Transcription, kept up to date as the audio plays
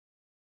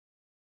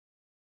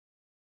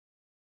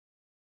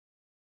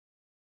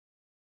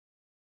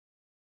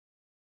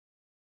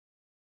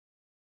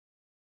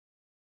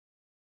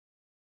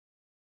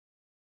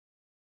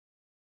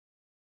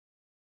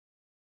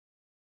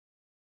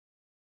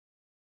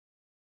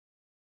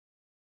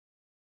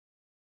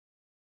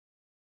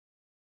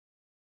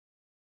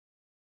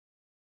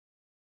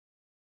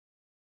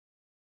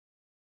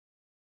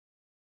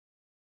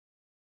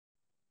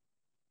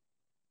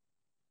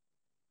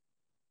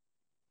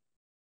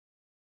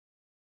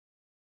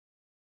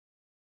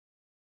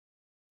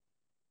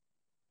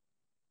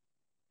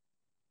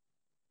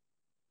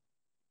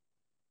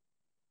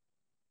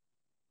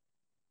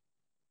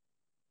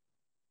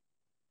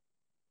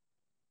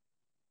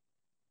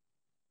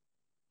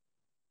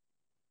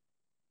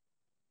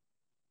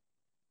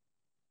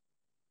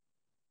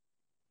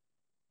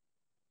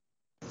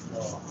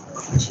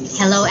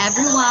Hello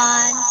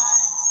everyone!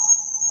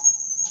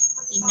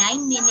 In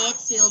 9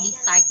 minutes, we will be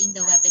starting the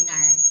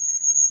webinar.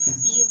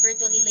 See you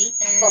virtually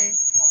later.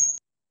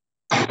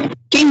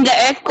 King the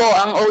Echo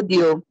ang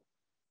audio.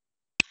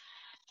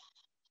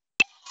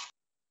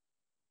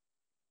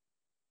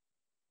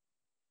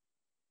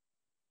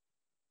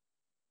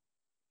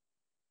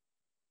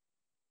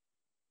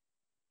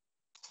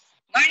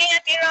 Morning,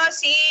 Ate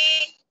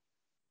Rosie.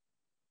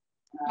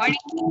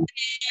 Morning,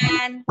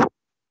 Jan.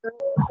 Good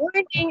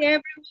morning,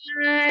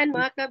 everyone.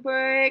 Mga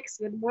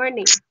ka-Berks, good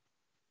morning.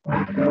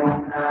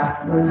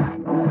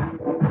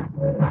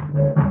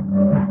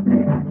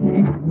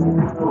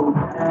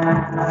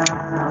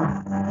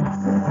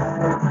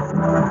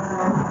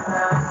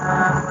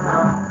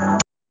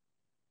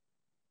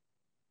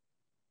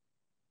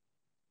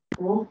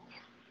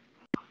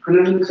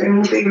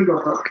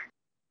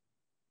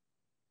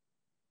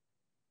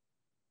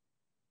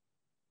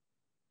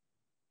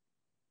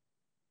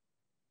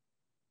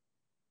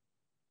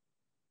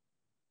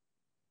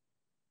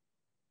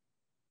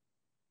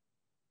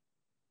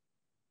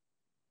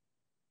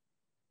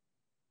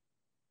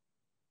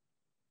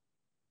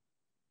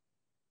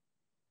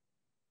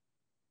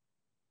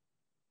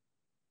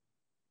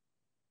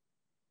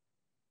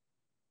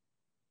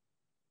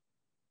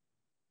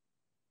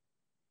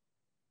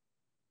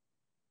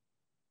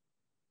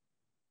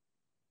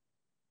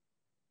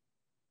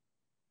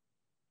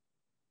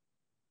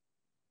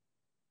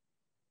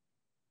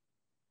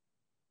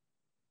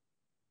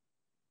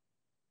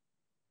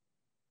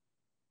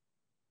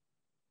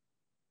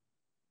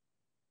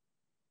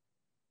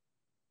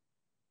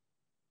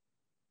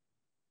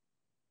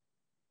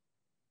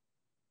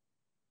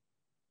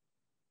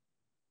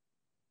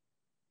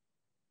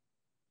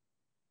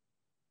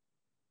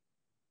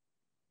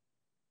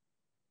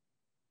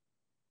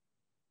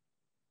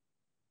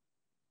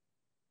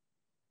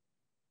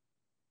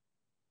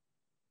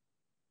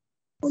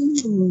 Wala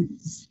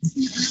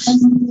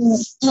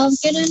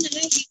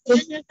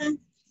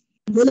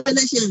na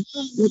siya.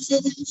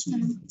 Nagsa na siya.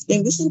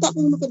 Kaya gusto ko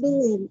akong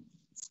makadungin.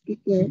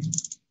 Speaker.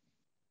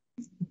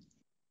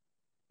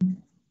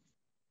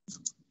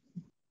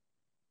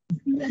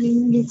 Wala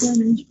na dito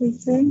ng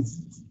speaker.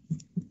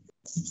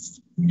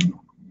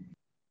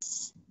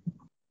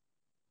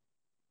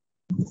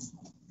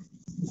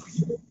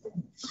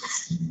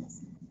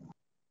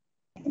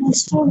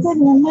 Mas good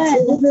naman.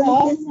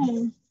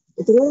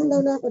 Ito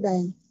lang na ako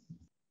dahil.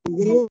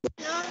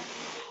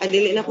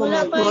 Dili na ko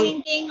wala pa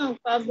yung tingog.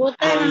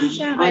 Pabuta lang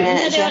siya. Wala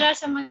na siya. Wala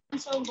sa mga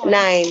subo.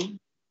 9.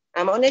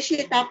 Mauna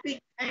siya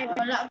topic. Ay,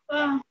 wala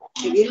pa.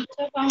 Sige.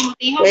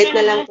 Tingog Wait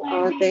na lang po.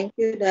 Oh, thank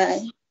you,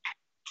 Dai.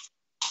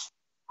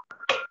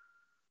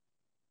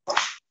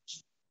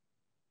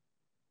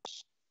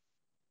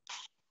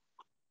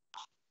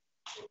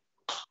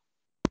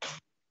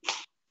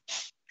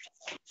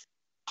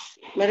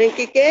 Maring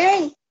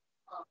kiking.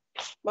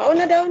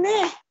 Mauna daw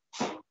ni.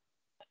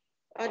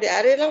 Di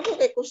ari lang ko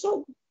kay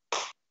kusog.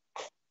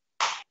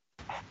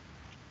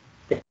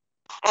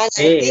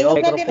 Hey,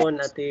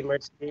 microphone, Ate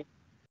Mercy.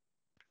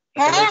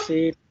 Ha?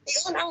 Mercy.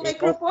 Iyon ang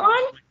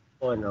microphone?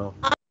 Oh, no.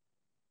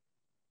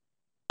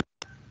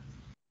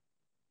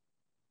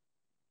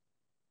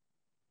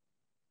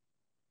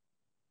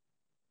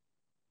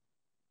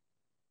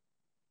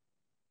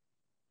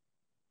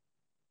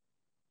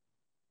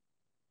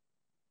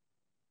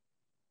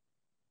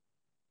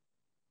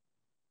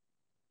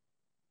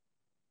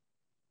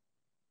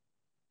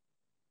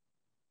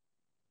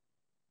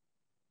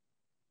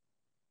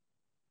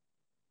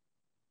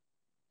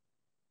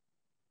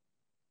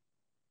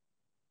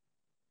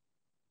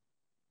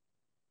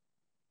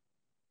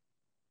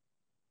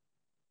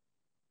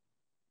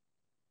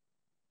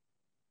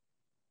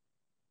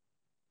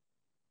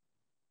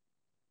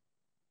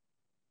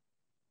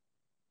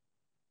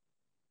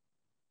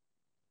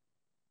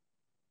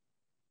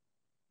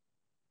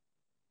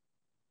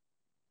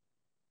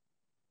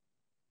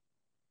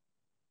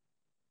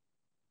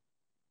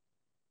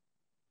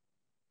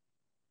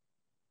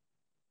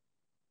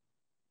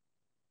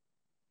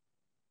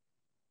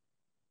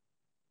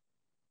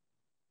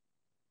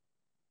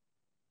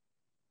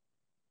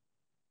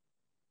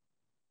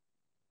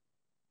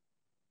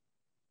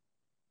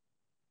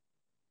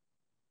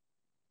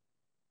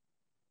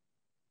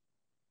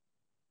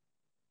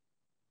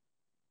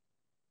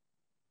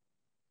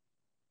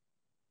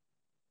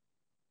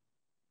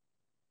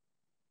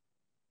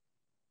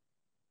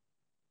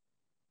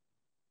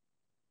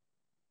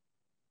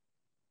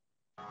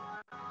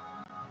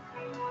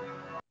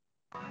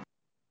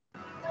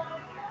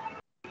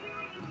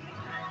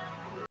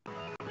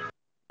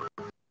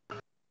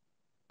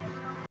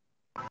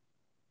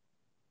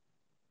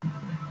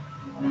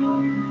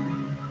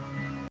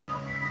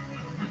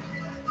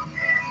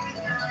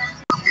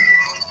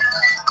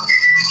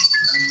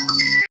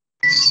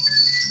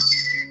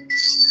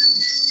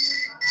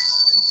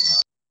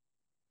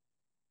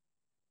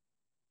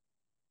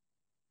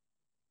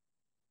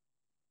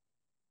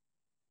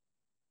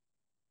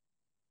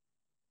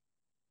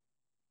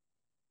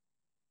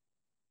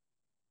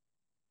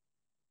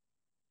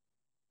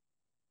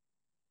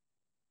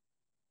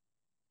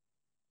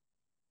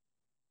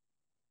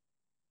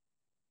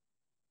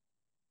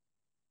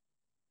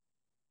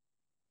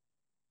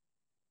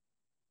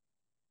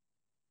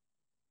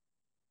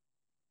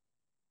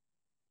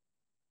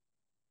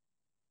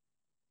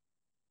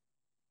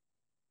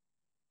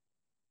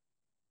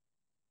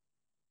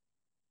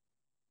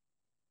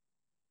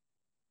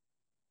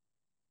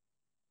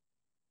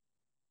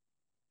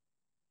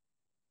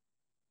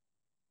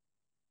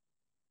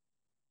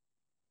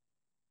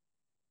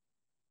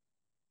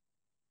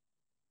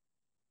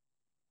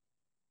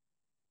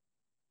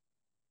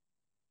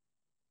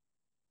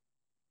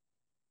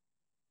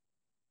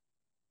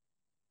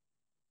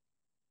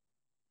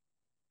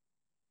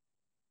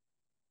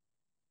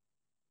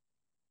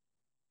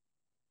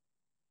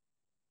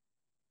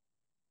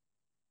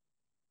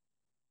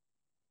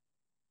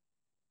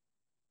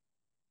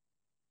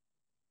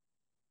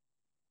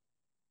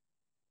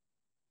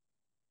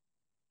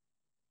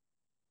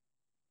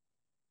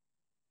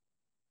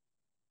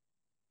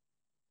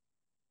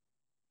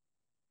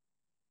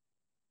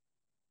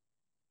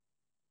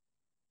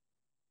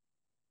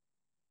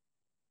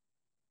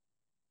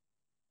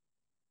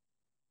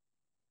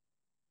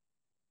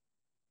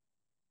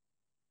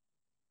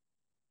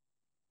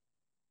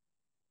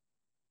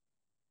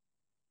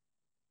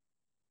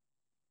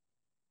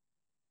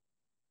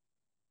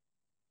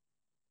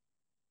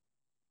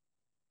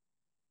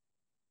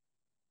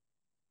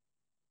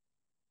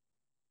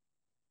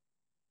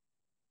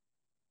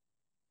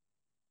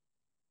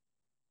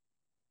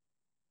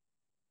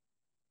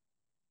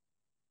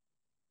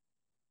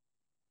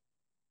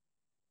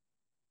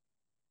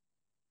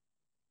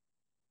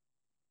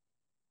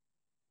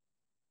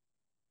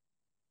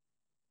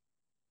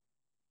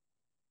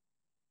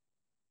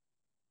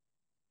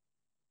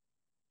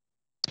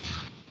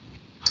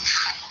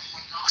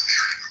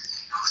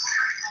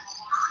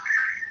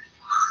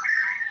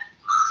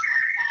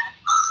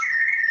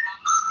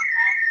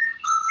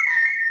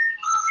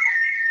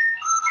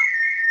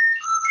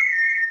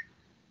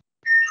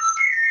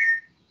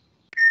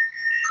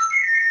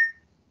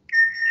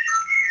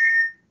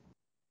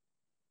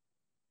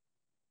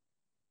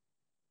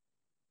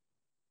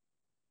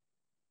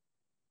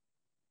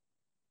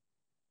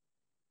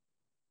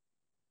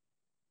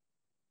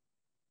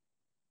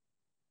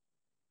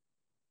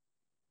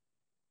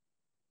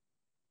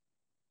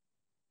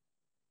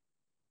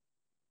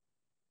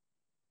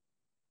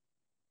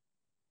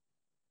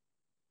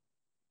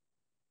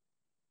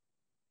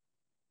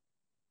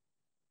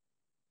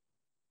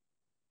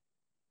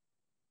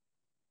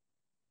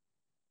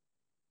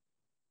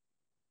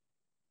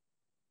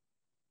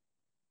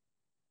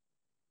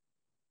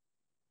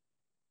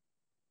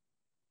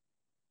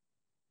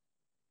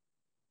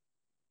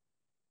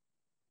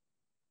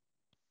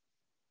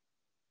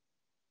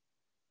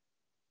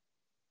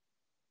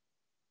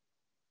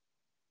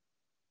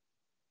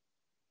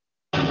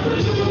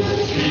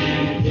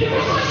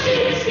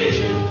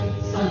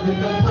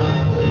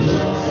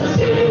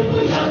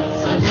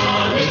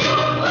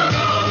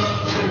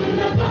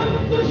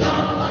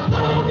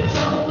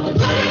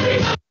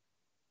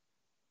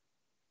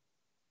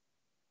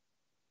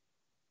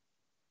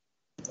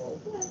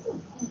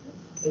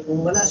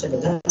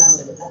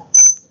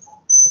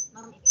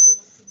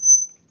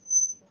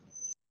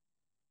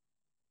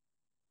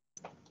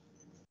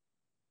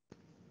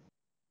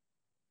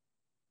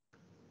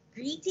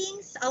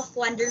 Greetings of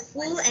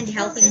wonderful and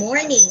healthy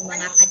morning,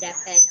 mga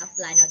kadeped of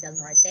Lanao del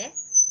Norte.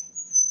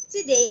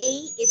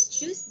 Today is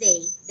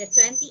Tuesday, the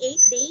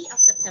 28th day of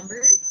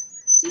September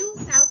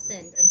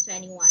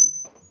 2021.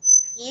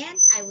 And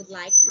I would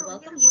like to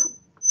welcome you.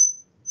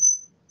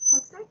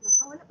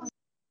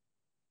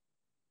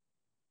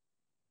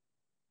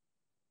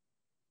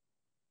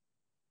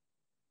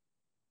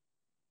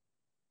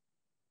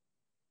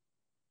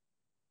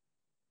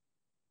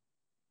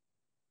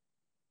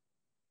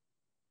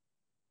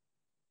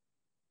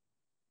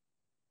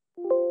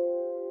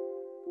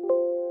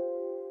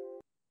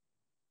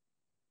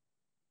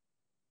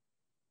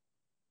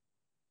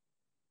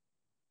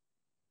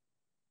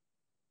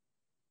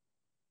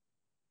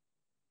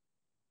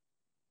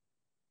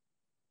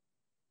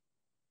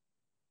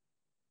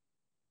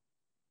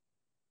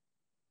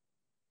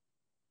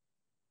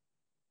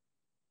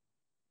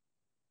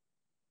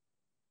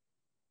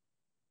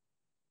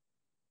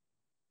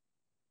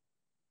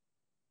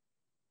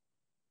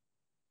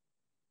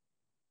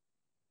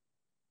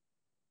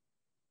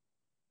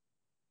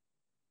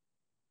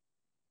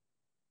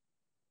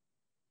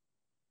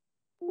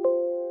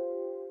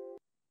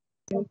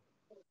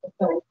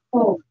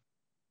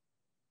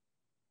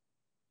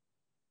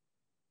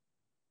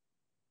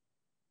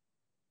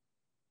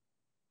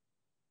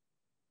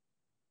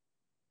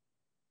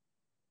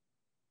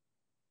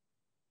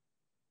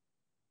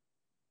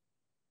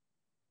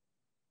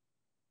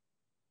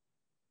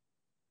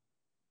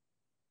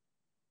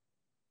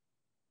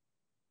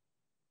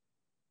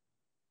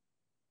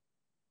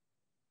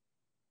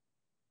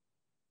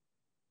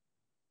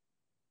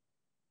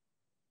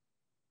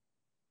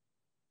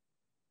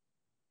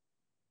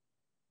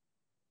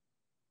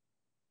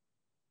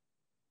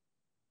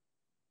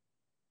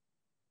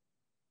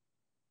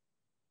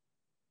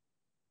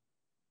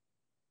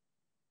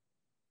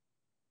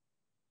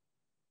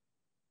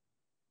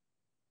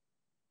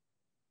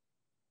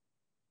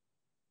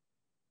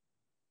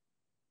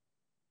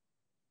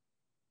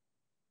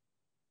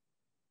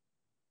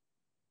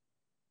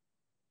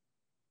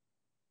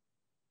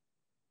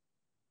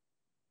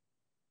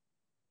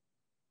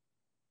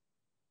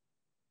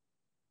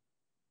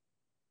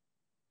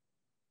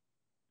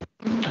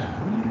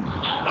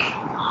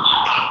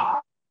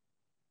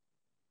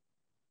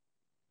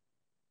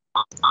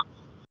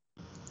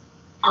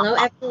 Hello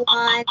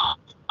everyone.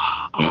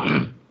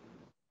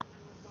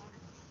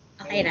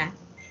 Okay na?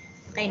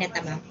 Okay na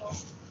tama?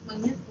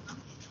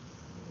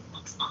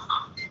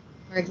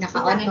 Or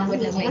naka-on pa mo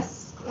na may.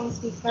 Yung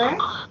speaker.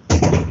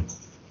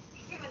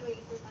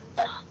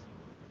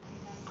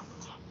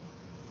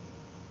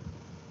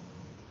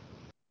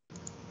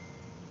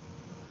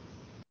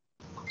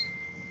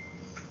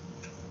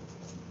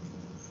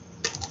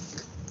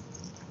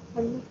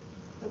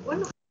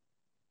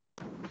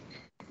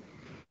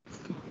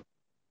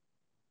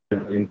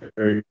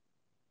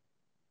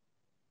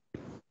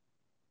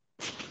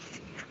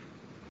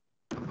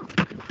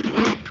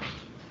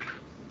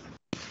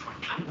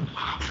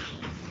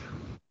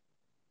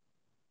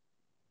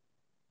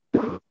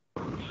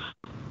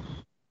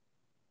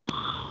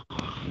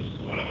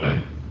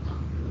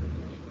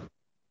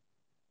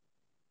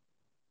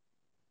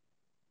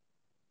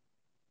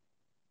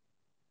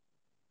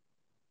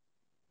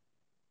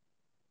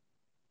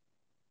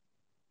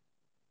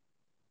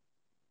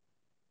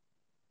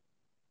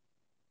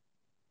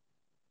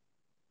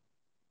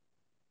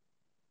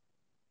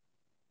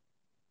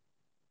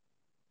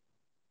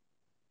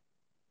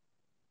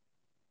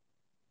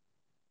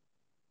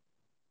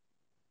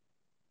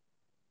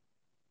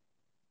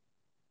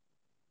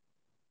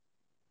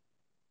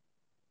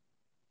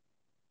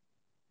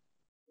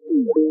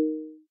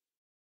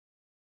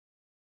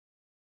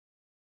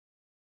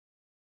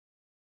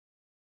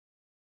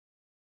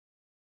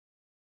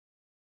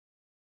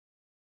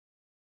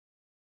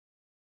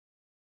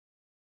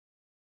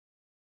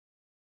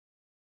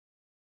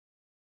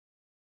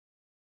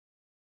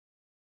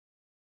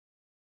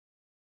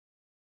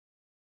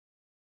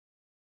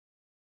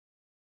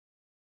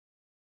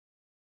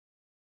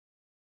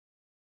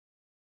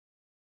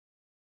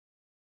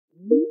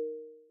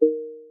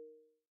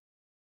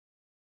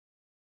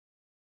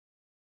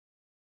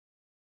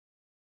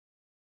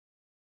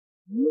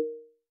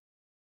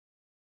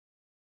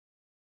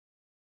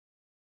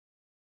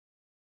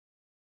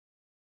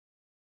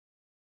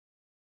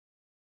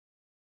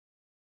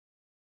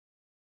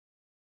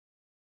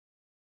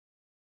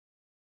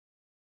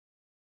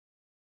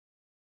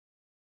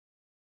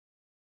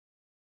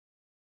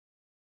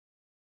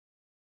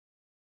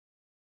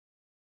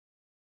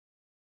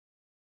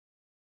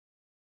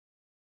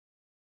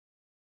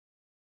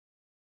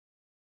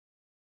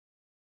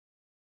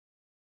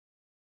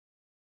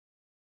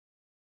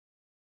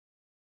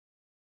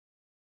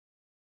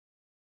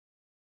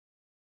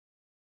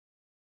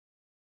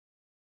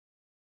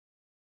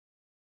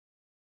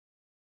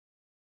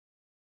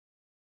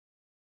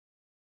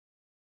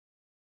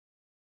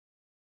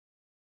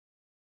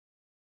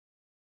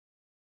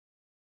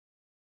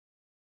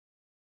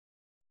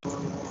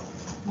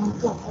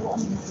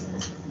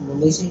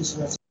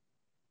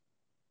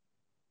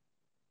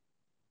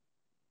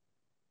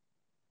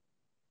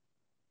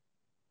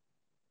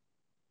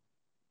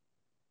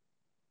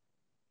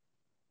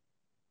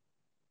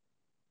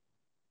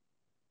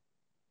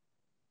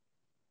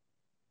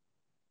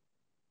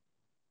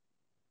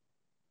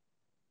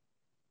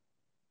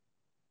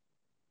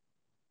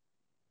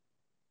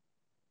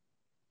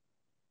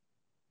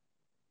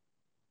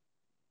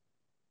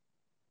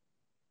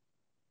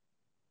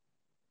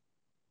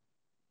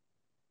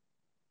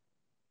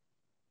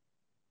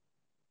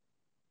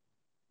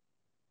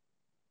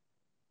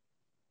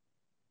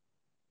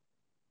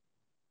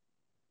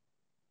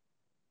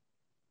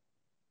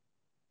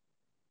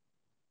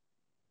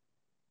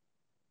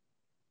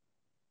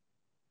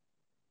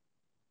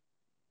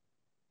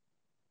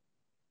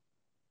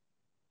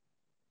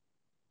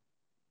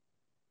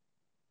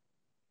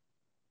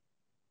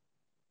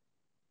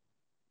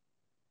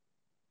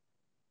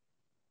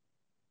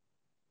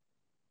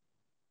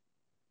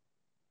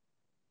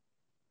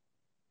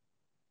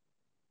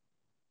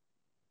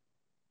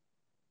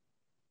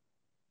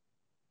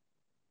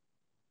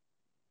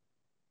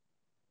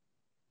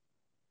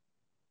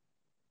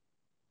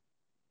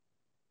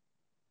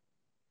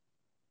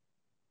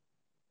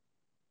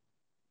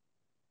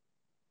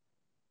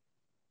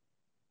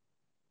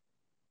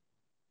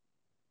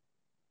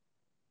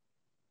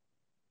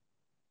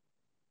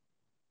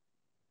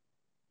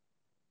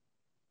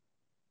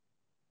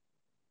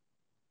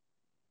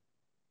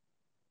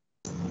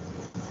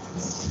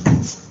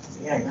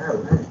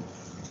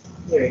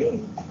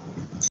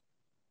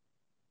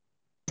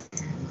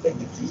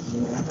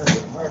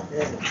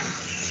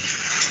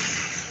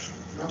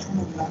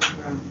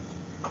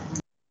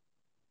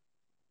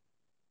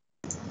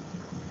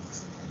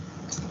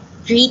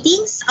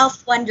 Greetings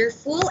of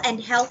wonderful and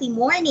healthy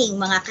morning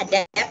mga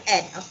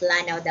ka-DepEd of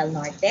Lanao del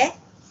Norte.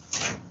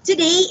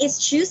 Today is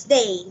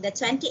Tuesday, the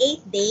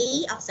 28th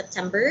day of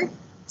September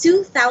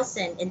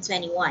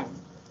 2021.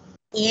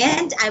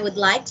 And I would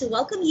like to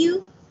welcome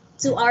you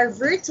to our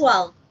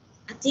virtual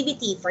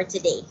activity for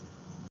today,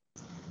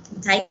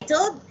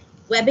 titled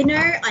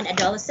Webinar on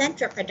Adolescent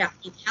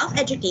Reproductive Health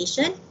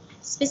Education,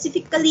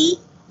 specifically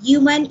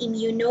Human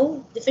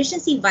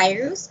Immunodeficiency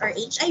Virus or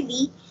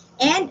HIV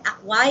and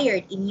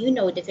Acquired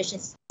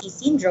Immunodeficiency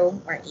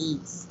Syndrome or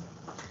AIDS.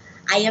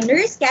 I am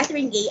Nurse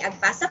Catherine Gay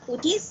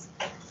Agpasa-Putis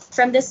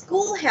from the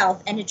School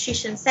Health and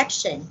Nutrition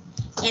section,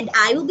 and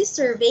I will be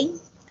serving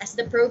as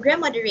the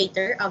program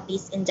moderator of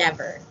this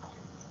endeavor.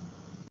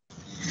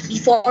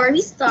 Before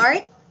we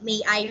start,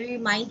 may I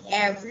remind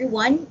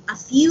everyone a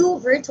few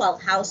virtual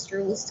house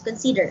rules to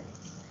consider.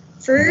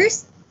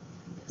 First,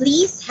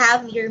 please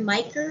have your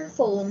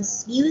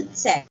microphones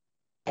muted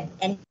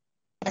and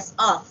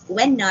off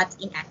when not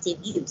in active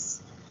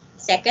use.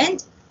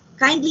 Second,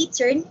 kindly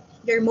turn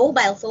your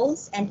mobile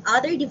phones and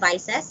other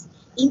devices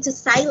into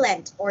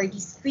silent or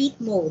discreet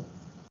mode.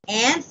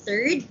 And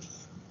third,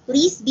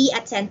 please be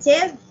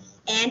attentive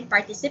and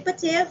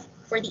participative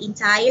for the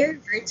entire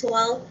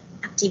virtual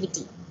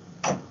activity.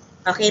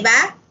 Okay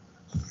ba?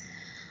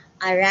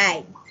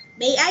 Alright.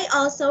 May I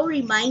also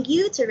remind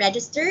you to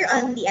register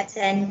on the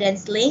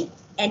attendance link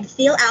and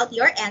fill out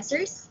your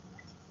answers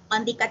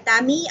on the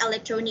Katami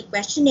electronic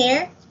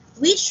questionnaire,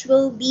 which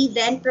will be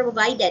then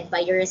provided by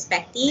your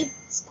respective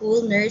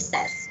school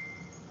nurses.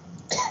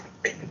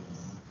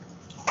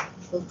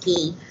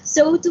 Okay,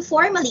 so to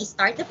formally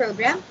start the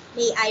program,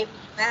 may I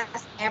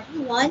request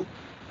everyone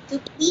to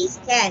please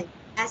stand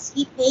as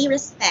we pay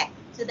respect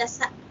to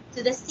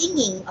the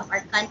singing of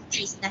our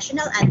country's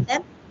national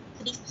anthem,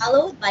 to be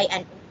followed by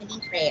an opening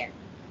prayer.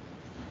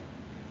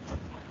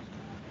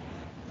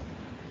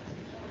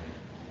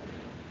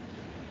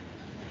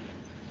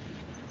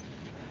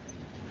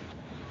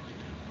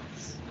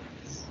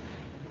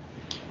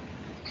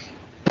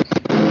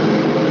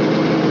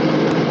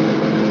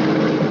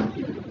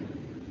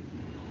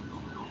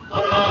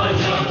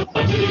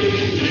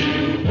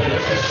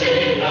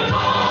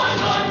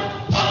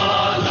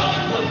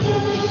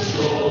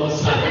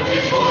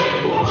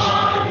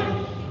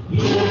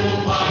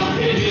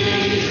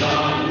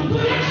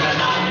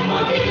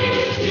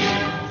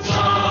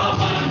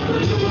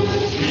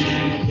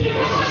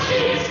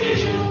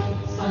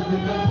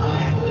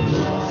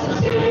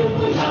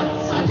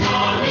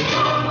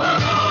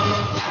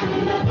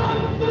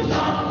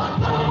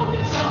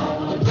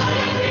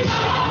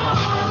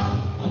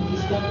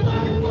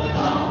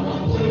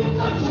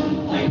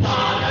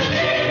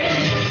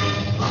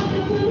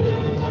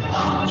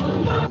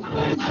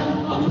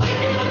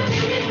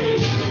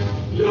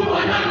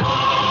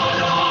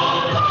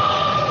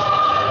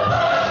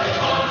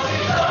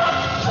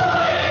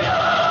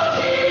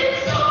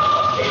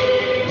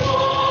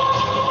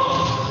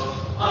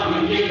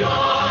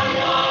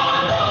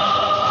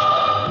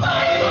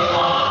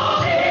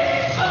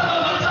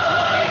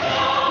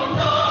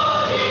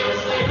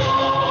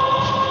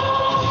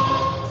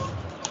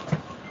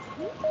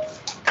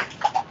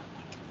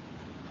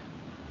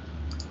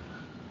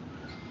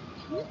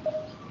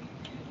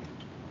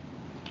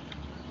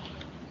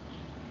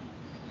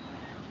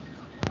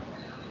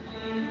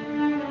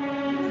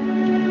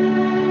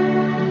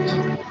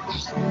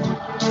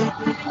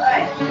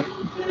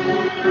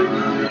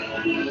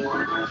 They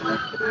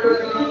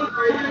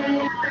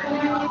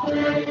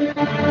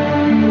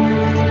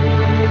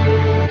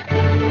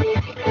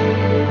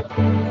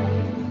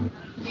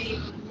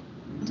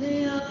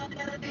are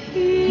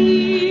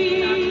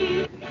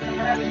here,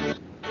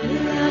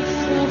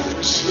 love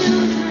of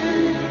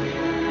children.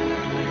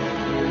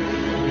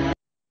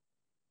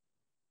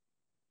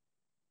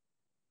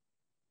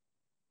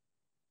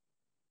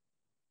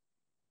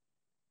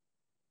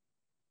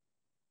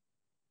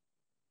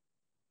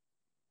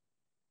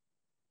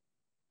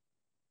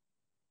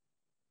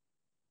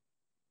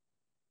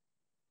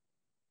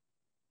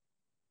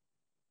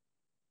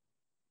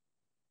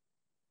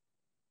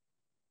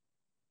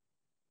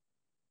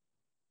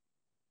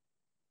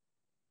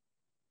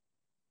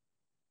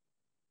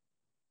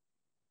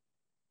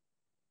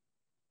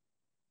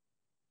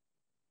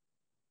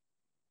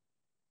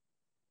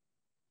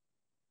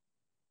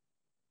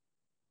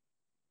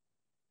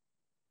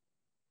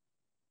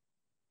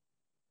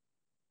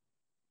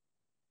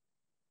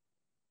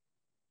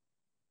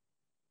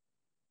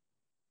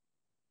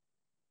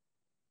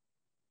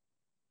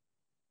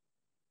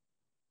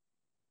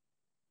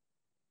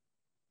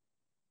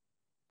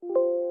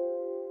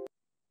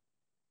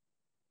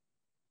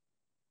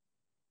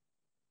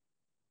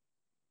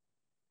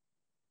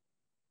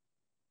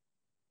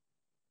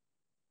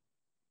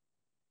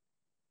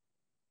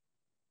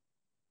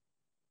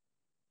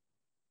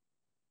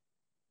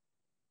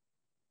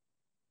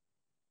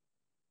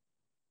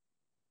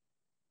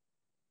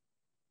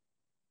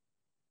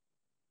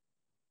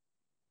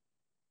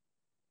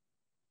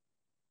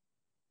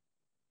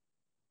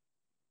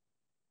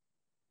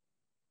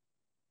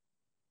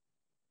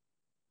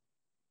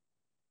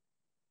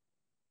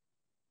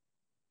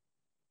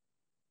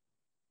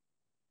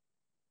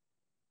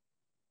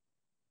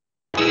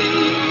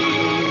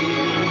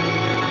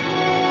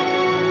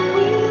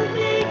 We'll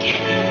make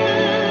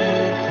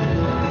heaven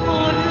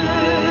on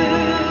earth.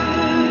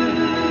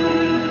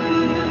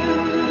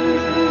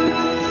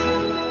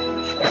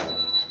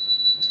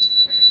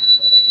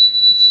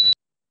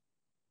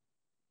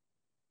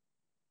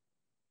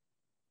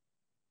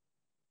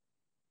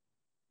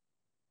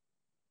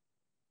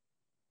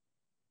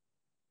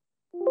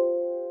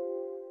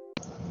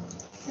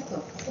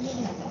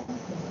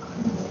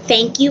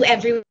 Thank you,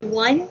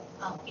 everyone.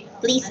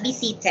 Please be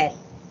seated.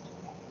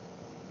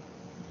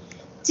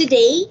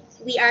 Today,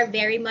 we are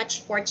very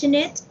much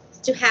fortunate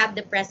to have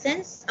the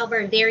presence of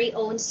our very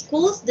own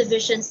Schools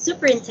Division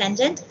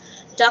Superintendent,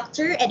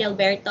 Dr.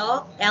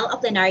 Edelberto L.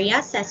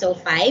 Aplanaria, CESO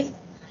 5,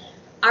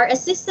 our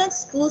Assistant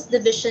Schools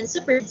Division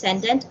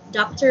Superintendent,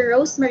 Dr.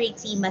 Rosemary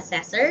T.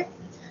 Masesser,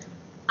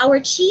 our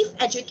Chief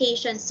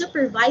Education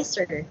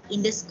Supervisor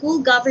in the School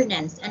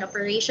Governance and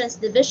Operations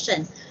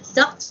Division,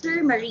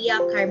 Dr. Maria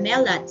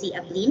Carmela T.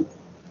 Aplin,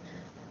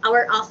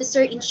 our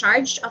Officer in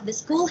charge of the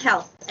School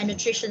Health and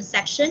Nutrition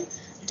Section,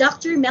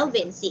 Dr.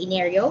 Melvin C.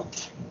 Inerio,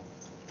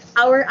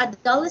 our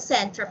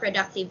Adolescent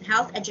Reproductive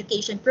Health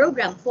Education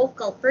Program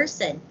Focal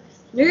Person,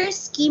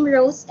 Nurse Kim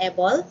Rose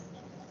Ebol,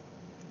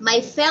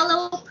 my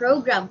fellow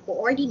program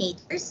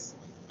coordinators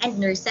and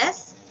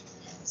nurses,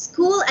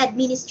 school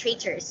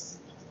administrators,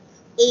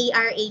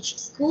 ARH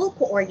school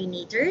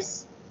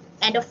coordinators,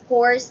 and of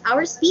course,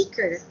 our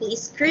speaker who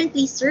is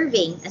currently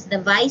serving as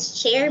the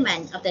Vice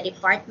Chairman of the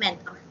Department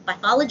of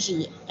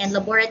Pathology and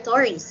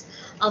Laboratories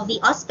of the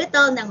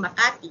Hospital ng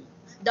Makati,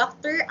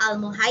 Dr.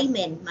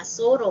 Almohaimen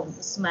Masorong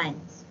Usman.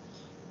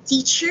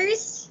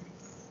 Teachers,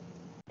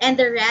 and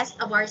the rest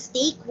of our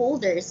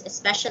stakeholders,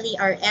 especially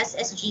our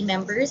SSG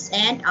members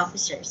and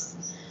officers.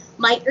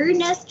 My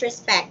earnest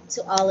respect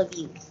to all of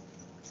you.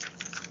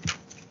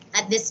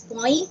 At this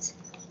point,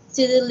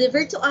 to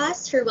deliver to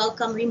us her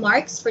welcome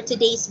remarks for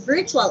today's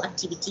virtual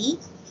activity,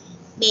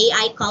 may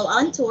I call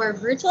on to our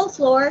virtual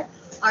floor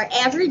our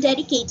ever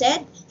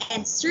dedicated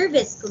and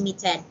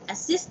service-committed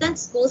Assistant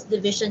Schools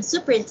Division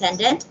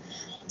Superintendent,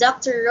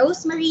 Dr.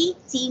 Rosemary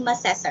T.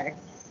 Masesser.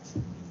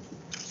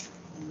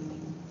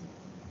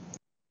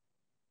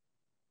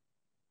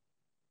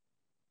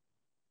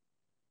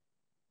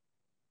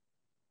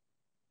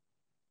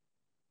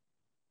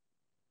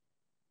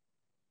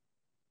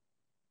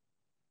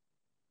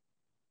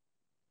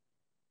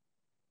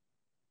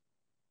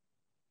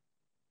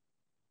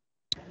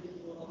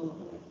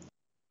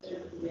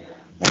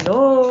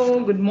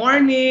 Hello, good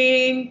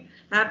morning.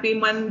 Happy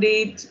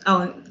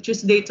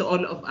Tuesday to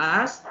all of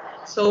us.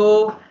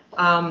 So,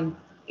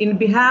 in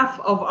behalf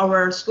of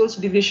our Schools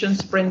Division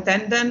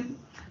Superintendent,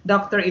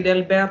 Dr.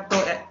 Edelberto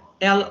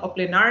L.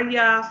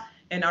 Oplenaria,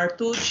 and our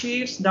two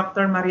chiefs,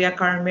 Dr. Maria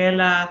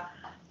Carmela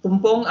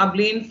Tumpong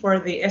Ablin for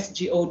the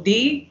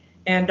SGOD,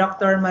 and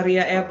Dr.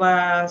 Maria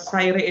Eva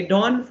Saire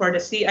Edon for the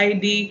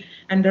CID,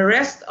 and the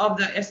rest of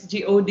the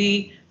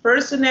SGOD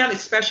personnel,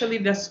 especially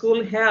the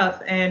school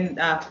health and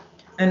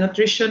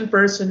nutrition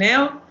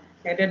personnel,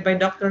 headed by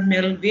Dr.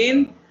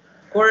 Melvin.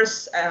 Of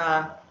course,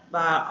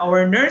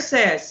 our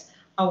nurses,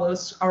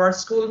 our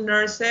school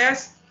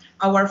nurses,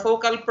 our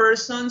focal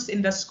persons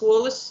in the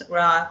schools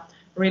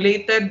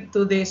related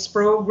to this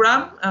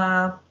program.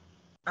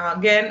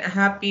 Again,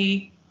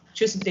 happy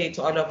Tuesday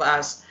to all of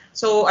us.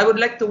 So I would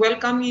like to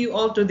welcome you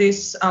all to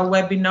this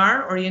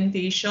webinar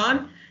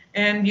orientation.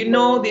 And you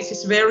know, this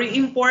is very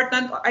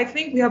important. I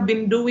think we have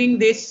been doing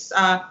this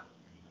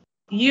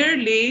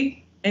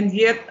yearly, and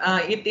yet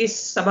it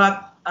is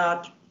about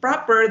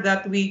proper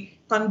that we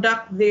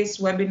conduct this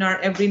webinar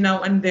every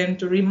now and then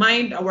to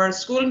remind our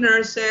school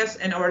nurses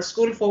and our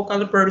school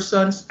focal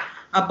persons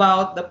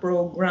about the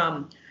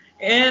program.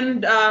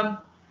 And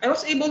I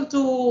was able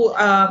to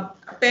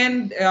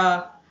attend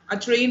a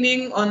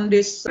training on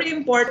this very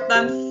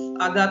important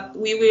that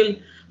we will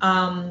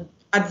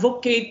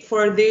advocate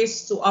for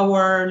this to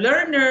our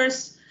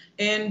learners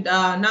and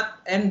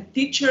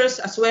teachers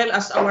as well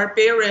as our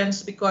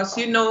parents, because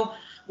you know,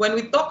 when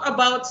we talk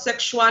about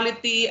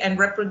sexuality and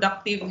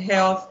reproductive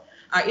health,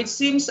 it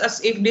seems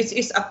as if this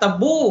is a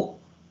taboo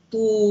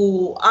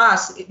to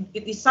us.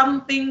 It is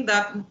something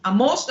that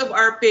most of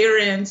our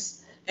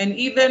parents and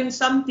even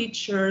some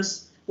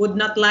teachers would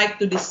not like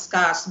to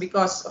discuss,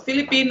 because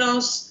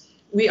Filipinos,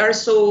 we are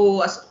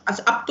so,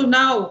 as up to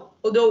now,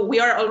 although we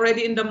are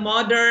already in the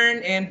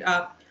modern and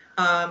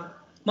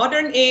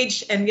modern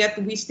age, and yet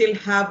we still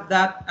have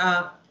that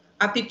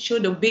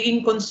attitude of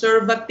being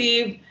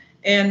conservative.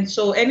 And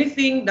so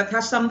anything that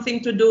has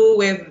something to do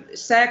with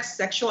sex,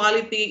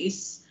 sexuality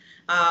is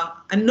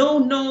a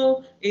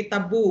no-no, a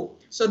taboo.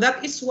 So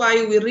that is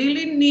why we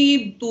really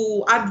need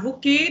to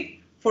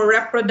advocate for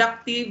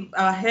reproductive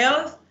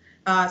health,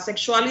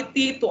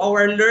 sexuality to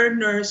our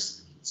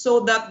learners, so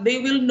that they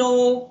will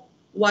know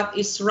what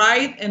is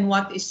right and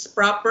what is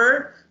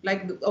proper.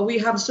 Like we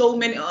have so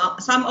many,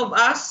 some of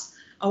us,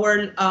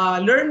 our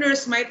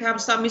learners might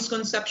have some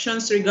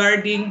misconceptions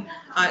regarding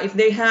if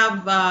they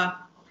have,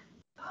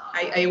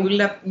 I will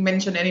not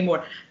mention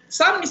anymore,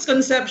 some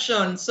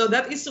misconceptions. So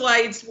that is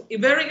why it's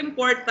very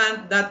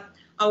important that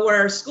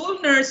our school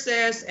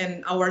nurses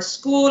and our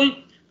school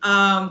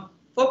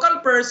focal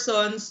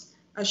persons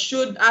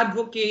should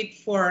advocate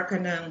for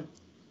kanang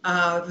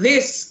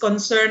this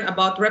concern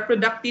about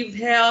reproductive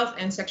health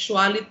and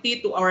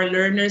sexuality to our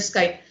learners.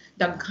 Kay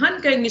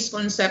daghan kay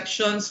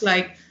misconceptions,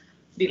 like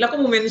di lang ko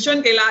mo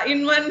mention kay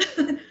lain man.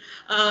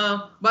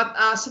 But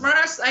as far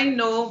as I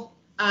know,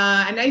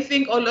 and I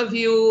think all of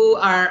you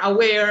are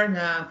aware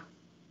na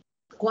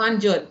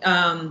kuan jud,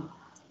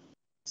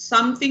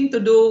 something to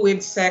do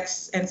with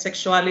sex and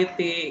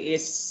sexuality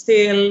is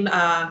still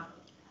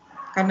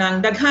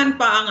kanang daghan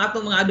pa ang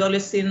atong mga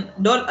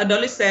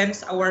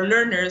adolescents, our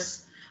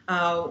learners,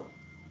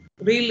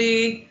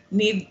 really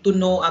need to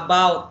know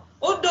about.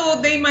 Although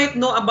they might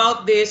know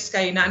about this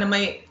kay na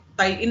may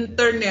tay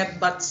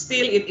internet, but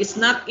still it is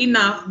not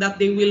enough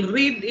that they will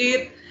read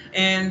it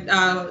and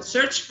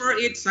search for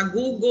it sa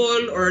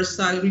Google or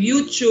sa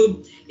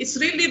YouTube. It's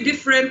really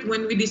different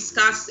when we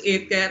discuss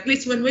it. Kaya at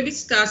least when we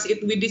discuss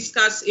it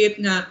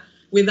nga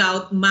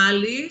without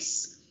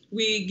malice.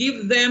 We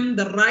give them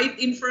the right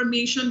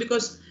information,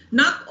 because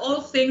not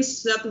all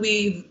things that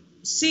we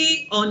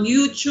see on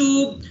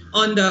YouTube,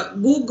 on the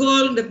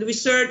Google that we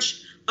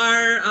search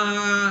are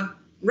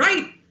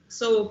right.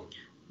 So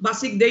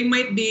basic, they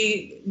might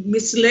be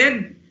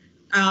misled.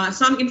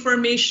 Some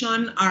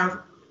information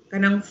are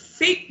kanang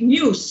fake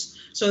news.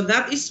 So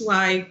that is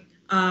why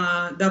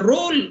the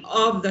role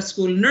of the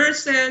school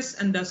nurses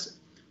and the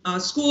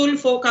school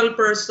focal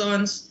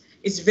persons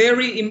is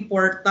very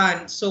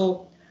important.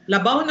 So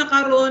labaw na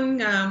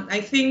karon, I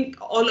think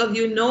all of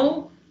you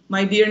know,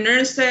 my dear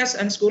nurses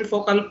and school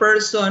focal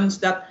persons,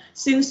 that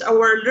since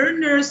our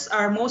learners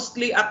are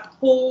mostly at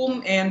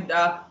home and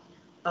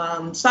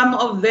some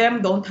of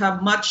them don't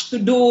have much to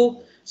do,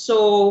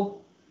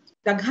 so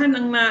daghan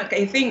ang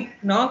I think,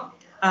 no?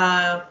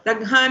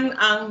 Daghan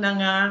ang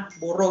nga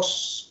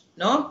boros,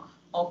 no?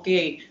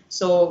 Okay.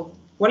 So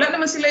wala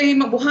naman sila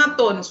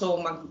magbuhaton, so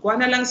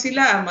magkuha na lang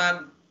sila,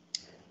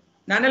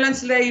 lang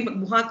sila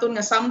magbuhaton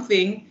nga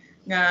something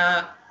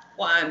nga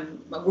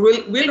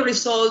will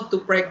result to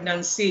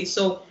pregnancy.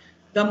 So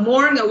the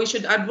more nga we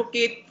should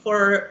advocate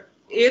for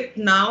it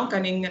now,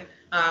 kaning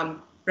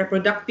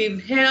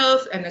reproductive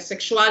health and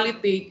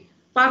sexuality,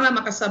 para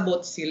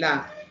makasabot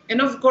sila.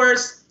 And of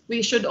course,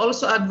 we should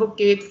also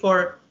advocate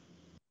for,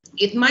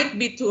 it might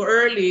be too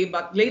early,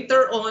 but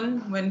later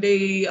on when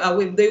they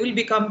will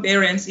become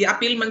parents,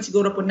 i-appeal man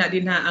siguro po na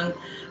din ang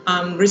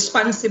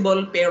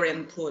responsible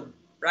parenthood,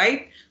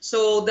 right?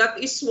 So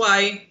that is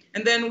why,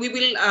 and then we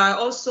will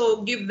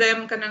also give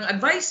them kanang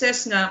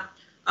advices na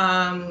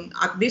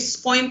at this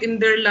point in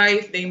their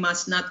life, they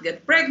must not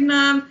get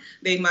pregnant,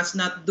 they must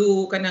not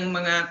do kanang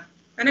mga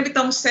kanang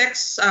bitong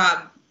sex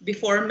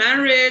before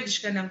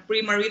marriage, kanang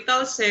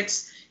premarital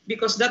sex,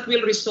 because that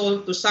will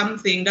result to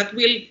something that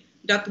might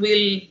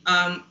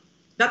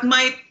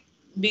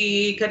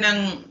be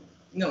kanang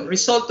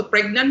result to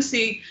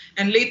pregnancy,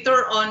 and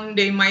later on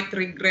they might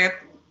regret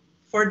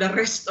for the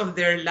rest of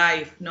their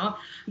life, no?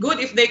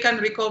 Good if they can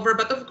recover,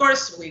 but of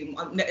course, we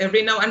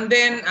every now and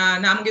then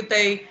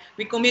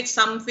we commit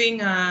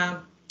something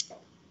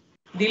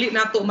dili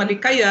nato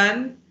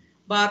malikayan,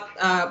 but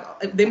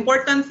the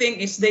important thing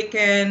is they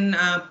can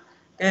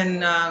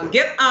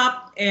get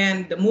up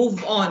and move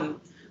on.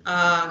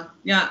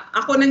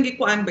 ako nang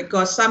gikuan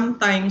because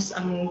sometimes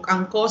ang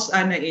cause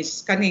ana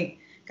is kaning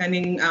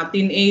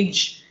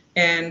teenage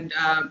and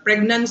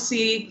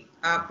pregnancy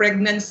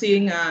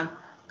nga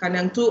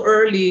kanang too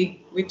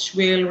early, which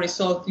will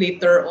result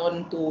later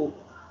on to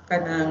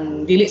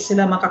kanang dili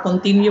sila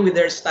maka-continue with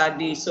their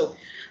study. So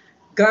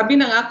grabe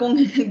nang akong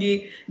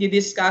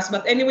gi-discuss,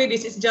 but anyway,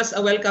 this is just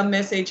a welcome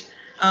message.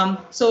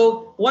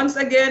 So once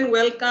again,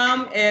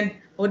 welcome, and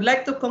would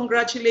like to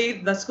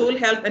congratulate the school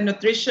health and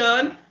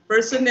nutrition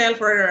personnel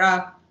for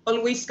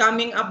always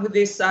coming up with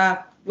this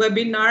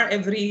webinar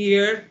every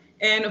year.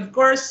 And of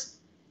course,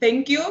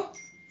 thank you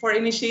for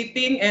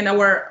initiating, and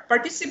our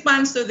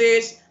participants to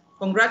this,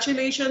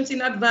 congratulations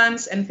in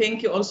advance, and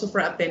thank you also for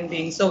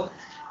attending. So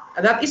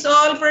that is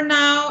all for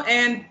now,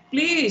 and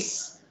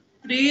please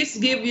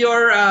give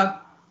your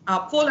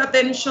full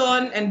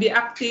attention and be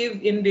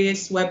active in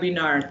this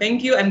webinar.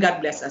 Thank you, and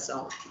God bless us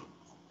all.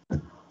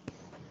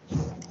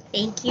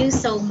 Thank you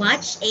so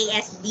much,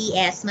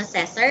 ASDS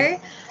Masessor,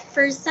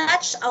 for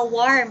such a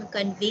warm,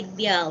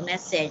 convivial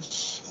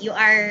message. You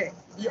are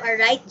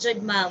right, Jud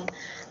Ma'am.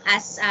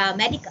 As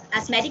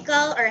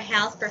medical or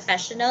health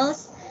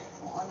professionals,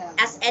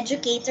 as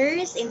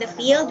educators in the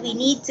field, we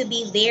need to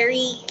be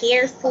very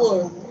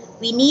careful.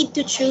 We need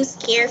to choose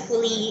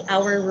carefully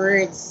our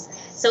words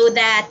so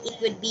that it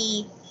would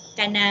be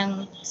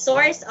kanang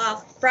source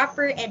of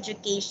proper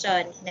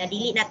education na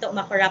dili nato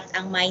ma-corrupt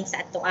ang mind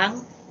sa ato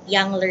ang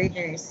young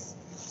learners.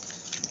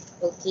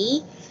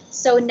 Okay?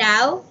 So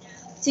now,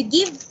 to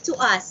give to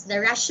us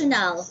the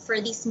rationale for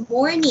this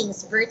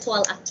morning's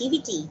virtual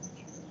activity,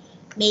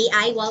 may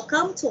I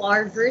welcome to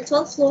our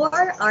virtual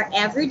floor our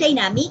ever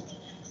dynamic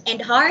and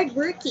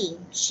hard-working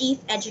Chief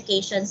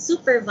Education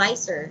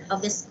Supervisor of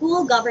the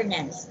School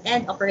Governance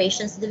and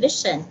Operations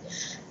Division,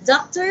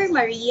 Dr.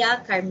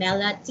 Maria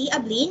Carmela T.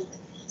 Ablin,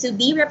 to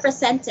be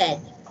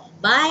represented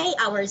by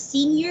our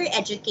Senior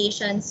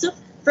Education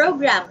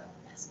Program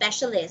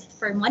Specialist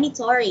for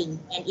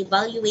Monitoring and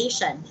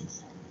Evaluation.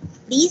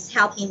 Please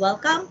help me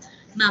welcome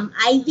Ma'am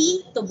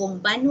Ivy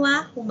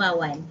Tobongbanwa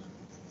Humawan.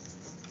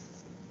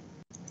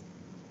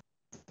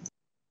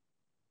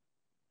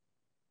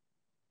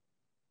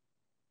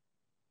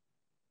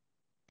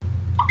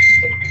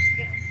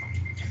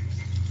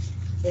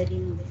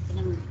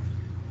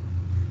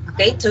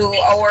 Okay, to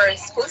our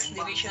Schools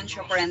Division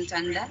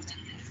Superintendent,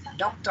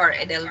 Dr.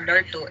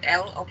 Edelberto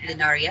L.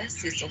 Oplinaria,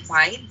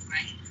 CISO-5,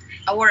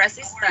 our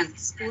Assistant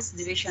Schools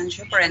Division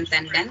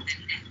Superintendent,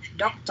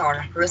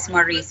 Dr.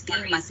 Rosemary T.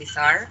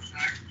 Masisar,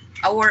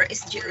 our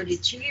SGOD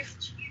Chief,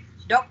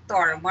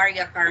 Dr.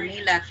 Maria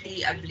Carmela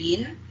T.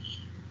 Ablin,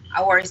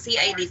 our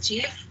CID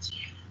Chief,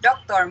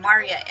 Dr.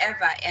 Maria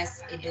Eva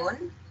S.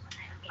 Idon,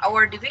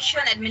 our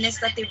Division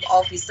Administrative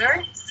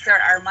Officer, Sir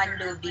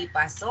Armando B.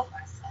 Pasok,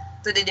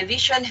 to the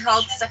Division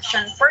Health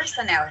Section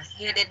personnel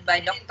headed by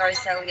Dr.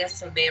 Celia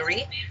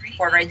Soberi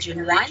for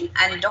Region 1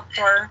 and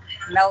Dr.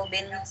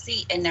 Melvin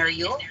C.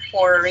 Enerio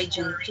for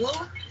Region 2,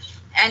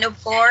 and of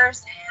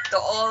course, to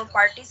all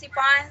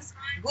participants,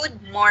 good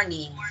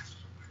morning.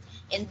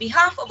 In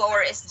behalf of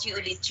our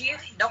SGOD Chief,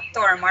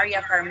 Dr.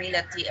 Maria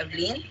Carmela T.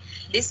 Ablin,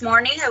 this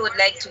morning I would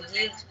like to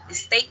give the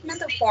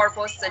statement of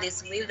purpose to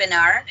this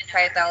webinar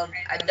titled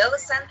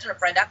Adolescent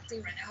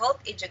Reproductive Health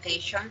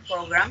Education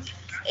Program,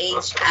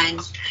 AIDS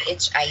and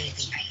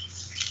HIV.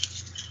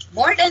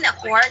 More than a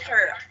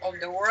quarter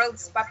of the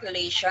world's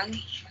population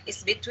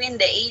is between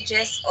the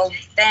ages of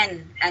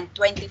 10 and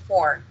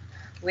 24,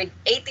 with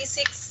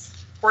 86%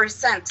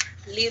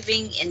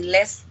 living in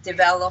less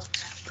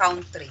developed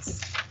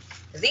countries.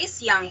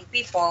 These young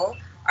people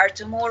are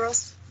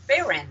tomorrow's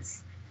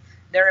parents.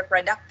 The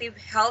reproductive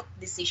health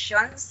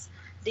decisions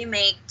they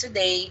make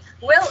today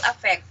will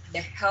affect the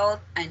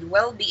health and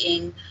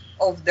well-being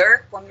of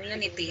their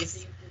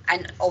communities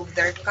and of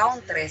their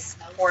countries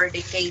for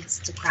decades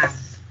to come.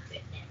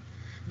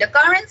 The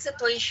current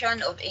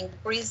situation of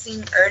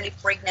increasing early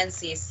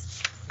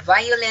pregnancies,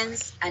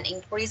 violence, and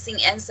increasing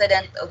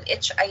incidence of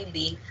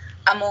HIV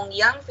among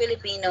young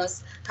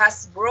Filipinos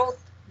has brought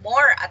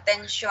more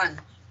attention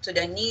to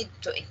the need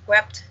to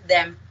equip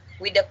them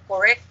with the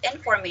correct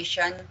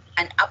information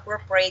and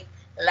appropriate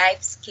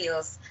life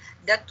skills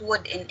that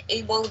would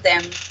enable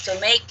them to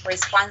make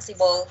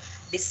responsible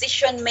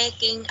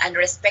decision-making and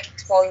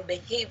respectful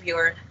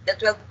behavior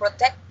that will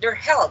protect their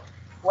health,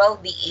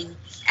 well-being,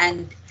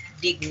 and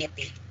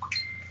dignity.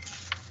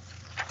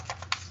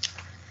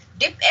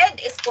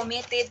 DepEd is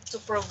committed to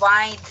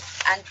provide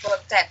and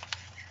protect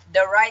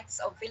the rights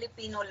of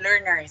Filipino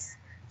learners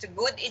to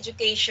good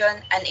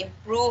education and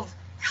improve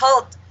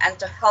health, and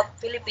to help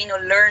Filipino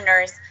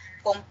learners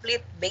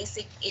complete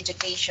basic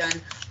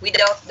education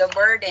without the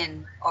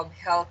burden of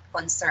health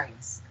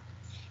concerns.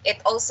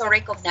 It also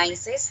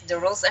recognizes the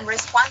roles and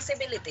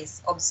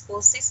responsibilities of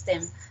school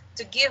system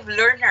to give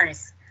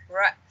learners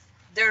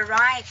the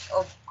right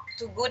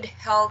to good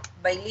health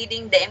by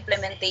leading the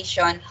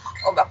implementation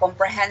of a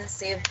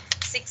comprehensive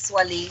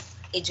sexuality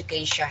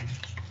education.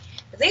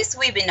 This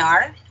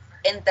webinar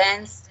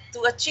intends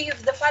to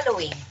achieve the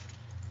following.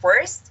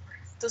 First,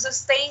 to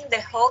sustain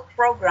the health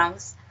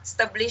programs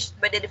established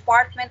by the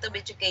Department of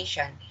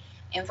Education,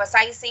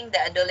 emphasizing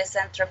the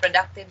Adolescent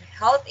Reproductive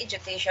Health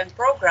Education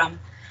Program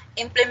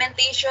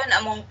implementation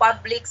among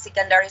public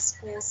secondary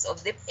schools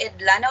of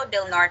DepEd Lanao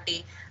del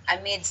Norte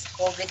amidst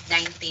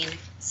COVID-19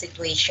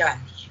 situation.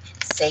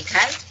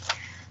 Second,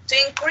 to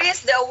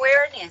increase the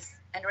awareness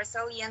and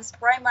resilience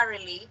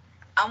primarily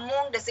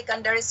among the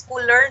secondary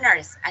school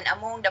learners and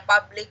among the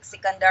public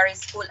secondary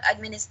school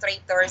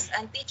administrators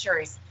and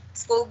teachers,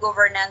 school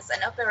governance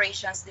and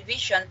operations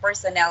division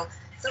personnel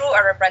through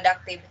a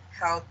reproductive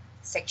health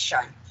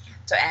section.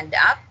 To end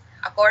up,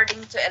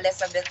 according to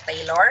Elizabeth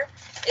Taylor,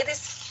 it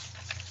is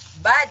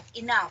bad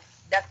enough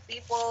that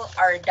people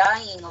are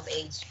dying of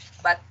age,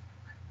 but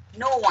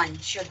no one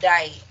should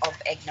die of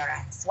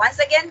ignorance. Once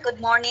again,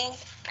 good morning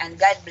and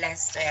God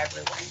bless to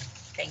everyone.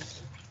 Thank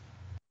you.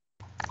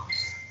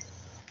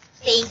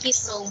 Thank you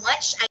so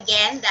much.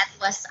 Again, that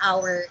was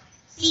our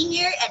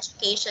Senior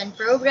Education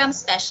Program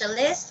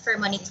Specialist for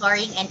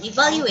Monitoring and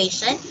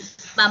Evaluation,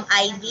 Ma'am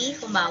Ivy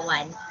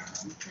Humawan.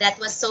 That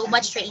was so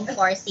much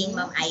reinforcing,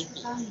 Ma'am Ivy.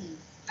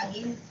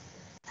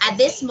 At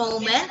this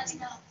moment,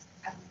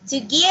 to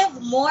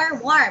give more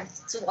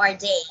warmth to our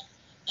day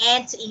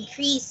and to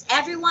increase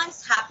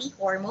everyone's happy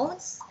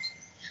hormones,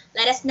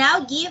 let us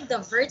now give the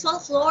virtual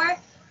floor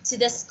to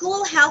the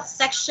School Health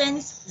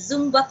Section's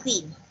Zumba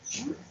Queen.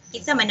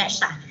 Kita man na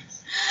siya.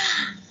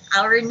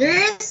 Our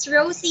nurse,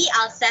 Rosie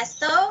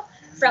Alcesto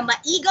from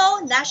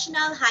Maigo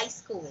National High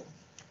School.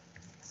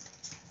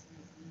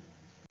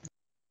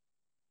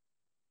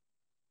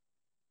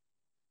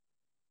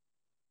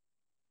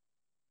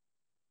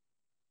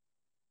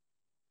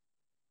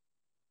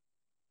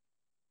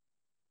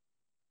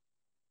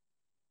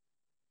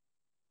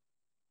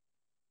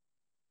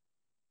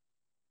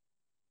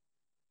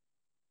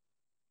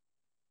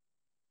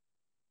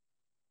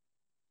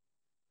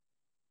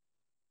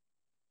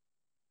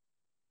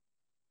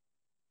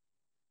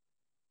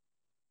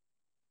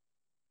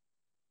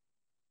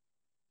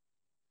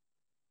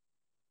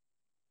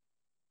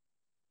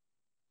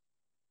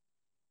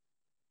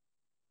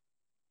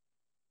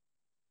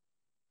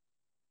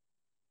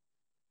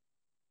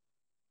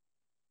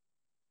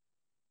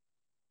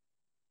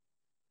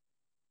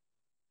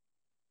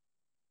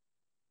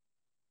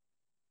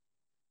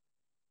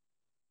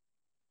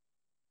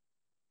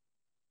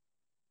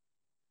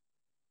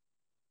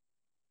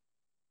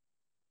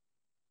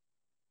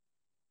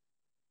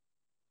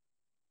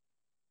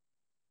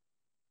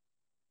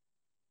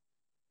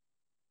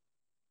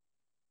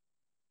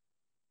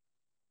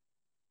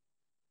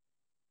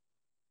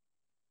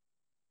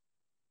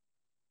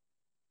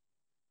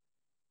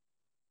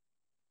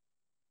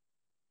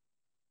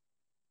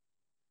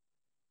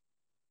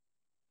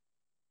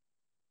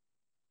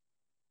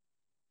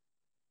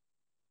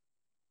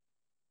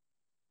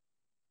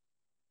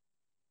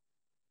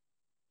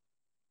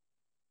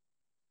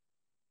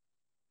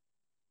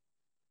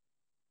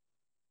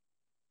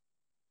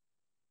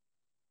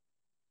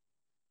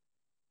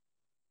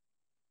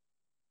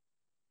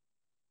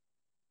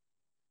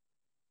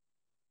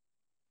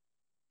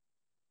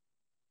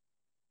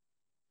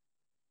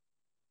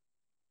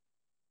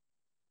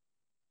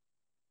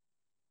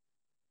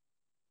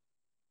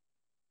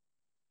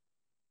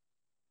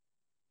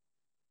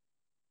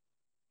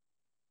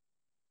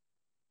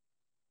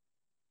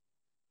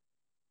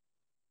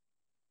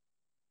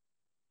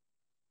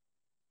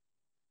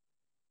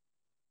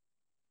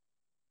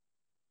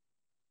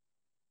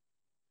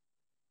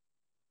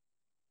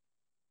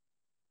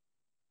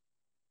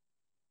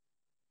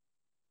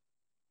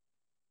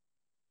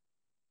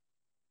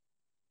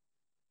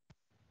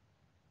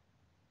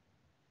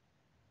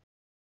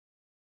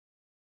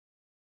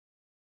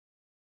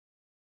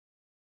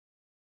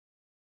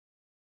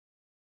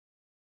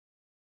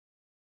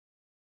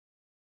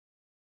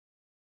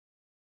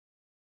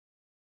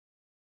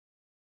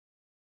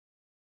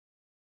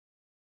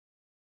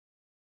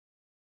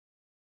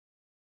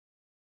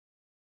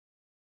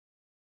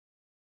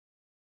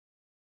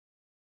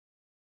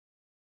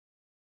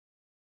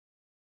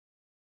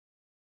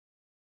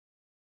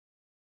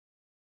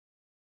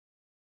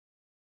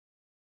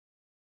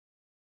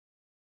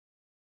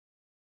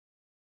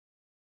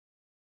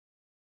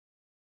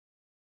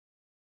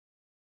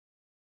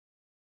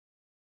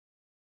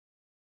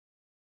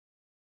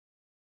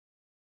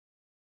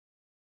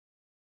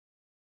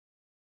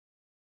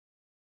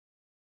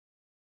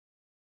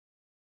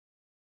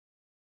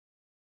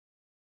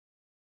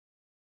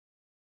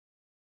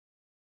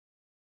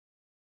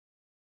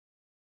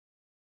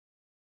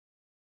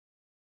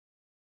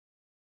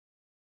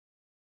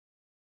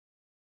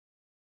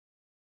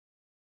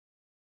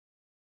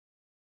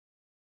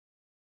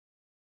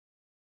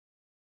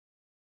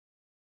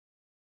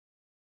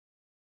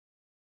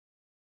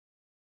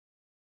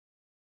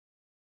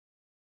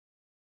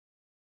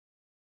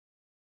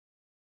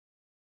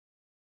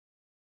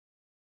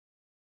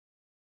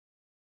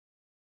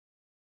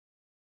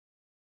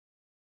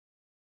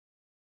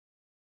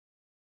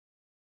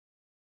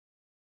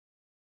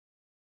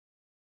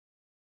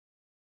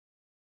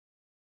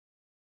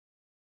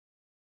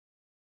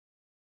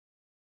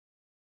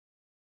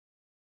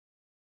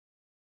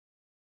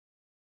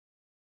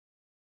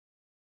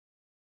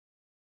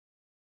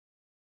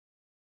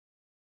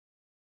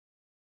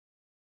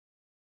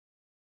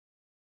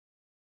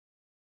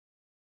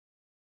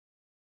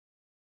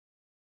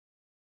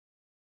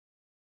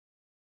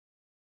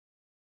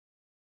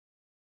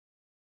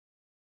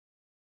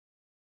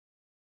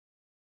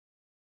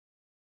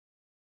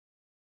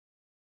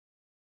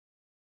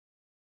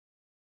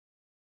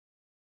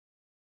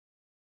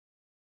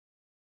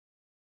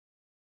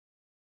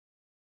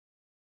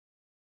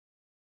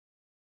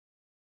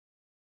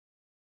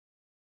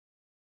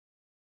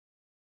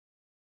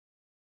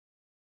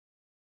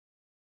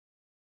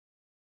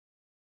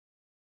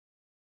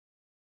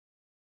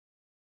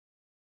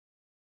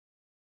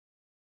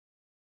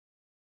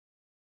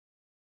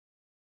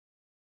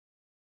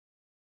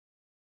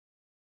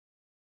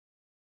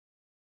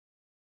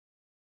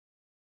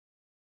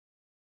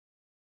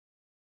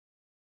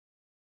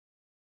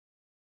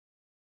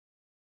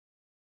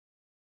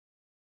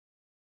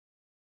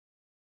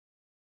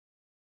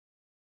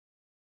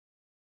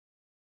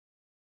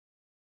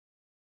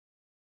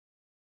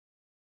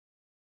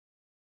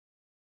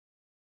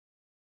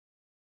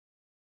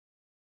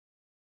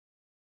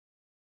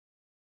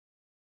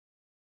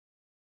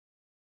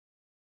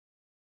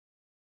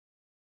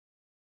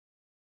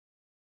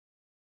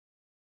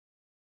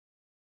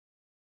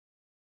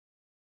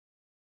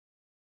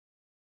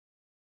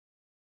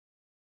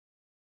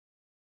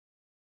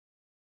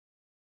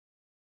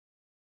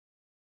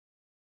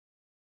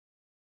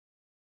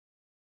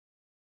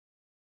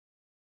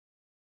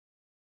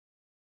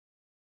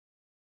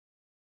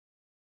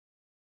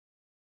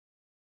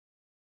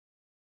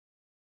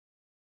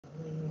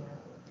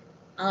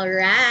 All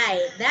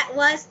right, that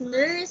was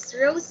Nurse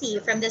Rosie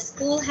from the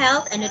School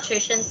Health and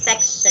Nutrition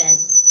section.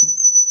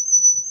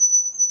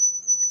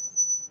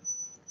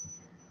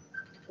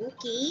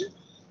 Okay.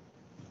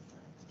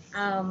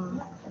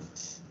 Um,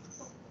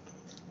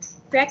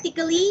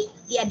 Practically,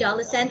 the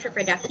Adolescent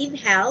Reproductive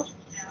Health,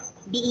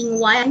 being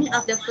one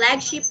of the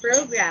flagship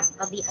program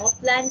of the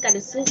Oplan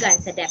Kalusugan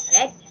sa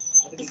DepEd,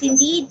 is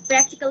indeed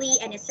practically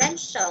an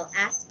essential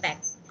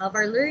aspect of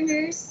our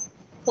learners'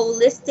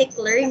 holistic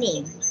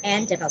learning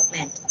and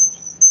development.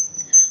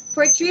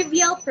 For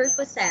trivial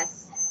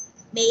purposes,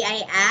 may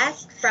I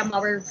ask from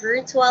our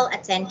virtual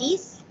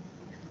attendees,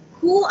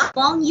 who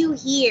among you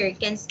here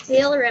can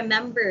still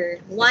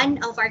remember one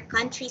of our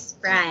country's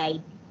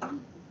pride,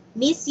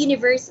 Miss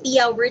Universe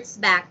Pia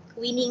Wurtzbach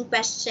winning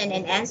question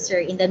and answer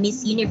in the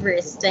Miss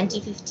Universe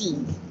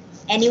 2015?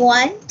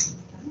 Anyone?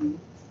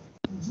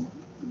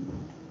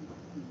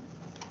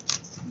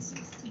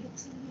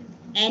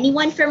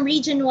 Anyone from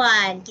Region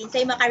 1?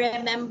 Kinsay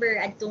maka-remember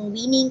atong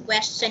winning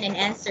question and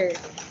answer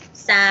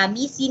sa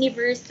Miss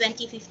Universe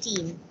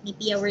 2015 ni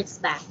Pia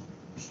Wurtzbach?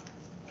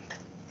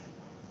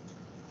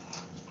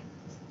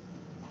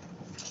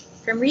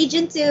 From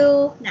Region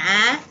 2,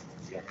 na?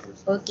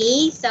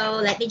 Okay, so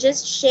let me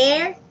just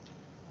share.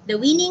 The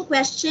winning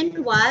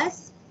question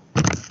was,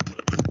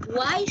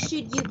 why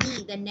should you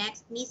be the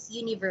next Miss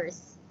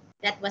Universe?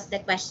 That was the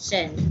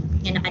question.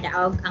 Nga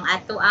nakadaog ang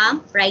ato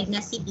ang pride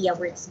na si Pia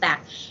Wurtzbach.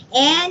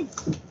 And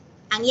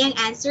ang iyang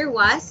answer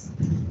was,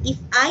 if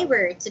I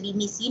were to be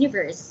Miss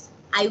Universe,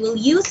 I will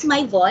use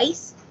my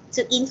voice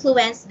to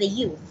influence the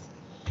youth.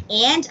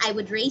 And I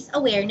would raise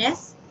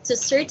awareness to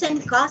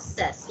certain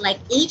causes like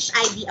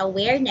HIV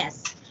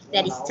awareness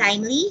that is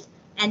timely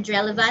and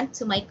relevant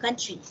to my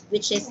country,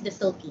 which is the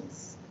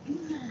Philippines.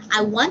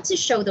 I want to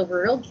show the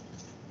world,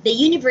 the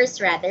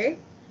universe rather,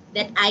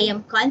 that I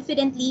am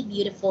confidently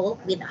beautiful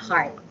with a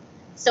heart.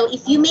 So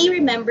if you may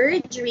remember,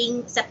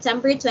 during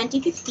September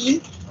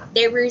 2015,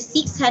 there were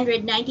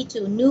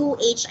 692 new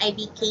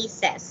HIV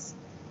cases.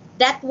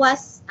 That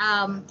was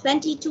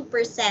 22%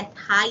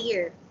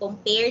 higher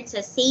compared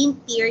sa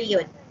same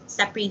period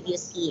sa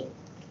previous year.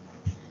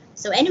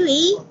 So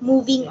anyway,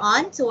 moving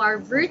on to our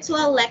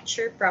virtual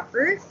lecture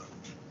proper.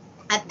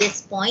 At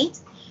this point,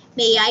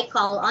 may I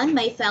call on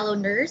my fellow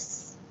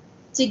nurse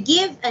to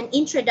give an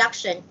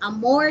introduction, a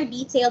more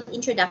detailed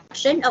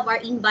introduction of our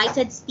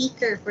invited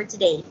speaker for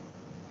today.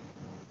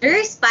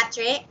 Nurse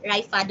Patre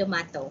Raifado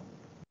Mato.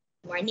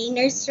 Morning,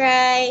 Nurse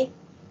Rai.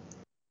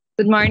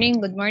 Good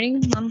morning,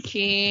 Ma'am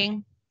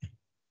Ching.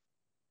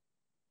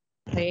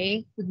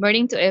 Okay, good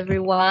morning to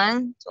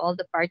everyone, to all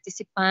the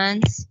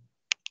participants,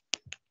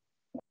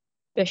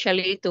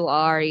 especially to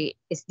our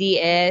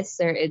SDS,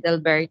 Sir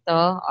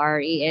Edelberto,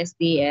 our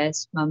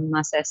ESDS, Ma'am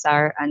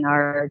Cesar, and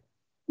our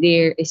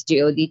dear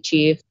SGOD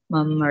Chief,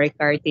 Ma'am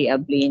Maricarty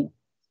Ablin.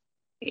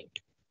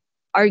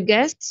 Our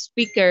guest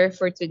speaker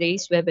for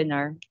today's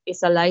webinar is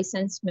a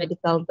licensed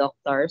medical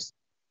doctor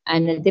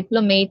and a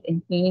diplomate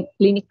in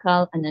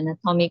clinical and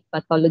anatomic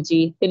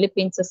pathology,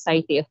 Philippine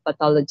Society of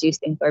Pathologists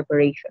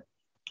Incorporation.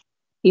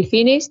 He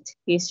finished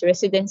his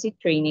residency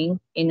training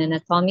in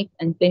anatomic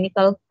and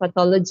clinical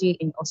pathology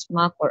in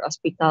OSMAC or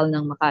Hospital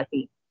ng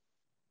Makati.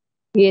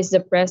 He is the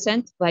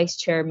present Vice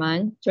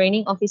Chairman,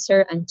 Training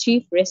Officer, and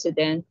Chief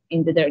Resident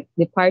in the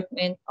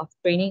Department of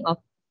Training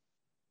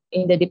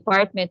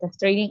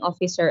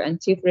Officer and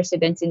Chief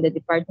Residents in the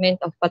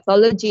Department of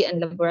Pathology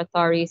and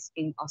Laboratories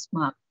in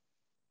OSMAC.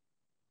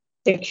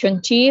 Section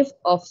Chief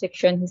of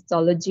Section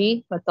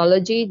Histology,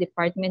 Pathology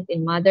Department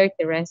in Mother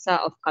Teresa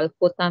of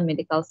Calcutta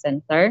Medical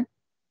Center.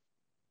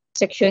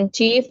 Section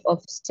Chief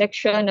of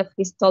Section of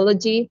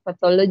Histology,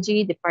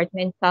 Pathology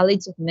Department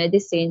College of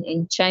Medicine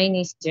in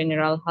Chinese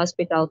General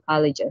Hospital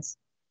Colleges.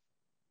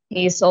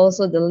 He is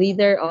also the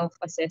leader of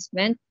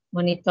Assessment,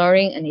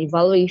 Monitoring and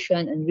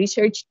Evaluation and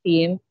Research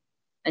Team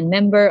and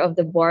member of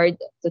the Board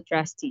of the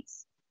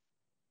Trustees.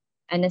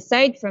 And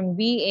aside from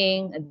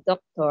being a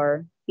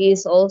doctor, he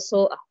is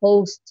also a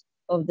host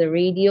of the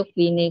radio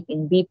clinic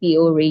in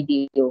BPO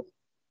Radio.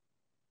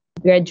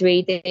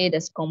 Graduated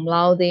as cum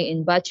laude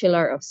in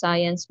Bachelor of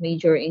Science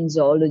major in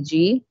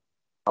Zoology,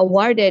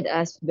 awarded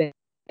as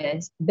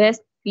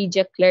Best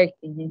Pedia Clerk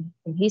in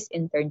his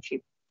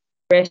internship.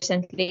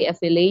 Presently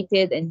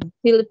affiliated in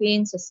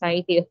Philippine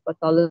Society of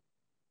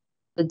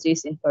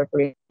Pathologists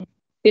Incorporated,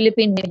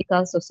 Philippine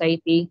Medical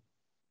Society,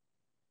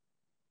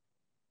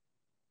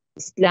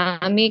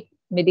 Islamic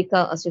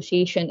Medical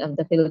Association of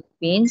the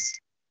Philippines,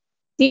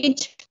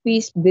 Teach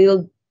Peace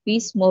Build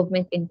Peace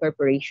Movement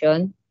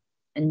Incorporation,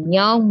 and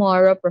Young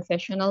Moro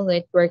Professional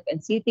Network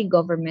and City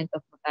Government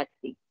of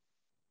Makati.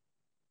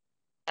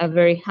 A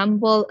very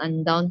humble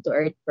and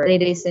down-to-earth person.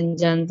 Ladies and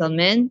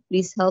gentlemen,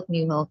 please help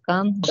me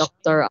welcome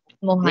Dr.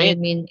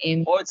 Mohaimin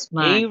M. Or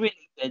Usman.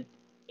 A-related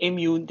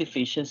immune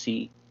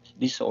deficiency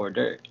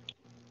disorder.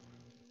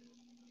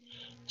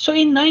 So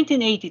in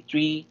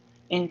 1983,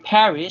 in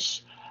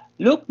Paris,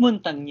 Luc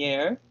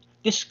Montagnier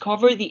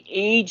discovered the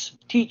AIDS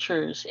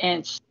teachers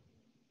and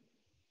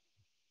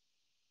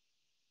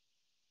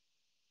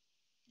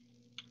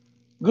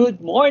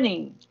Good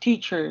morning,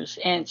 teachers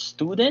and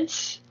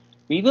students.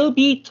 We will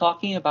be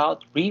talking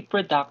about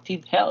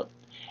reproductive health,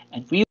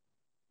 and we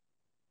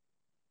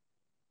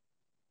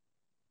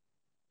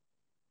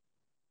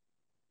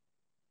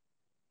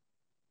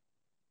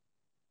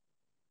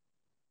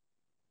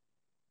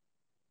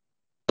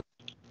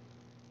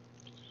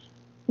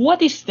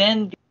what is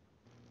then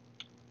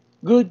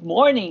Good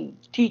morning,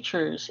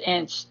 teachers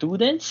and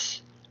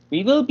students.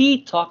 We will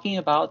be talking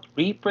about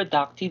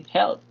reproductive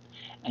health,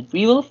 and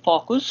we will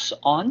focus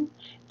on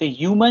the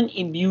human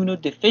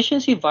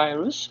immunodeficiency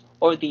virus,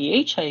 or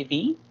the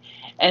HIV,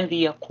 and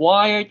the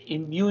acquired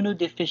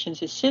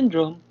immunodeficiency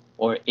syndrome,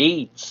 or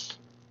AIDS.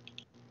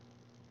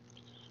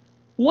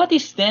 What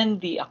is then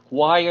the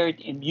acquired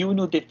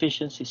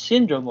immunodeficiency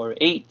syndrome, or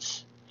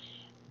AIDS?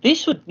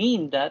 This would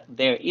mean that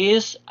there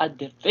is a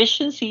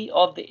deficiency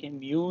of the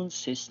immune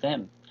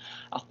system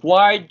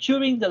acquired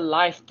during the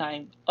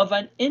lifetime of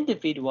an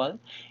individual,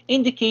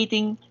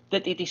 indicating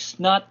that it is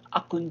not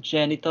a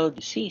congenital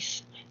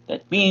disease.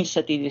 That means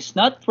that it is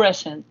not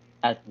present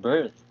at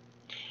birth.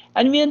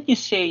 And when you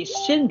say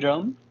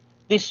syndrome,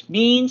 this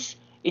means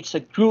it's a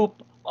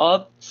group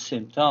of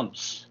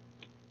symptoms.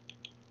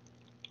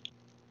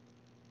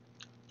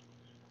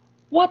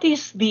 What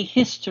is the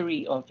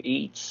history of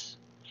AIDS?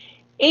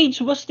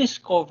 AIDS was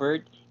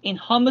discovered in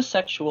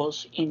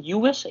homosexuals in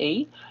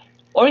USA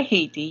or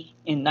Haiti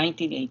in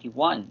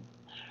 1981.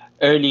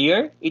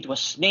 Earlier, it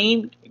was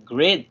named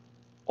GRID,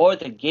 or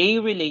the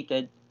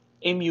Gay-Related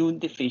Immune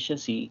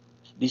Deficiency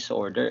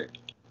Disorder.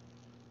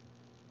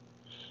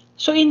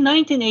 So in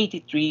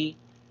 1983,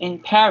 in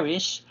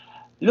Paris,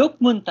 Luc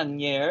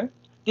Montagnier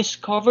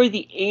discovered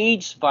the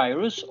AIDS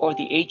virus, or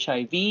the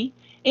HIV,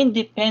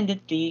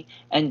 independently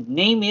and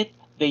named it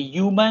the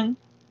human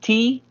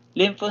T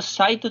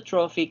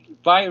lymphocytotrophic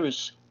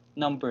virus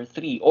number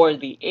 3, or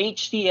the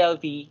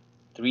HTLV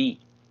 3.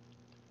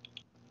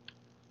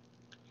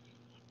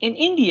 In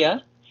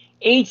India,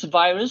 AIDS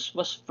virus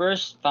was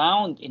first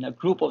found in a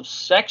group of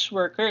sex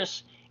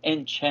workers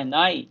in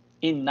Chennai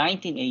in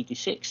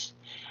 1986,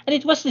 and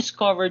it was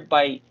discovered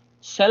by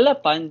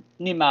Selapan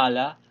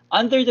Nimala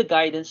under the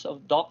guidance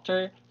of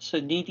Dr.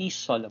 Suniti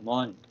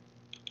Solomon.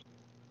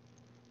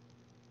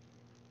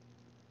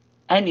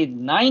 And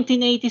in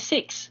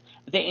 1986,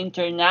 the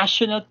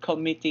International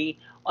Committee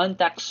on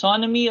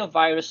Taxonomy of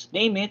Virus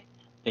named it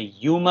the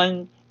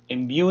Human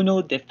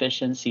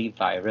Immunodeficiency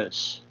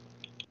Virus.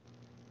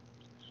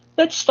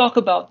 Let's talk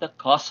about the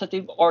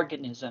causative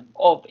organism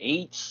of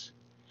AIDS.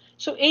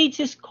 So AIDS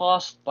is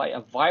caused by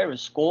a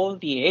virus called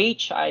the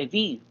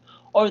HIV,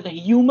 or the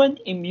Human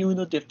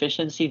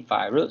Immunodeficiency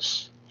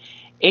Virus.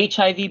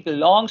 HIV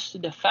belongs to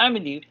the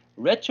family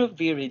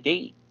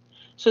Retroviridae.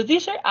 So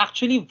these are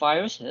actually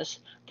viruses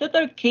that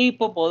are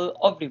capable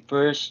of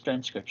reverse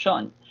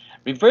transcription.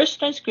 Reverse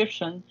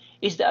transcription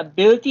is the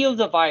ability of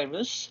the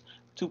virus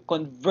to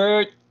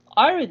convert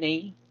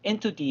RNA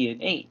into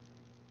DNA.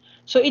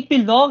 So it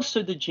belongs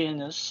to the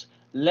genus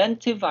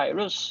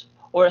lentivirus,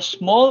 or a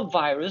small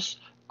virus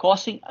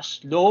causing a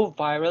slow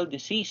viral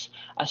disease.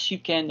 As you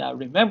can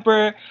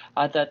remember,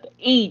 that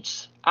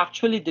AIDS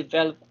actually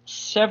developed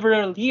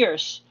several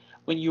years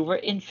when you were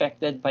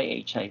infected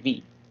by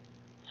HIV.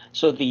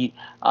 So the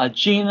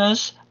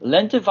genus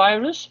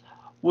lentivirus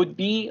would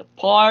be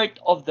part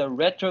of the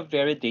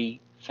Retroviridae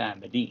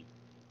family.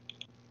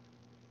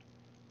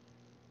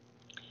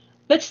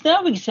 Let's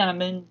now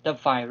examine the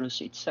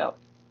virus itself.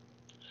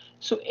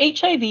 So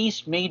HIV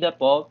is made up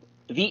of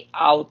the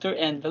outer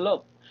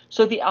envelope.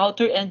 So the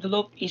outer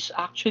envelope is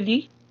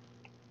actually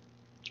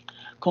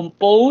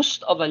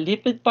composed of a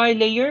lipid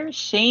bilayer,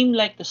 same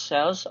like the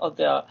cells of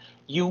the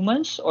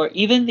humans or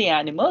even the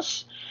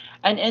animals.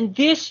 And in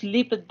this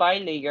lipid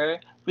bilayer,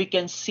 we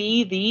can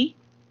see the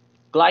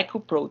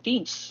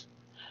glycoproteins.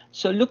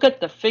 So look at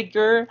the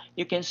figure.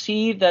 You can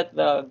see that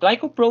the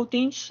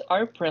glycoproteins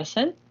are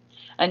present,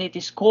 and it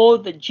is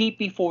called the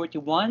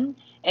GP41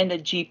 and the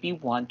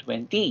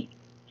GP120.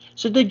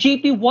 So the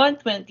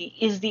GP120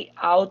 is the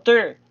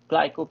outer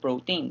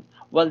glycoprotein,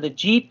 while the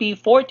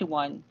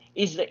GP41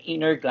 is the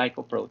inner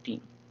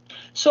glycoprotein.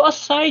 So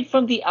aside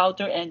from the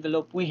outer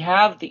envelope, we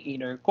have the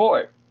inner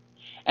core.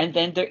 And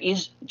then there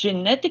is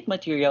genetic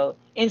material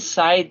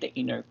inside the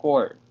inner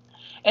core.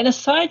 And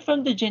aside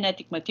from the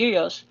genetic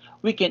materials,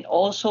 we can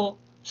also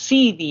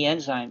see the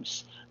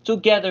enzymes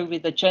together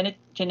with the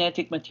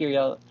genetic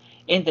material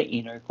in the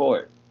inner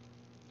core.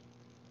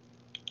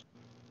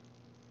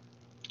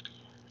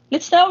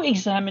 Let's now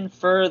examine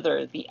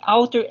further the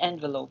outer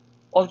envelope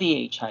of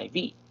the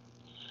HIV.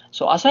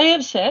 So as I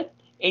have said,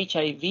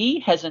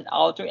 HIV has an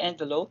outer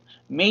envelope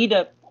made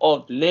up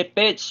of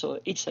lipids. So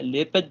it's a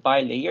lipid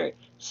bilayer,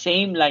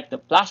 same like the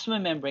plasma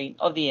membrane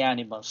of the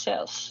animal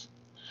cells.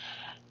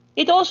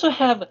 It also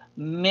has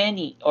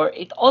many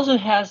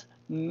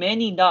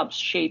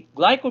knobs-shaped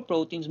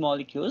glycoproteins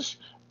molecules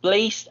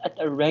placed at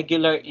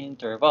irregular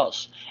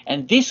intervals.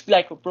 And these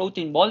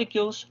glycoprotein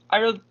molecules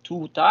are of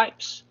two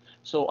types.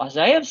 So as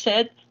I have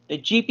said, the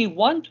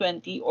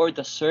GP120 or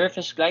the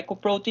surface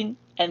glycoprotein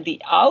and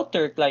the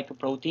outer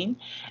glycoprotein,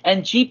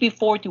 and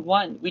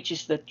GP41, which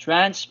is the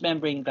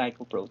transmembrane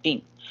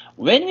glycoprotein.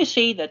 When we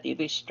say that it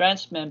is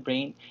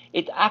transmembrane,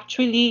 it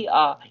actually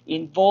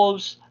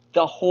involves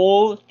the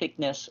whole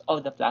thickness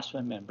of the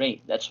plasma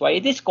membrane. That's why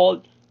it is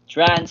called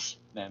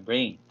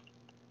transmembrane.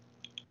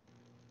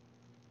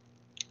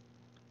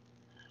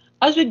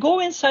 As we go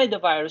inside the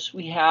virus,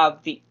 we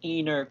have the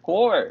inner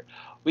core,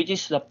 which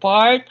is the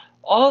part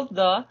of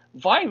the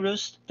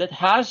virus that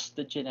has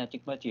the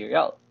genetic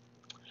material.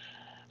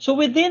 So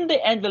within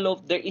the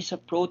envelope, there is a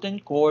protein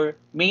core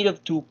made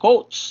of two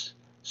coats.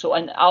 So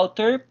an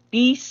outer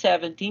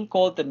P17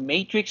 called the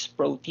matrix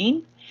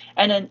protein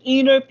and an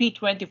inner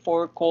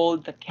P24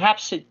 called the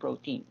capsid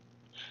protein.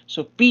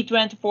 So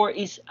P24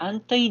 is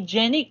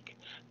antigenic,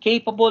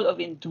 capable of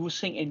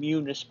inducing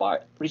immune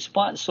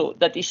response. So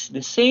that is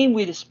the same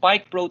with the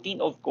spike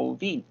protein of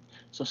COVID.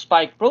 So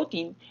spike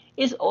protein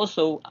is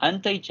also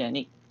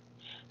antigenic.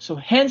 So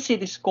hence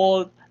it is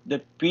called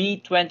the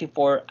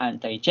P24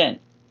 antigen.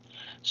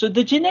 So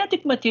the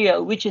genetic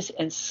material which is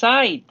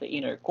inside the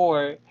inner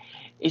core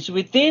is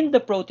within the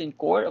protein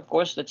core. Of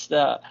course, that's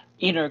the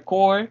inner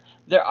core.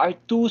 There are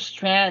two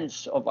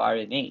strands of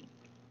RNA.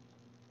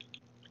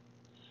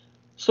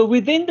 So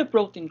within the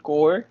protein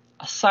core,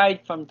 aside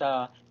from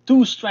the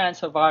two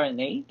strands of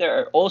RNA, there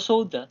are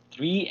also the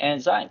three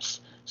enzymes.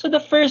 So the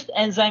first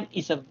enzyme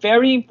is a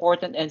very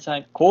important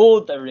enzyme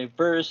called the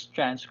reverse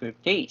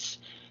transcriptase.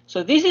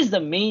 So this is the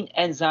main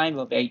enzyme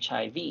of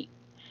HIV.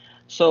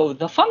 So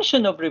the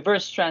function of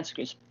reverse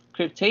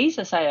transcriptase,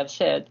 as I have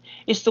said,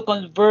 is to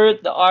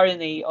convert the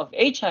RNA of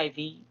HIV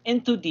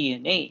into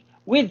DNA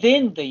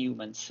within the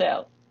human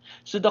cell.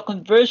 So the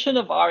conversion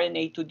of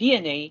RNA to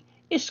DNA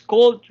is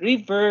called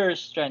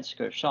reverse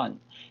transcription.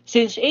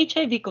 Since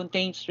HIV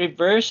contains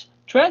reverse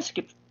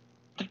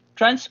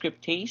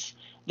transcriptase,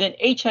 then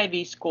HIV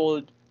is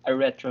called a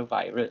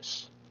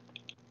retrovirus.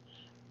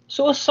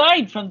 So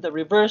aside from the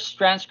reverse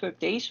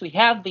transcriptase, we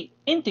have the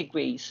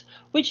integrase,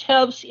 which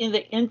helps in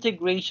the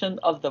integration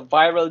of the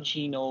viral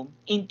genome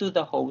into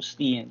the host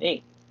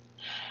DNA.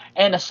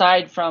 And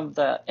aside from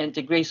the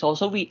integrase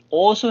also, we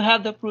also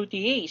have the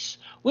protease,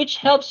 which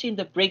helps in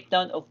the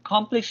breakdown of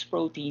complex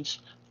proteins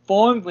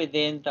formed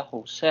within the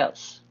host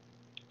cells.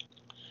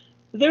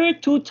 There are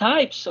two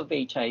types of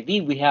HIV.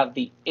 We have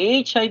the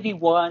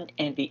HIV-1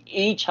 and the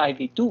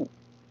HIV-2.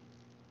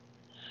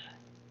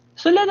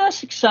 So let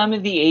us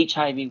examine the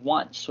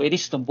HIV-1. So it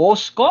is the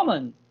most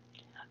common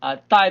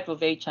type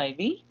of HIV.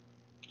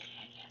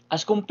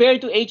 As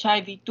compared to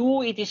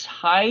HIV-2, it is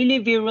highly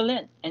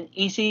virulent and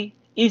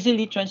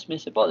easily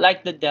transmissible,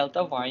 like the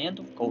Delta variant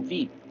of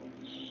COVID.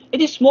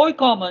 It is more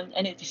common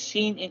and it is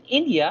seen in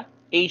India,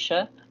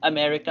 Asia,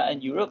 America,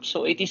 and Europe.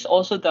 So it is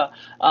also the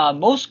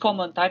most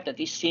common type that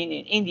is seen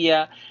in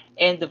India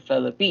and the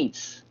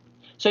Philippines.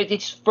 So it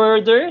is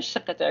further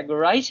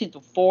categorized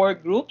into four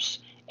groups: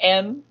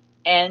 M,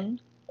 N,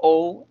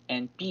 O,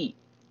 and P.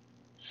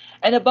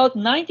 And about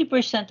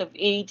 90% of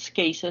AIDS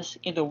cases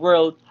in the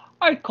world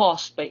are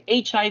caused by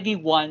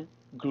HIV-1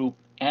 group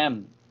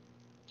M.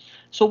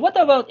 So what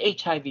about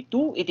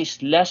HIV-2? It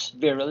is less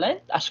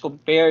virulent as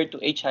compared to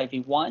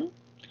HIV-1.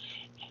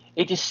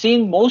 It is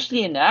seen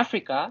mostly in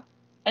Africa,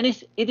 and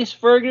it is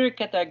further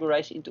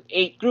categorized into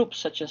 8 groups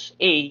such as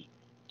A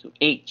to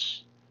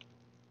H.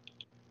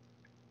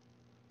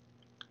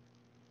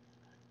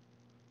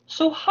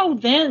 So how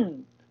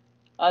then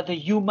the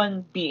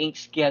human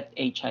beings get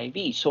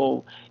HIV?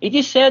 So it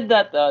is said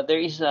that there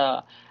is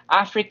a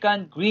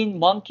African green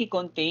monkey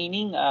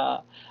containing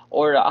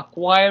or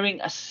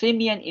acquiring a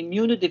simian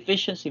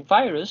immunodeficiency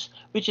virus,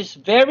 which is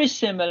very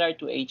similar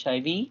to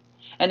HIV,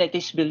 and it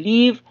is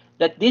believed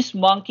that this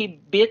monkey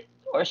bit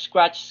or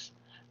scratched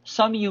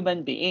some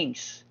human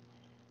beings.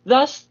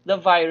 Thus, the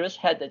virus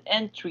had an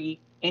entry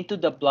into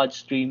the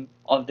bloodstream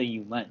of the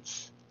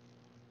humans.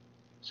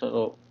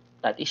 So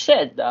that is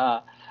said,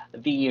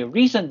 the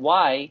reason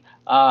why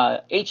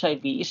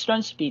HIV is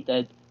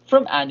transmitted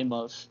from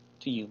animals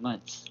to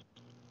humans.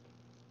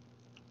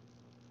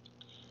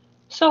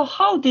 So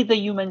how did the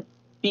human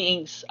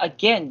beings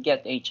again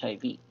get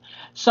HIV?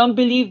 Some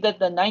believe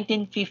that in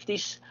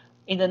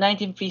the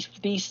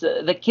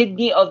 1950s, the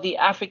kidney of the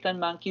African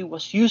monkey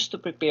was used to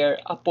prepare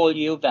a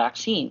polio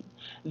vaccine.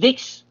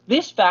 This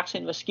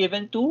vaccine was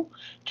given to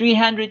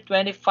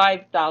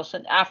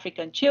 325,000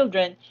 African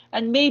children,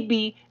 and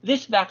maybe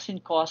this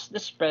vaccine caused the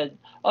spread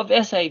of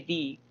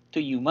SIV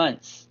to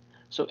humans.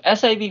 So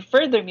SIV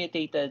further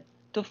mutated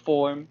to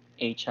form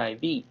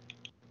HIV.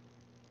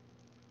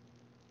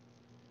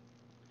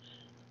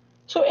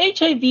 So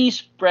HIV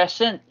is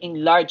present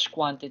in large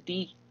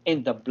quantity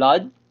in the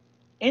blood,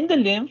 in the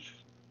lymph,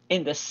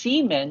 in the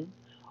semen,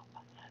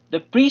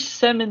 the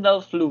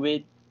preseminal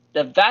fluid,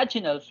 the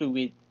vaginal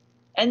fluid,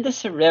 and the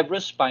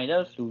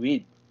cerebrospinal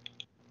fluid.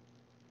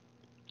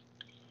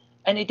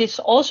 And it is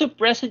also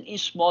present in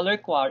smaller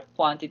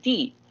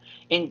quantity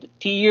in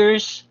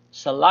tears,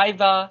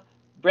 saliva,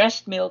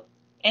 breast milk,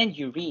 and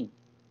urine.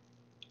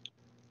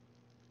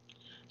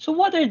 So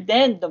what are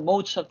then the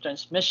modes of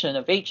transmission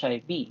of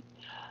HIV?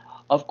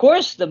 Of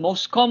course, the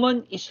most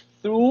common is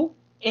through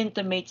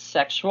intimate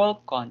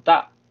sexual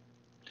contact.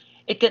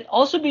 It can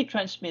also be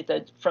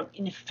transmitted from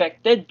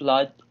infected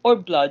blood or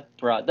blood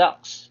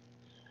products.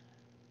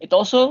 It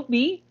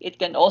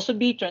can also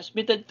be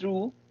transmitted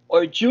through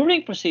or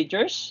during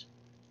procedures,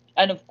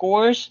 and of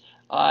course,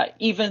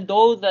 even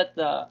though that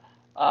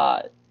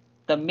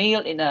the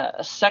male in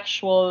a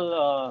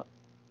sexual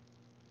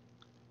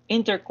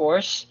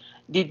intercourse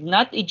did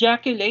not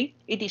ejaculate,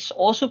 it is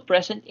also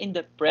present in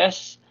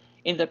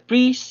the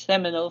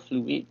pre-seminal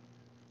fluid.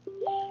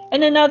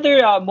 And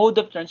another mode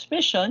of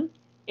transmission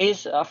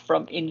is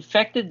from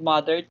infected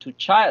mother to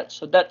child.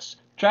 So that's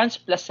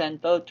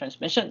transplacental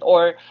transmission,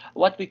 or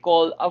what we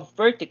call a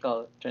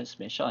vertical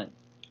transmission.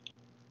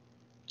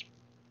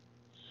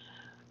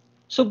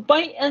 So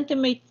by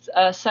intimate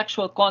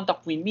sexual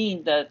contact, we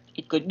mean that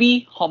it could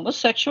be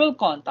homosexual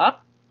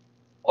contact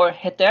or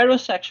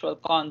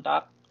heterosexual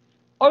contact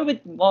or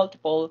with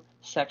multiple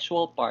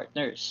sexual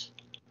partners.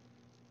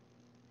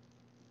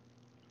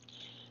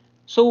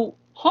 So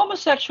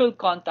homosexual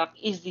contact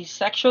is the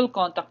sexual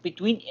contact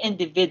between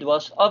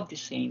individuals of the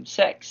same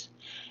sex.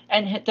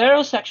 And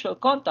heterosexual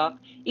contact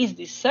is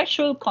the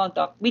sexual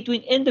contact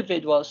between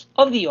individuals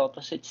of the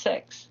opposite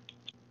sex.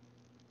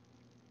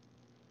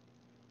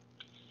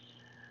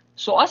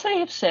 So as I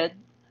have said,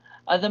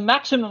 the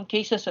maximum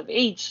cases of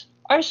AIDS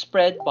are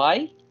spread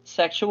by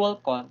sexual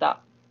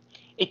contact.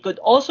 It could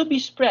also be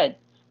spread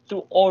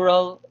through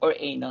oral or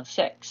anal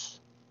sex.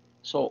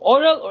 So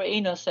oral or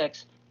anal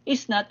sex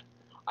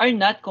are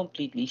not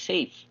completely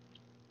safe.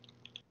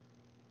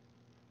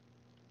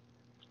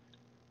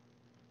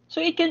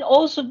 So it can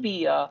also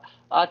be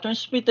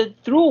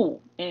transmitted through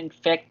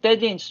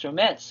infected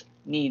instruments,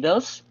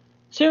 needles,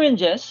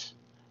 syringes,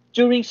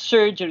 during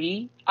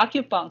surgery,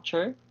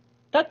 acupuncture,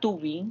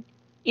 tattooing,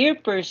 ear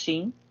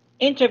piercing,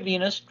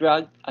 intravenous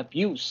drug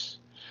abuse.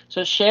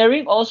 So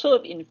sharing also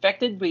of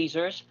infected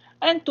razors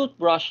and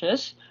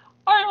toothbrushes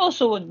are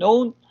also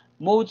known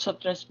modes of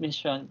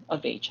transmission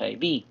of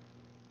HIV.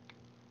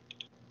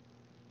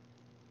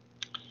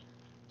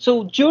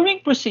 So during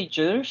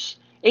procedures,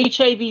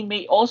 HIV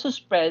may also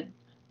spread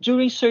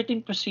during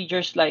certain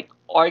procedures like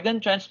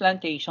organ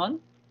transplantation.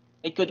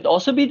 It could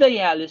also be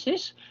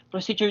dialysis,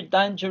 procedure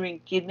done during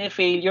kidney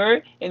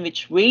failure in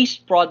which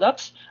waste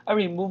products are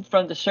removed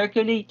from the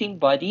circulating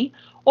body,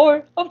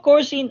 or of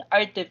course in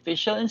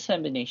artificial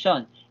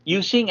insemination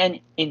using an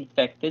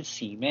infected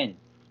semen.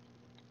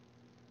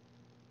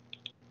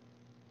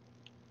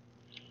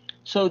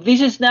 So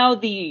this is now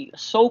the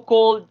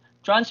so-called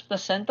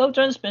transplacental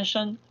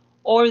transmission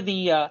or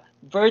the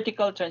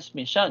vertical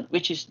transmission,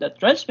 which is the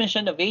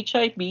transmission of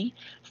HIV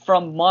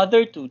from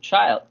mother to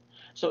child.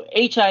 So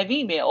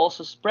HIV may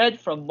also spread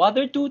from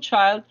mother to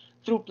child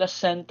through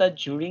placenta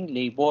during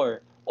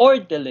labor or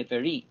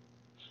delivery.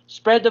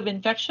 Spread of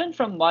infection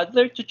from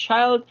mother to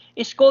child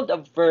is called a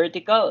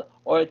vertical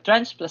or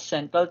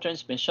transplacental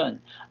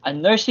transmission. A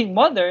nursing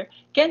mother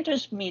can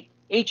transmit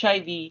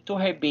HIV to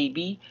her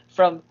baby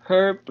from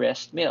her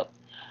breast milk.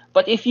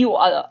 But if you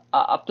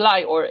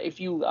apply or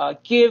if you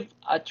give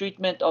a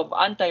treatment of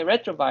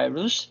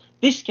antiretrovirus,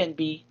 this can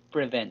be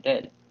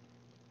prevented.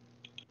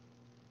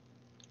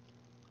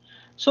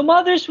 So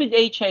mothers with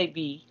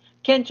HIV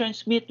can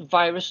transmit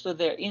virus to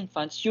their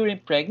infants during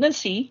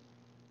pregnancy,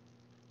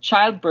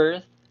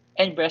 childbirth,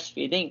 and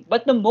breastfeeding.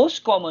 But the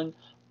most common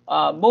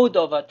mode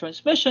of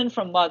transmission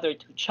from mother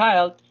to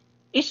child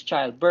is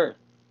childbirth.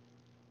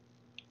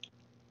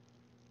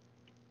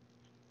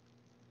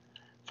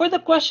 For the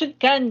question,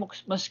 can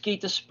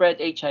mosquitoes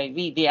spread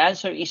HIV? The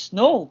answer is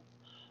no.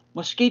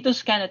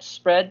 Mosquitoes cannot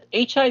spread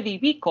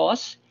HIV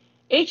because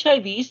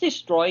HIV is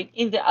destroyed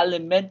in the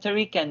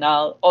alimentary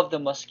canal of the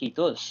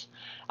mosquitoes.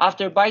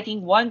 After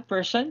biting one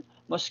person,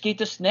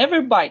 mosquitoes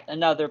never bite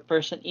another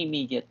person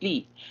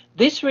immediately.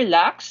 These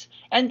relax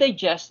and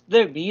digest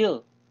their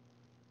meal.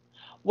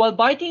 While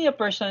biting a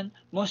person,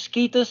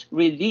 mosquitoes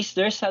release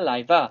their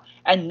saliva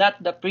and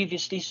not the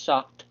previously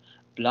sucked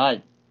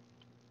blood.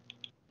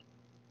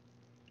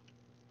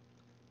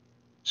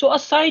 So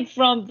aside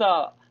from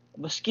the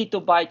mosquito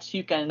bites,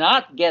 you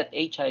cannot get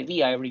HIV.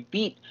 I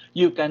repeat,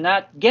 you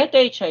cannot get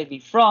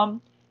HIV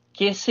from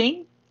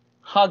kissing,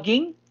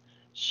 hugging,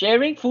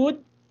 sharing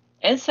food,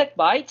 insect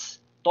bites,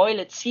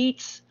 toilet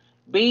seats,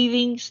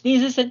 bathing,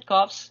 sneezes and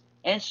coughs,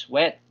 and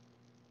sweat.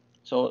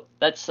 So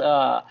that's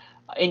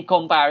in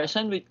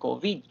comparison with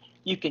COVID.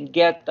 You can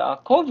get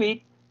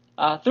COVID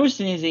through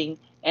sneezing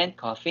and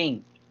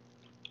coughing.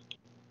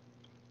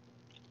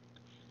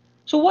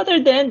 So what are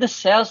then the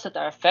cells that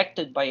are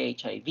affected by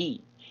HIV?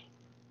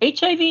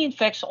 HIV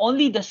infects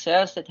only the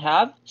cells that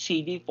have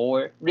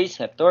CD4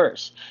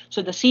 receptors.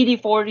 So the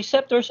CD4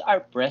 receptors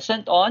are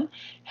present on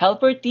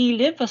helper T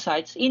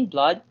lymphocytes in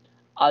blood,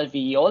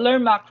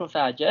 alveolar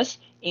macrophages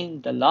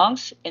in the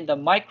lungs, in the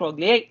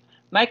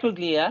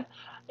microglia,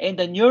 and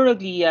the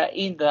neuroglia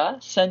in the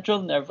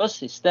central nervous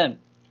system.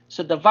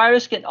 So the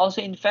virus can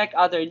also infect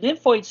other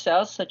lymphoid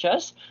cells such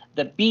as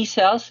the B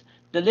cells,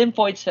 the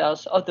lymphoid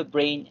cells of the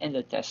brain and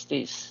the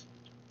testes.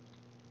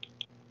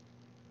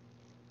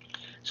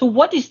 So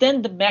what is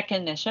then the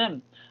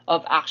mechanism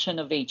of action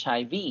of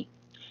HIV?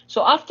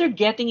 So after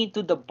getting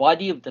into the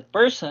body of the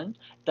person,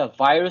 the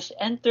virus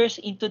enters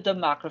into the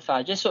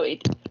macrophages. So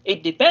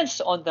it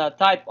depends on the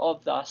type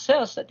of the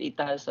cells that it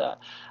has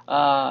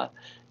uh,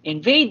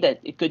 invaded.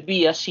 It could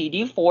be a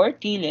CD4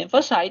 T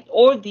lymphocyte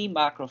or the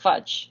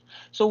macrophage.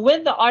 So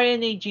when the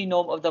RNA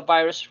genome of the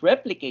virus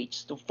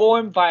replicates to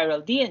form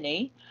viral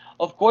DNA,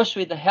 of course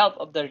with the help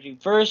of the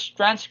reverse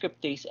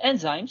transcriptase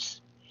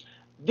enzymes,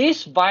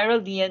 this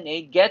viral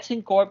DNA gets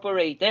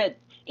incorporated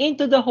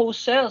into the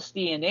host cell's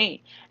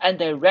DNA and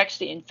directs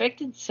the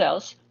infected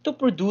cells to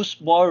produce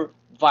more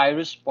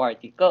virus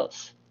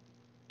particles.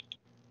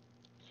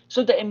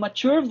 So the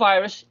immature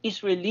virus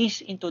is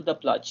released into the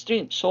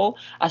bloodstream. So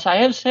as I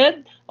have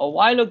said a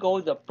while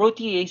ago, the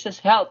proteases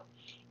help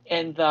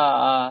in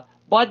the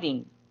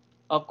budding,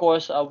 of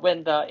course,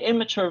 when the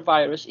immature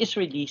virus is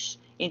released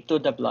into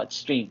the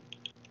bloodstream.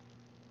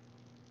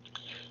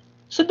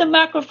 So the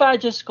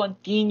macrophages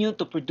continue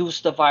to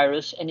produce the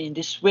virus and in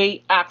this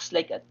way acts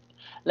like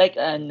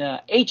an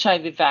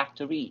HIV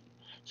factory.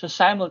 So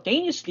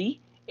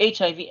simultaneously,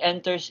 HIV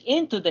enters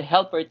into the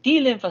helper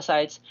T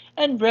lymphocytes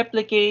and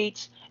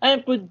replicates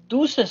and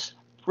produces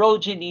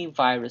progeny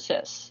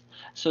viruses.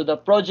 So the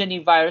progeny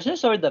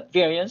viruses or the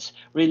variants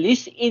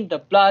released in the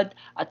blood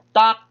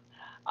attack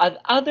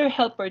other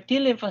helper T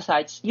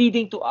lymphocytes,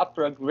 leading to a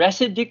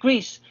progressive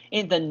decrease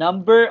in the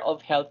number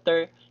of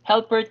helper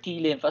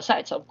T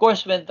lymphocytes. Of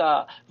course, when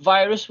the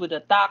virus would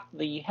attack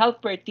the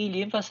helper T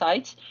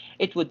lymphocytes,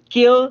 it would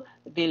kill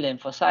the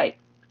lymphocyte.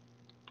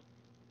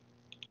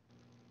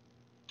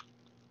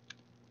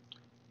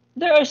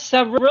 There are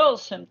several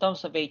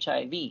symptoms of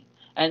HIV,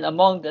 and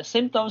among the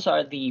symptoms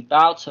are the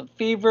bouts of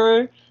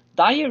fever,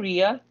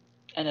 diarrhea,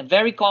 and a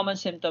very common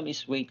symptom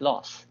is weight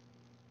loss.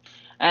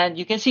 And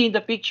you can see in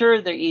the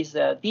picture there is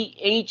the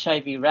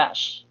HIV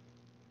rash.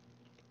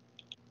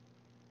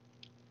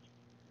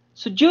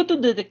 So due to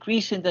the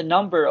decrease in the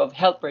number of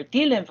helper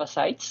T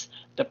lymphocytes,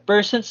 the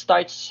person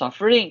starts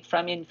suffering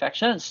from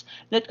infections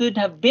that could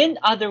have been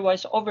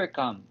otherwise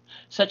overcome,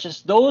 such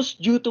as those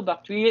due to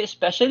bacteria,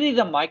 especially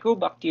the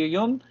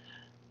mycobacterium.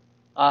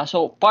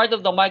 So part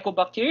of the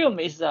mycobacterium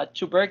is the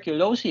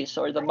tuberculosis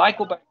or the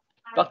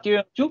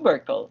mycobacterium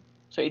tubercle.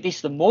 So it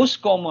is the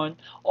most common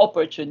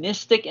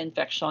opportunistic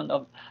infection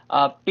of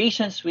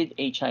patients with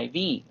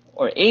HIV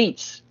or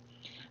AIDS.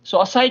 So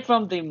aside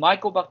from the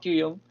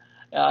mycobacterium,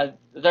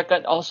 there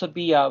can also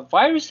be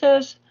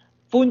viruses,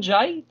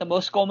 fungi. The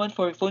most common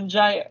for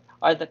fungi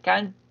are the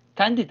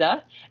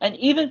candida, and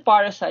even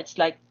parasites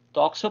like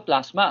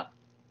toxoplasma.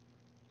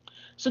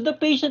 So the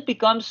patient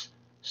becomes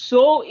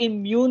so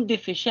immune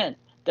deficient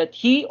that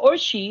he or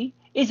she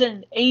is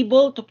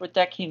unable to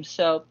protect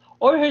himself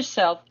or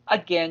herself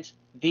against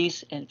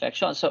these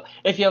infections. So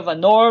if you have a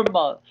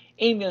normal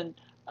immune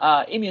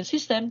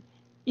system,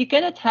 you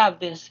cannot have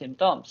these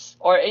symptoms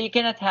or you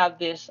cannot have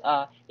these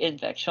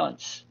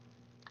infections.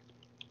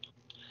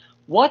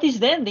 What is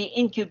then the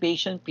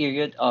incubation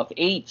period of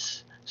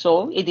AIDS?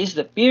 So it is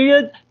the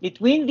period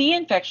between the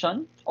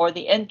infection or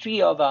the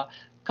entry of a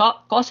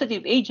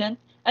causative agent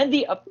and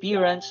the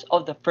appearance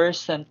of the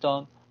first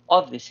symptom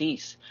of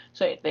disease.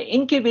 So the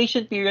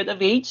incubation period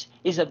of AIDS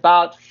is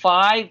about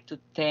 5 to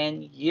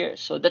 10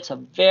 years. So that's a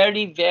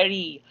very,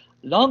 very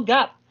long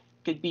gap.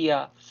 Could be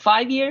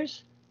 5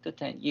 years to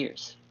 10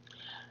 years.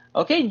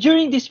 Okay,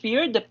 during this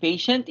period, the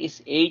patient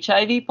is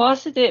HIV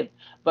positive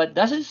but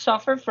doesn't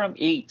suffer from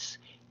AIDS.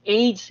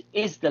 AIDS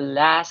is the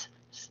last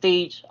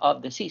stage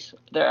of disease.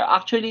 There are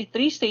actually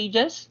 3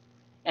 stages,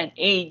 and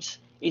AIDS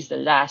is the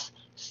last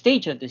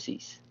stage of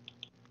disease.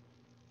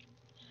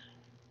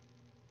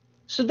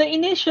 So the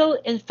initial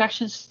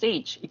infection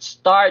stage, it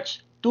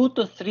starts 2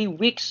 to 3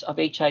 weeks of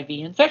HIV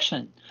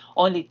infection.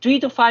 Only 3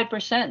 to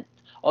 5%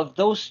 of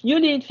those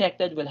newly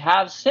infected will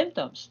have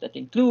symptoms that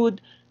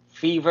include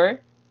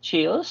fever,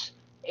 chills,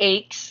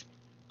 aches,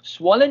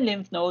 swollen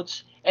lymph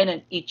nodes, and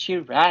an itchy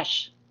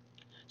rash.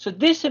 So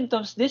these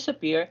symptoms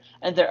disappear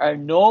and there are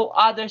no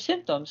other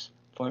symptoms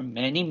for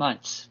many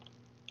months.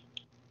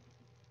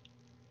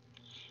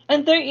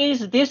 And there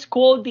is this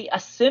called the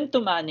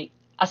asymptomatic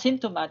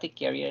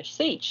carrier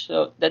stage.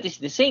 So that is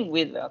the same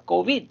with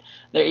COVID.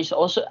 There is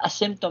also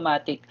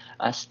asymptomatic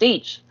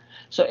stage.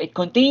 So it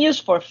continues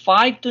for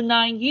 5 to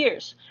 9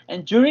 years.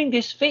 And during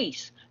this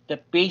phase, the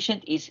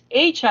patient is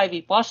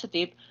HIV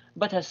positive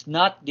but has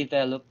not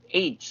developed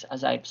AIDS.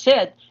 As I've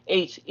said,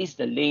 AIDS is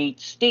the late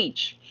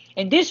stage.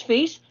 In this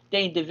phase, the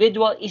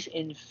individual is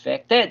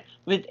infected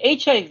with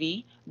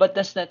HIV but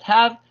does not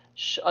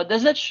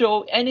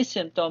show any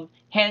symptom,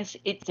 hence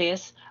it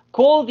is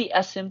called the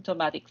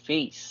asymptomatic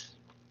phase.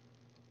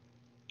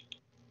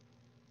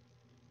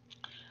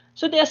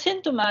 So the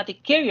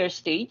asymptomatic carrier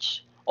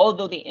stage,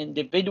 although the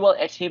individual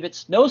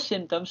exhibits no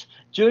symptoms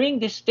during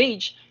this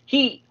stage,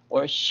 he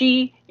or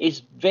she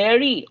is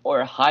very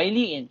or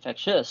highly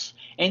infectious.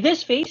 In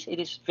this phase, it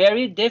is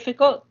very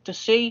difficult to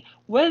say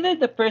whether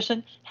the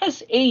person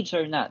has AIDS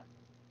or not.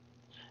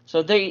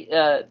 So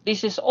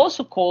this is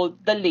also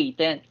called the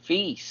latent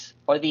phase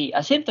or the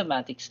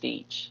asymptomatic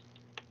stage.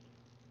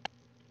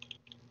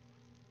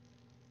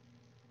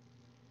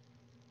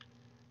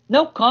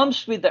 Now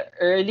comes with the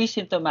early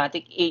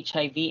symptomatic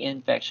HIV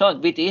infection,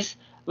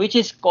 which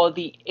is called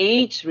the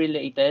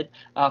AIDS-related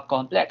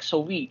complex. So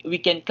we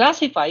can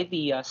classify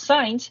the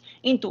signs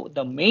into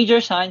the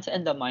major signs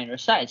and the minor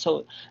signs.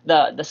 So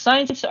the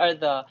signs are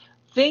the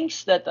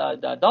things that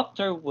the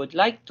doctor would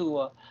like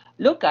to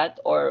look at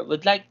or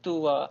would like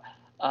to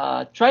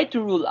try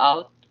to rule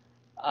out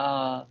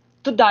uh,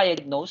 to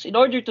diagnose in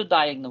order to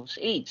diagnose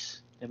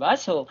AIDS. Diba?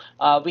 So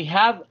we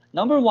have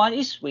number one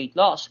is weight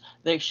loss.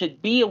 There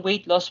should be a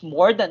weight loss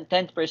more than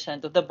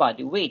 10% of the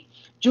body weight.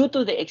 Due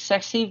to the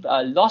excessive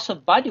loss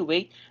of body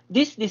weight,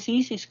 this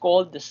disease is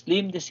called the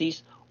slim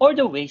disease or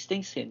the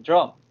wasting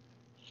syndrome.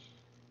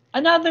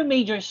 Another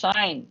major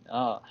sign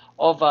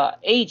of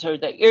AIDS or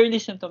the early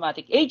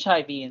symptomatic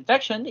HIV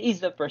infection is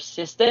the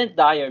persistent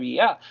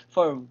diarrhea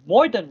for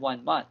more than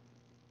 1 month.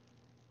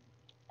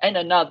 And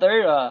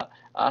another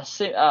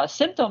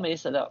symptom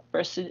is the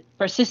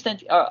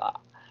persistent,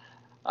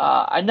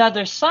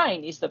 another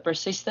sign is the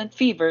persistent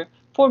fever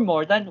for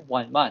more than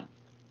 1 month.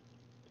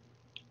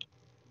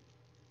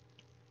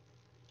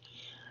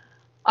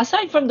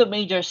 Aside from the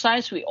major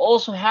signs, we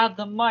also have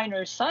the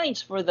minor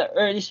signs for the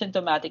early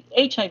symptomatic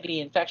HIV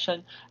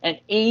infection and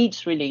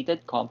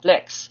AIDS-related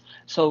complex.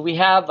 So we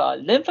have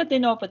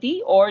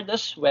lymphadenopathy or the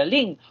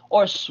swelling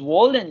or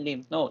swollen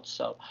lymph nodes.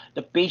 So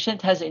the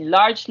patient has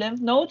enlarged lymph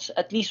nodes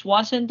at least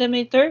 1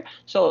 centimeter.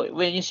 So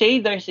when you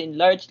say there's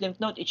enlarged lymph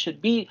node, it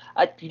should be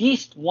at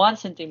least 1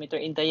 centimeter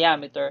in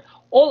diameter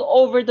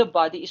all over the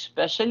body,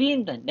 especially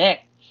in the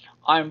neck,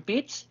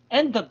 armpits,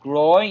 and the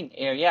groin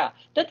area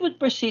that would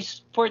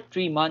persist for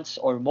 3 months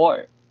or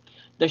more.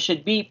 There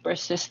should be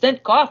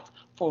persistent cough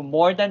for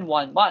more than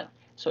 1 month.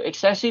 So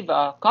excessive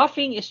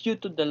coughing is due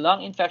to the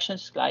lung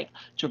infections like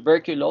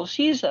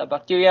tuberculosis,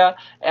 bacteria,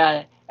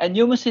 and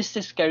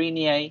pneumocystis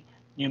carinii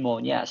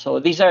pneumonia. So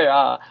these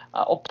are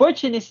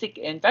opportunistic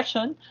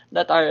infections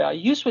that are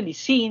usually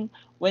seen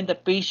when the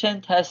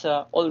patient has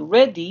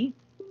already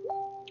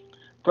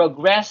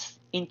progressed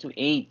into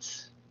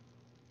AIDS.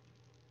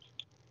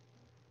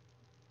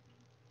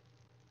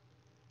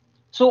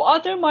 So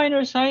other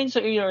minor signs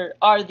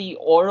are the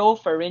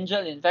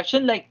oropharyngeal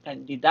infection like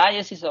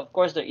candidiasis. Of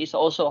course, there is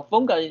also a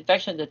fungal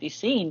infection that is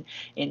seen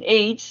in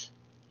AIDS,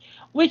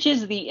 which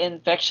is the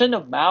infection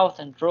of mouth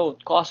and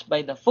throat caused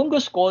by the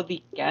fungus called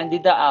the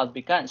Candida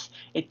albicans.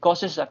 It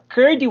causes a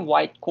curdy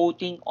white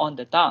coating on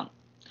the tongue.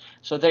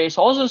 So there is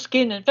also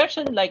skin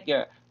infection like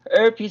your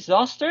herpes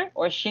zoster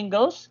or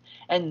shingles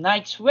and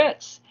night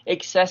sweats,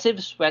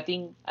 excessive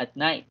sweating at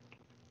night.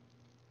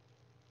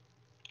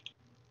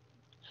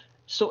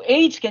 So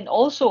AIDS can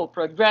also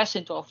progress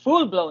into a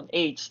full-blown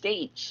AIDS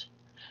stage.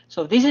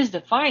 So this is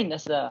defined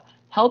as the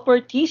helper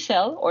T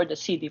cell or the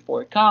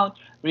CD4 count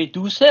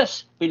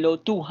reduces below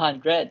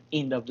 200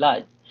 in the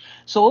blood.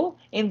 So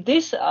in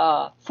this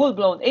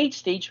full-blown AIDS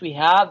stage, we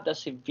have the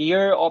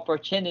severe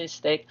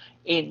opportunistic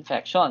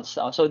infections.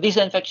 So these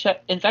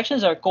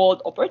infections are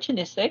called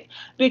opportunistic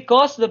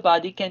because the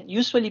body can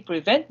usually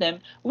prevent them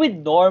with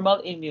normal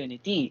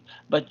immunity.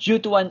 But due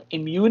to an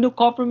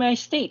immunocompromised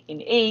state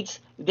in AIDS,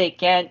 they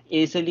can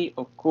easily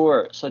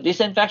occur. So these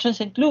infections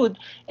include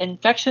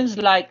infections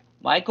like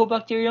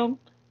mycobacterium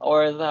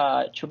or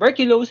the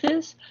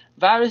tuberculosis,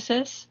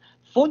 viruses,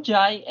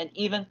 fungi, and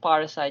even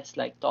parasites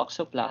like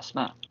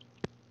toxoplasma.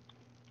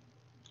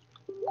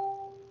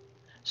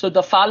 So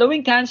the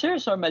following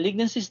cancers or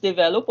malignancies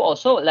develop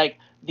also, like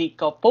the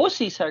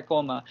Kaposi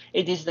sarcoma.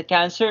 It is the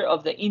cancer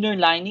of the inner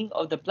lining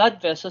of the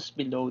blood vessels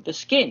below the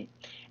skin.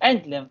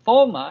 And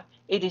lymphoma,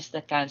 it is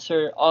the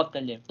cancer of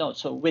the lymph node.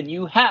 So when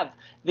you have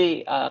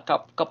the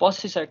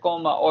Kaposi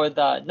sarcoma or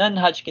the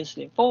non-Hodgkin's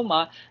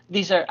lymphoma,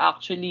 these are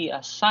actually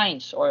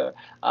signs or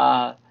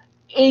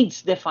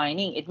AIDS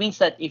defining. It means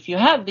that if you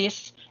have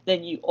this,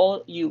 then you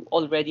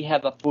already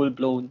have a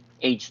full-blown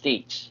AIDS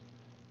stage.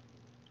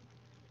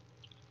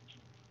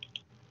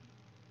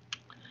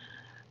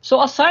 So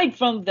aside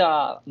from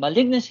the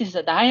malignancies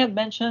that I have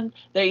mentioned,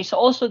 there is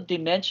also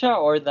dementia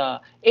or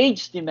the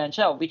age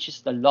dementia, which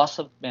is the loss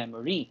of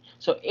memory.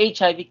 So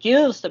HIV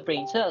kills the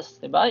brain cells,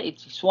 diba?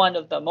 It's one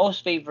of the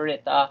most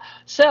favorite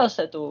cells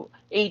that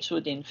AIDS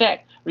would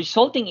infect,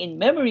 resulting in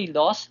memory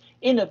loss,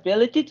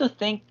 inability to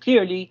think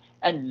clearly,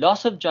 and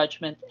loss of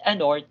judgment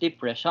and or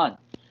depression.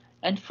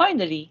 And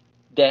finally,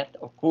 death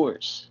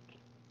occurs.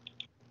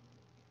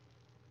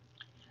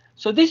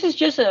 So this is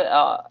just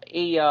a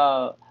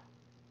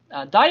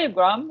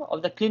diagram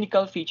of the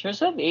clinical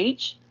features of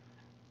AIDS.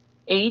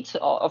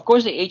 Of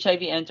course, the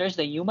HIV enters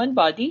the human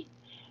body,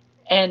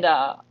 and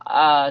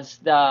as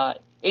the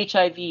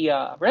HIV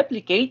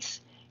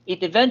replicates,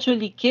 it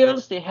eventually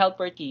kills the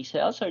helper T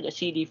cells or the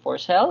CD4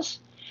 cells,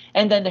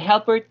 and then the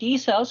helper T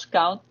cells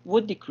count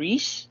would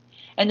decrease,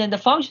 and then the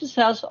function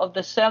cells of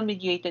the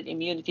cell-mediated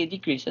immunity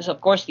decreases. Of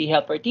course, the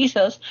helper T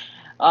cells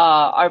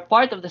are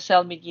part of the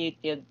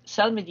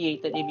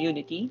cell-mediated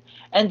immunity,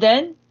 and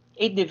then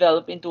it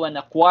developed into an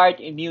acquired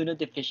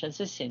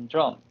immunodeficiency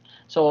syndrome.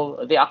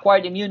 So the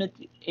acquired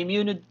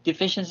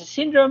immunodeficiency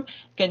syndrome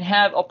can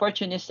have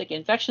opportunistic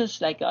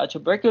infections like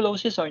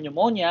tuberculosis or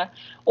pneumonia,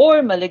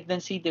 or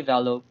malignancy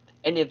develop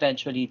and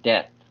eventually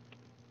death.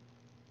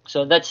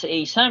 So that's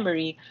a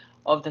summary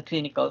of the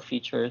clinical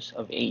features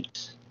of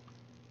AIDS.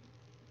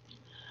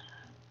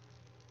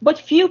 But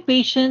few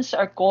patients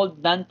are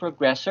called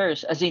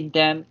non-progressors, as in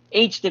them,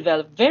 AIDS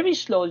develop very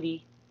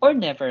slowly or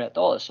never at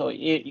all. So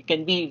you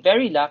can be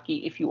very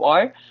lucky if you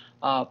are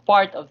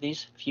part of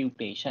these few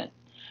patients.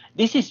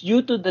 This is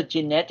due to the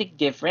genetic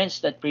difference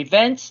that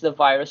prevents the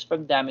virus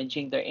from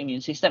damaging their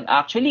immune system.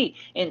 Actually,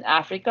 in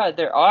Africa,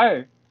 there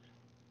are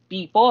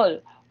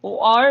people who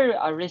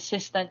are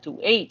resistant to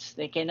AIDS.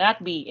 They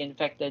cannot be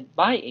infected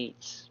by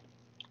AIDS.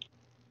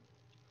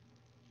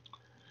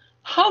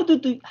 How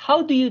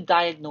do you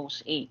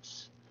diagnose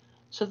AIDS?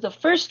 So the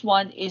first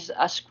one is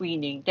a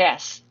screening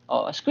test.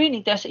 A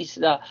screening test is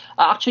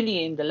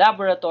actually in the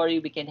laboratory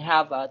we can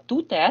have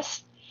two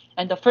tests,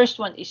 and the first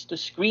one is to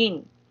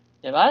screen.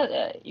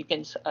 Diba? You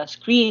can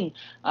screen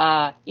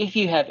if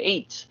you have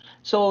AIDS.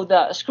 So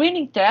the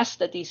screening test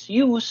that is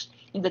used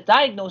in the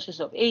diagnosis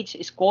of AIDS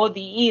is called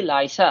the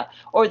ELISA,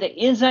 or the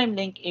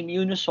enzyme-linked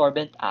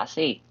immunosorbent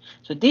assay.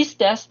 So this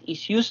test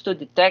is used to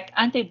detect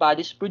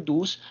antibodies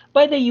produced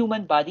by the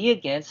human body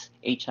against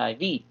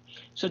HIV.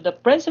 So the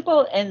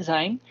principal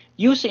enzyme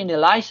used in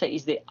ELISA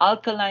is the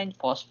alkaline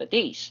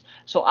phosphatase.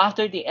 So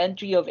after the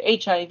entry of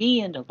HIV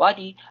in the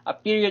body, a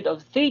period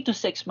of 3 to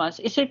 6 months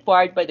is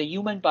required by the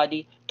human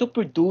body to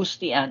produce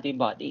the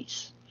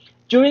antibodies.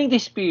 During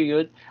this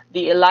period,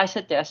 the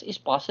ELISA test is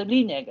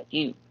possibly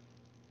negative.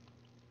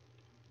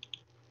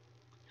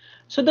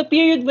 So the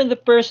period when the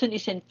person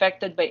is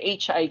infected by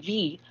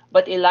HIV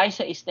but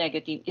ELISA is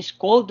negative is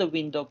called the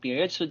window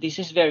period. So this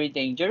is very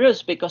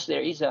dangerous because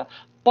there is a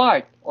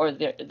part, or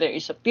there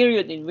is a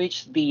period in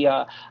which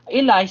the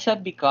ELISA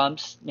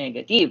becomes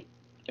negative.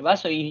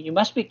 So you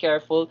must be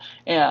careful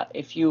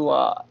if you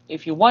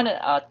want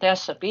to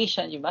test a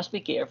patient, you must be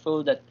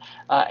careful that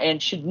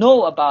and should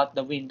know about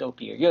the window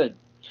period.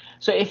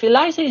 So if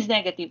ELISA is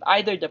negative,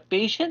 either the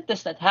patient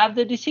does not have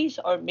the disease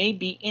or may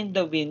be in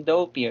the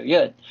window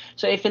period.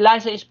 So if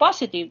ELISA is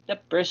positive, the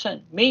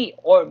person may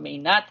or may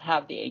not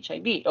have the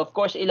HIV. Of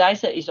course,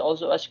 ELISA is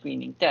also a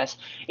screening test.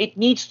 It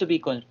needs to be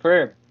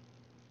confirmed.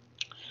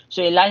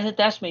 So ELISA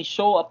test may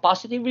show a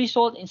positive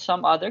result in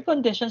some other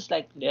conditions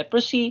like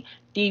leprosy,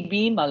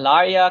 TB,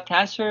 malaria,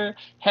 cancer,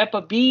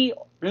 Hep B,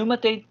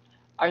 rheumatoid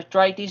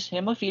arthritis,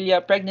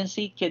 hemophilia,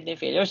 pregnancy, kidney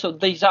failure. So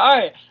these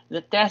are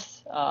the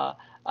tests,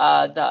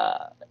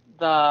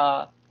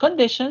 the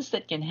conditions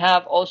that can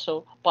have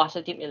also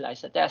positive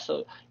ELISA test.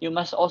 So you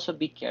must also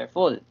be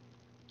careful.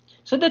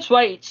 So that's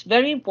why it's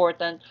very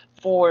important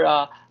for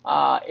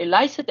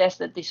ELISA test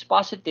that is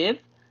positive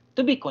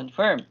to be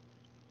confirmed.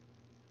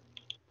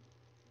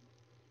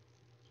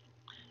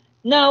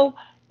 Now,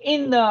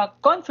 in the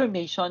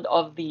confirmation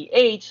of the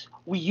AIDS,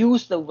 we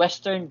use the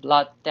Western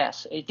blot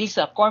test. It is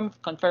a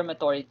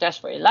confirmatory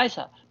test for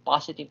ELISA,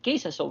 positive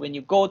cases. So when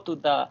you go to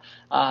the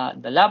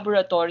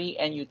laboratory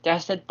and you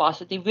tested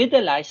positive with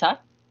ELISA,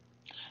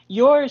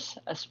 your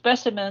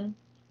specimen,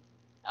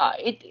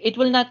 it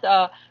will not,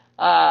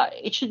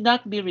 it should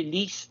not be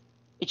released.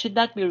 It should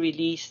not be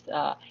released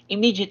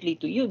immediately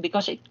to you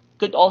because it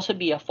could also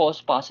be a false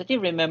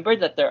positive. Remember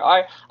that there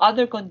are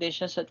other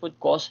conditions that would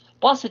cause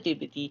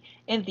positivity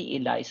in the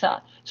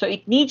ELISA. So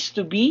it needs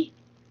to be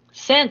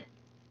sent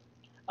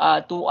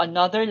to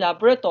another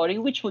laboratory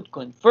which would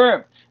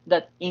confirm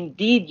that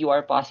indeed you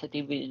are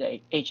positive with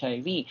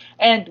HIV.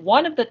 And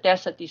one of the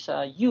tests that is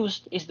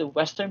used is the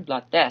Western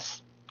blot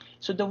test.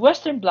 So the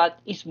Western blot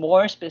is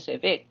more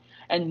specific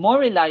and more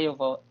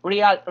reliable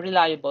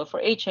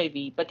for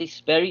HIV, but it's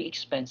very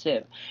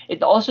expensive.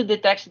 It also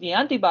detects the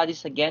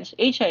antibodies against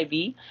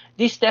HIV.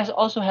 This test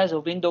also has a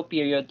window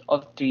period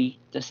of 3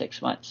 to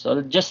 6 months,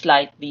 so just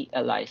like the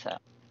ELISA.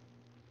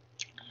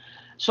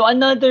 So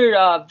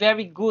another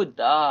very good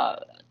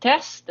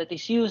test that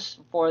is used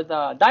for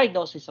the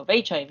diagnosis of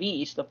HIV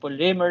is the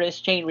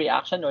polymerase chain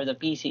reaction, or the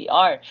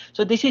PCR.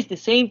 So this is the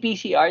same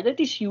PCR that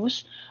is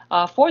used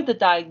for the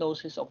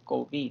diagnosis of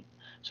COVID.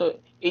 So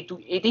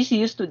it is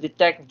used to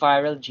detect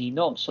viral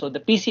genomes. So the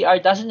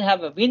PCR doesn't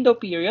have a window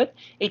period.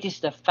 It is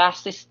the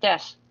fastest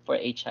test for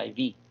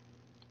HIV.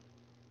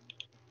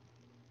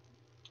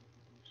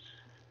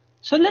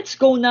 So let's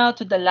go now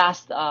to the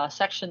last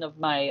section of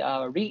my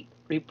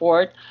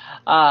report.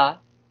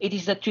 It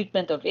is the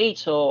treatment of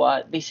AIDS.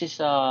 So this is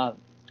a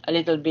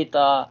little bit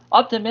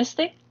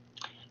optimistic.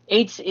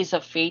 AIDS is a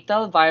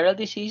fatal viral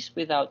disease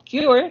without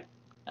cure.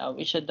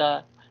 We should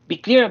be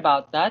clear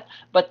about that.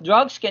 But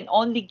drugs can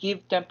only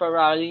give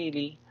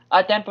temporary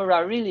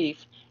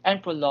relief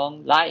and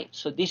prolong life.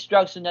 So these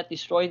drugs do not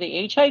destroy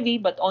the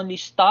HIV, but only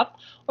stop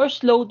or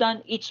slow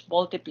down its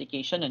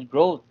multiplication and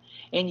growth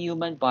in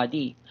human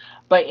body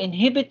by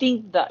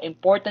inhibiting the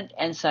important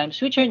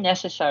enzymes which are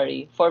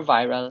necessary for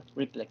viral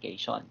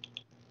replication.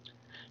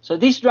 So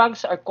these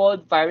drugs are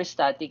called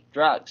virostatic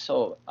drugs.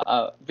 So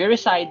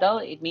virucidal,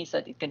 it means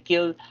that it can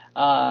kill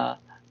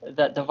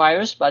the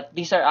virus, but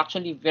these are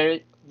actually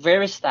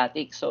very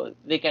static. So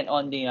they can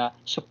only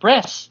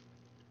suppress,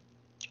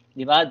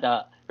 di ba,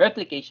 the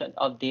replication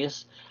of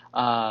this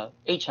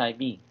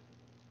HIV.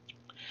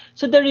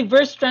 So the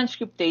reverse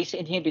transcriptase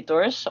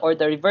inhibitors or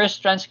the reverse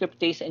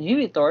transcriptase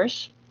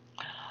inhibitors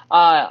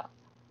uh,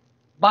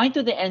 bind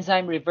to the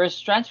enzyme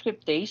reverse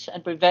transcriptase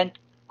and prevent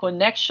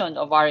connection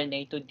of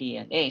RNA to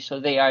DNA. So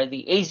they are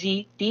the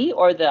AZT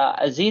or the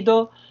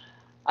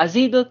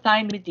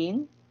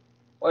azidothymidine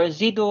or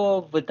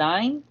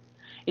zidovudine.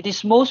 It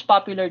is most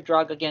popular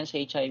drug against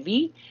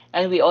HIV,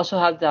 and we also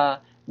have the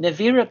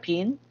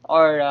nevirapine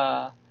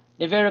or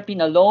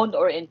nevirapine alone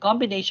or in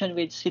combination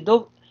with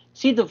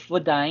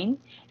zidovudine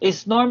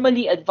is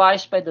normally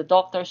advised by the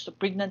doctors to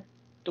pregnant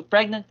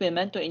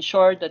women to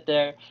ensure that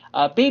their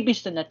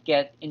babies do not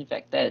get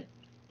infected.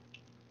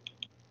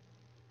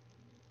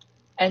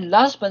 And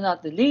last but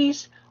not the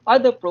least are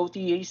the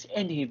protease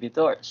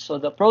inhibitors. So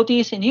the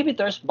protease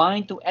inhibitors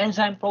bind to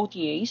enzyme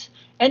protease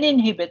and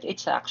inhibit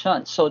its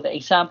action. So the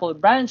example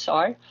brands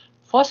are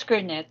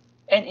foscarnet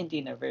and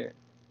indinavir.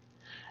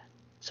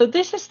 So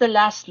this is the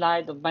last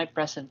slide of my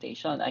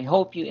presentation. I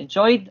hope you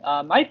enjoyed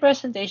my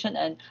presentation,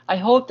 and I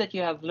hope that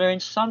you have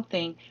learned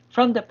something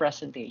from the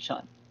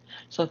presentation.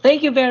 So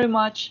thank you very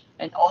much,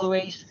 and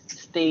always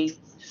stay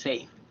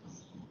safe.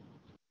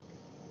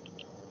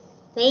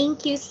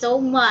 Thank you so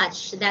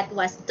much. That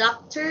was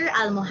Dr.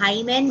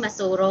 Almohaimen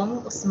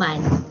Masorong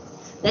Usman.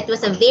 That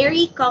was a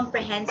very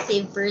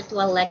comprehensive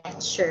virtual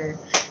lecture.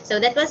 So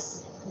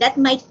that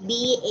might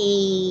be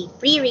a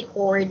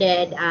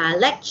pre-recorded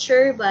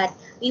lecture, but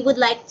we would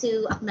like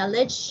to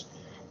acknowledge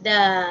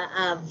the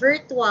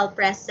virtual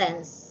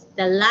presence,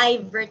 the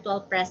live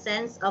virtual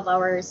presence of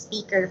our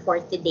speaker for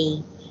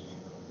today.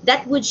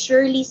 That would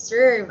surely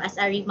serve as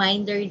a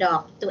reminder,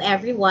 Doc, to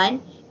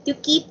everyone to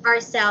keep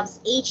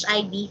ourselves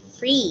HIV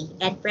free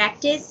and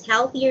practice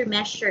healthier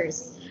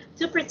measures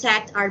to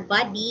protect our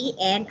body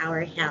and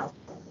our health.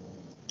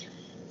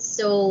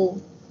 So,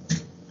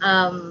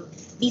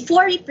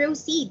 before we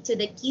proceed to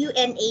the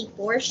Q&A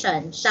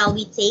portion, shall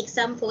we take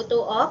some photo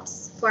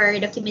ops for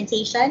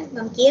documentation,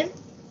 Ma'am Kim?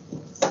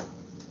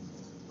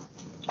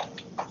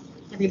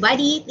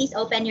 Everybody, please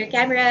open your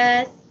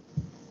cameras.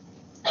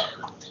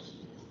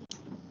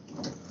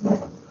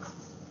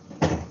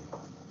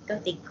 Go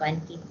take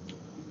one, Kim.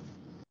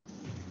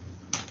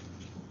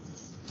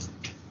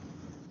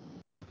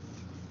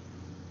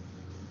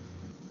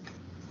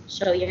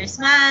 Show your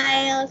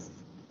smiles.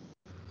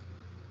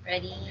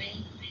 Ready?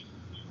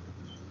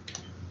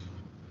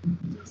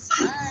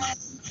 Smile.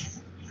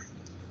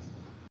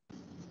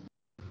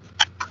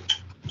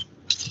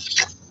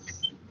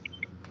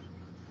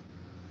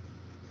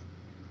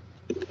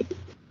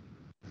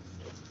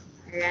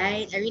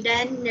 Alright, are we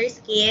done, Nurse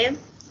Kim?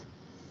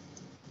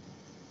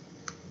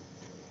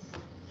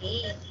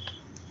 Okay.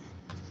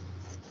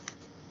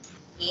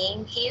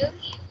 Thank you.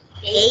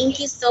 Thank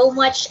you so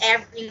much,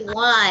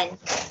 everyone.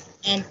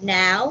 And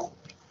now,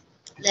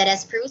 let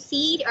us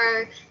proceed,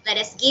 or let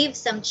us give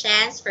some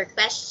chance for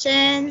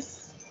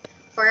questions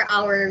for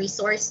our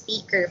resource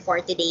speaker for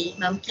today.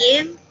 Ma'am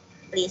Kim,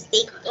 please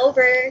take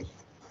over.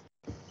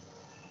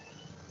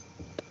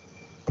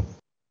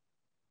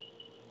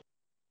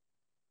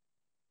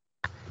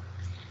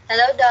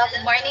 Hello, Doc.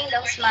 Good morning,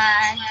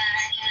 Docsman.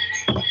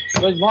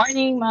 Good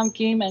morning, Ma'am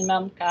Kim and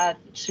Ma'am Kat.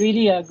 It's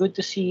really good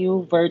to see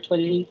you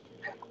virtually.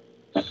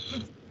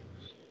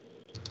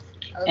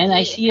 And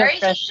I see a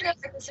fresh...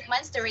 Encouraging the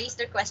participants to raise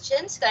their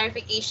questions,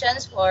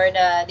 clarifications for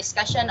the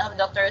discussion of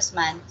Dr.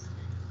 Usman.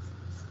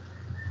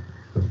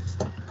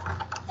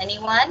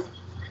 Anyone?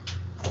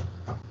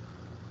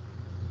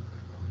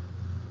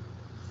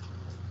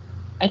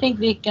 I think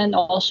they can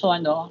also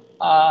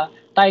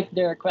type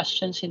their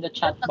questions in the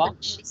chat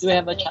box. Do we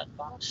have a chat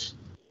box?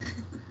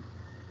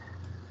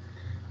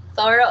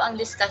 Thorough ang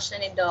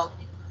discussion ni Doc.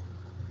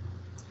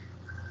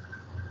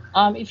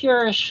 If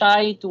you're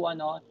shy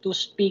to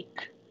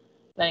speak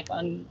like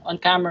on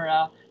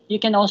camera, you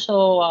can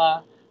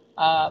also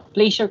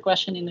place your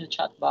question in the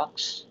chat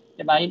box.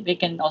 Diba? They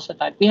can also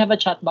type. We have a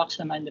chat box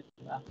naman,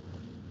 diba?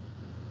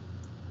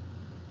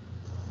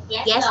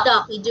 Yes,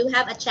 Doc, we do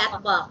have a chat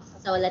box.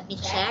 So let me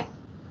check.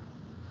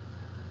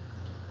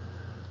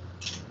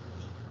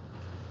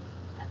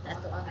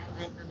 Ato ang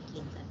Ma'am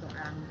Kim, ato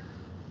ang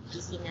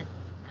busy na.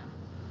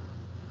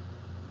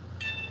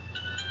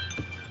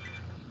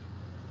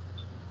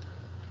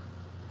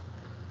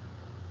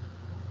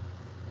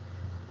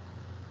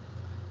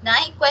 Now,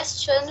 a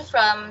question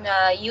from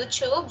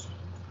YouTube.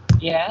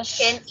 Yes.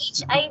 Can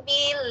HIV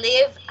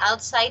live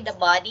outside the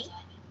body?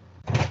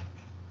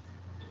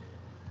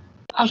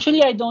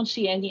 Actually, I don't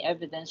see any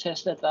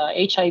evidences that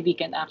HIV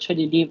can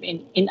actually live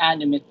in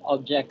inanimate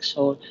objects.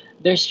 So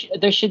there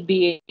should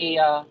be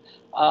a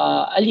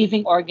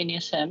living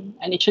organism,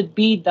 and it should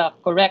be the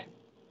correct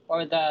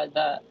or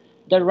the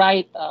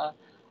right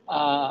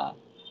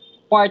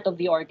part of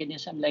the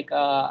organism. Like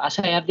as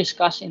I have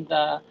discussed in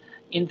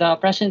the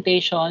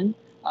presentation,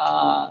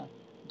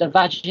 the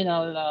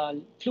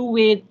vaginal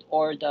fluid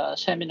or the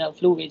seminal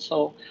fluid.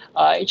 So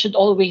it should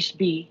always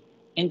be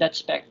in that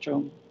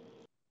spectrum.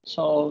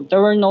 So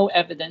there were no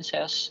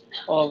evidences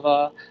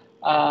of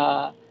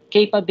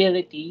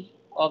capability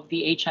of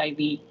the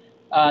HIV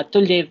to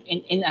live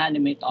in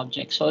inanimate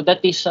objects. So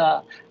that is,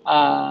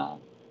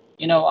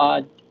 you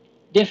know,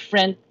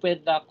 different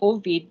with the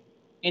COVID,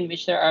 in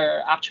which there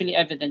are actually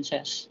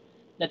evidences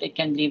that it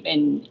can live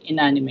in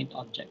inanimate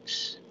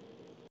objects.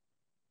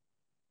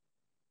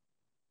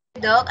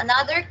 Doc,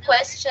 another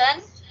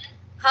question.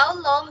 How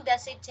long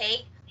does it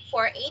take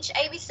for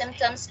HIV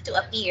symptoms to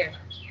appear?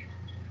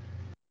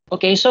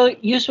 Okay, so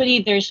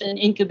usually there's an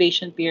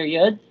incubation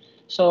period.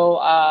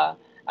 So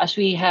as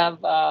we have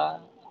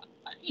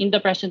in the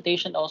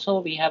presentation also,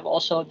 we have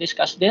also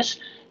discussed this.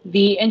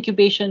 The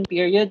incubation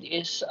period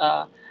is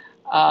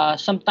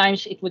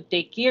sometimes it would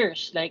take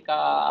years, like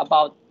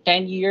about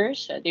 10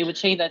 years. They would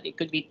say that it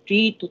could be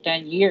 3 to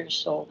 10 years.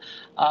 So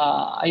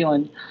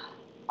ayun.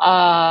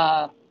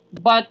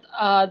 But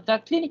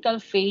the clinical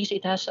phase,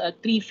 it has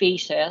three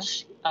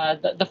phases.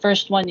 The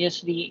first one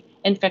is the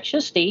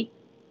infectious stage.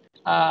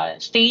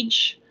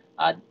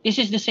 This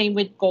is the same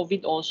with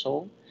COVID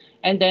also.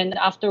 And then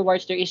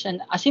afterwards, there is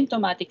an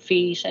asymptomatic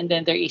phase, and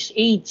then there is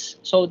AIDS.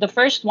 So the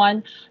first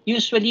one,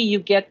 usually you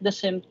get the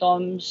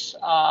symptoms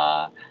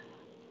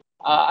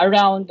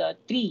around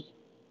 3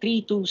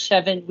 to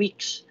 7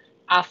 weeks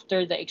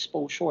after the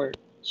exposure.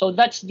 So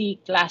that's the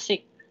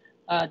classic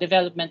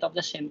development of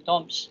the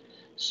symptoms.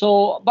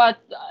 So, but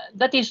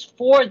that is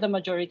for the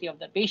majority of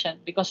the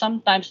patient, because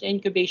sometimes the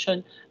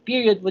incubation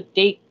period would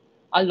take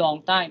a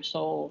long time.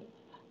 So,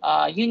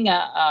 yun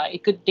nga,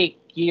 it could take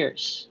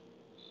years.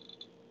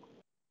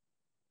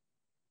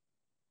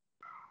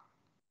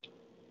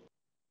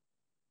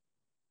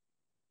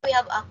 We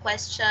have a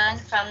question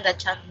from the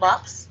chat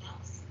box.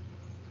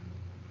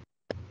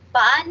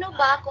 Paano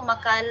ba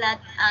kumakalat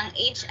ang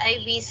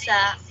HIV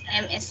sa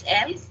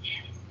MSM?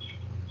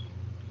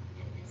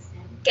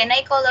 Can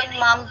I call on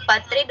Ma'am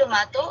Patri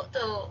Dumato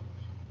to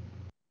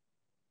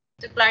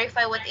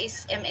clarify what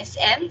is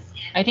MSM?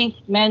 I think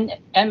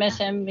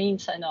MSM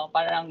means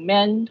parang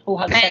men who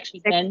have sex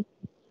with men.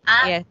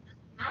 Yes.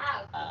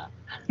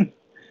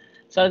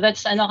 So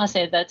that's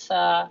kasi that's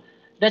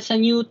a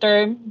new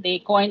term. They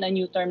coined a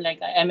new term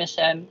like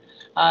MSM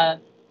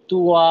to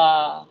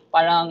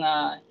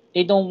parang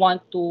they don't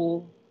want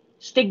to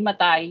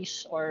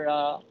stigmatize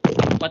or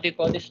what do you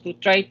call this, to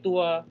try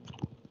to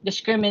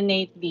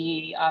discriminate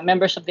the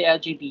members of the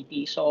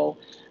LGBT. So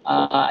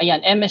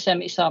ayan,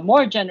 MSM is a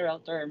more general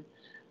term.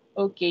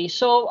 Okay,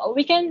 so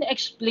we can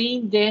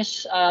explain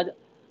this.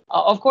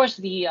 Of course,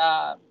 the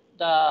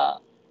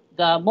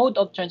mode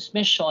of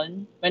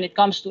transmission when it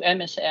comes to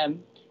MSM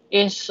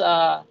is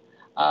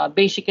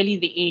basically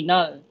the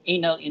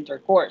anal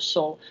intercourse.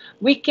 So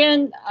we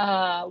can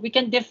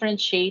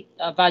differentiate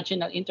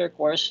vaginal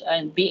intercourse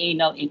and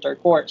anal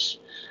intercourse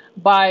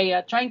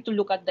by trying to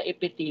look at the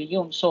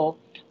epithelium. So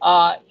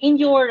in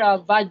your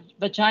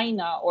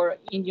vagina or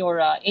in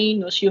your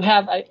anus, you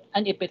have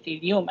an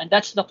epithelium, and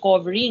that's the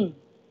covering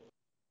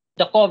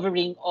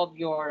of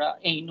your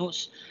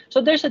anus.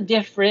 So there's a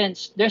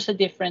difference. There's a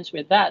difference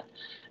with that,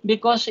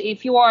 because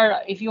if you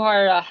are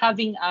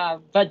having a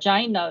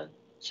vaginal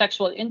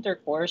sexual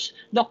intercourse,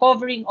 the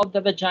covering of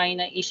the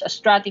vagina is a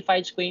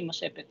stratified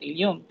squamous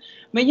epithelium.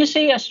 When you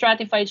say a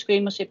stratified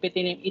squamous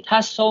epithelium, it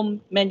has so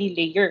many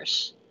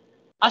layers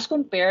as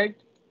compared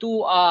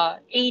to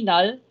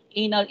anal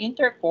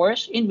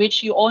intercourse, in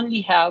which you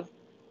only have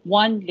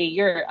one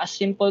layer, a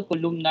simple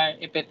columnar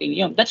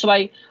epithelium. That's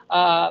why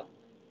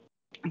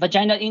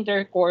vaginal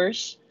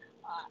intercourse,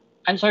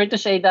 I'm sorry to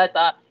say that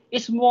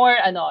is more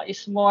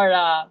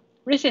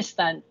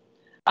resistant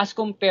as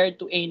compared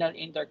to anal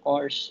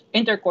intercourse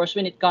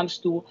when it comes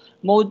to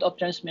mode of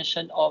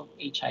transmission of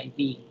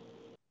HIV.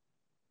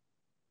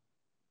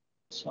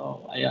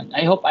 So ayun,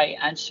 I hope I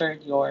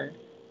answered your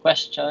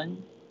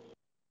question.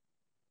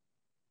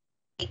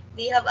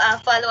 Do you have a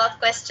follow-up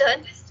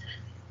question?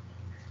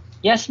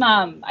 Yes,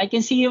 ma'am. I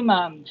can see you,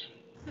 ma'am.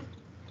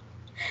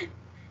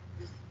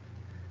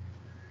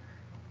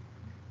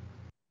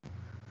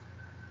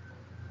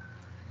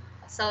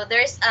 So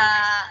there's a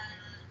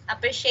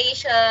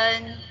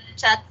appreciation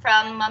chat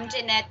from Ma'am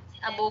Jeanette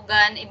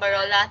Abugan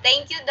Ibarola.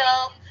 Thank you,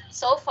 Doc.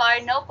 So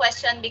far, no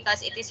question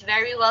because it is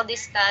very well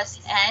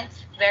discussed and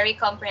very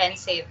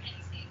comprehensive.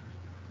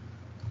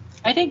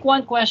 I think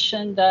one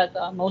question that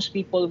most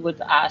people would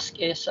ask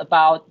is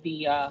about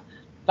the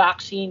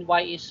vaccine.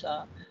 Why is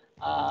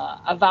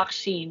a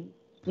vaccine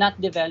not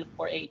developed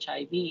for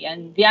HIV?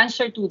 And the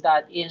answer to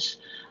that is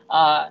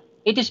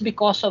it is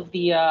because of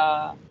the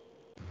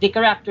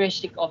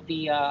characteristic of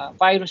the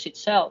virus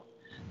itself.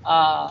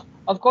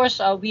 Of course,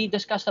 we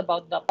discussed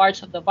about the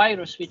parts of the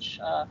virus, which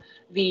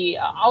the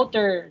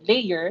outer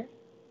layer,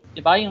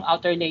 diba, yung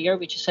outer layer,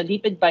 which is a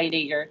lipid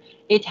bilayer,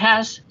 it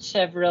has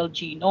several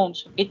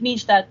genomes. It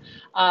means that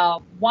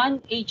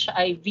one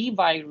HIV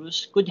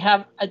virus could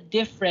have a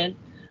different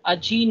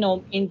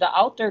genome in the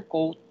outer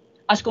coat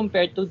as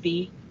compared to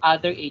the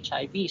other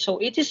HIV. So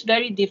it is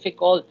very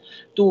difficult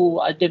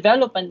to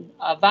develop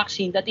a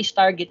vaccine that is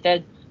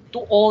targeted to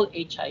all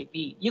HIV.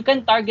 You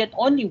can target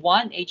only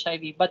one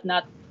HIV, but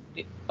not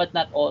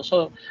all.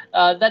 So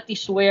that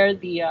is where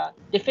the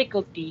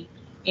difficulty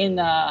in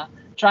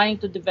trying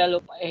to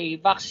develop a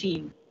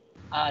vaccine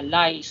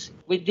lies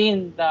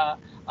within the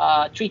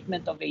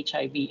treatment of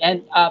HIV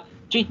and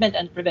treatment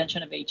and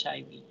prevention of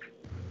HIV.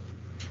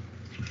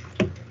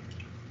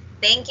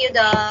 Thank you,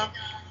 Doc.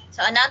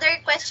 So another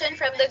question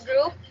from the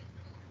group.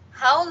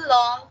 How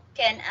long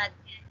can an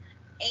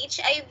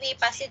HIV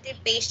positive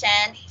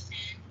patient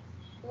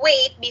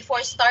wait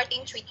before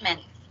starting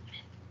treatment?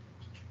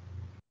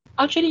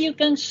 Actually, you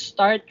can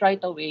start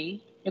right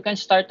away. You can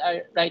start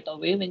right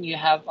away when you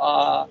have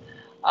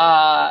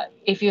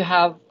if you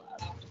have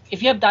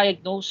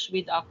diagnosed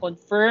with a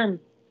confirmed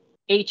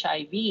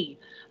HIV.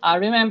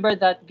 Remember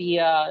that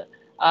the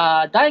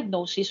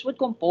diagnosis would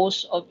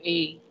compose of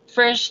a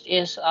first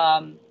is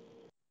a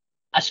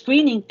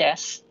screening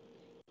test,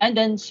 and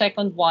then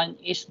second one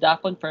is the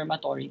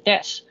confirmatory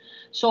test.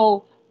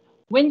 So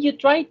when you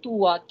try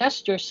to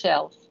test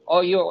yourself,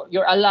 or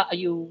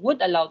you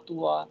would allow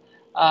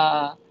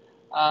uh,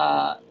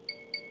 uh,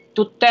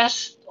 to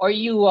test, or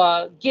you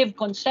give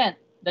consent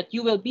that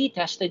you will be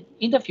tested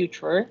in the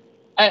future.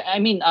 I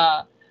mean,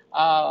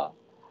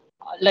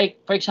 like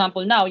for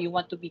example, now you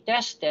want to be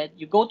tested,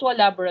 you go to a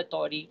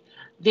laboratory,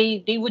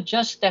 they would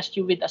just test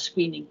you with a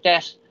screening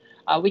test,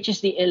 which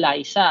is the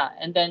ELISA,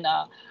 and then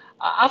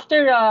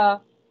after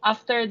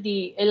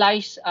the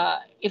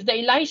ELISA, if the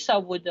ELISA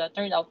would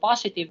turn out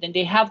positive, then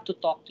they have to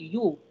talk to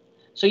you.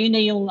 So yun na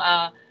yung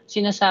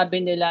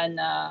sinasabi nila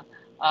na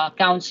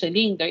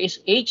counseling. There is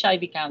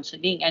HIV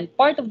counseling, and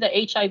part of the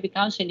HIV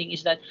counseling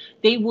is that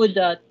they would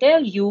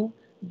tell you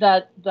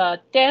that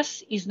the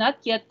test is not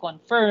yet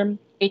confirmed.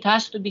 It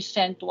has to be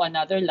sent to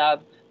another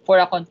lab for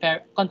a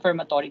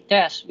confirmatory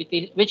test,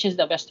 which is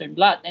the Western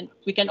blot, and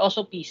we can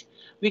also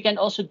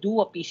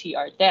do a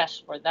PCR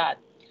test for that.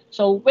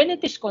 So when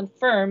it is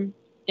confirmed,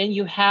 then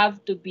you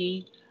have to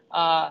be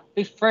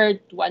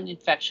referred to an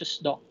infectious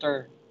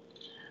doctor.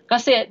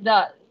 Kasi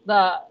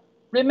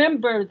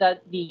remember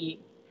that the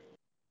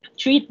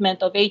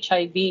treatment of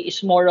HIV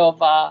is more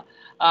of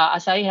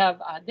as I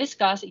have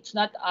discussed, it's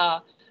not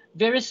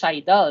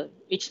virucidal.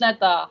 It's not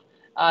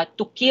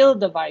to kill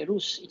the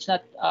virus.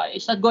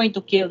 It's not going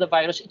to kill the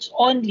virus. It's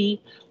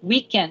only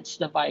weakens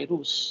the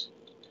virus.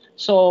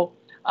 So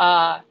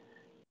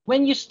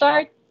when you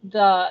start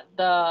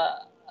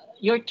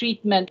your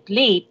treatment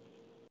late,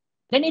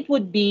 then it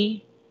would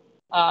be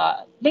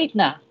late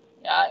na.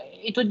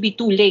 It would be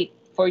too late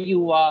for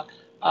you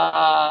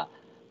to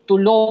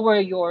lower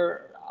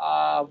your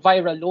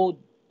viral load.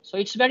 So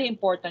it's very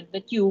important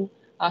that you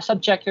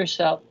subject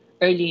yourself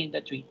early in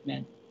the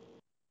treatment.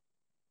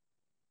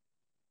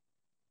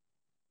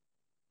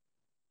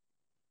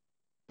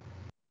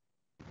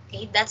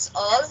 Okay, that's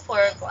all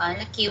for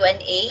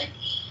Q&A.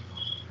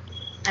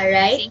 All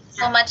right. Thank you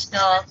so much,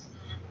 Doc.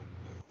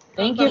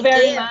 Thank you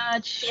very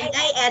much. Can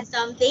I add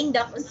something,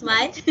 Doc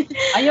Usman?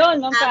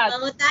 Ayun, Ma'am Kat.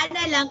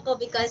 Pangutana lang ko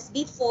because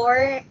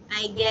before,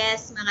 I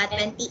guess,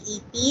 mga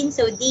 2018,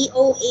 so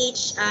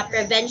DOH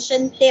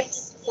prevention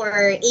tips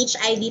for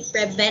HIV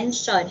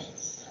prevention.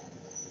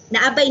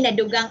 Naabay na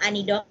dugang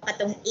ani Doc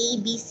katong A,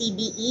 B, C,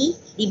 D, E.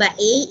 Di ba?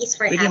 A is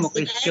for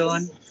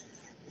abstinence.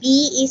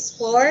 B is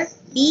for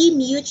be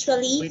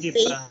mutually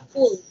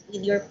faithful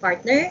with your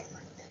partner.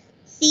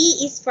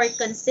 C is for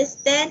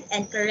consistent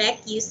and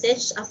correct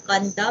usage of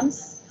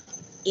condoms,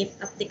 if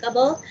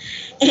applicable.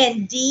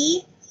 And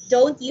D,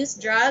 don't use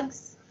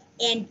drugs.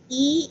 And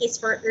E is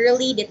for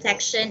early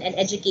detection and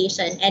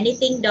education.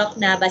 Anything, Doc,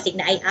 na basig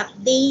na ay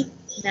update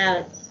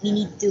na we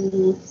need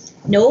to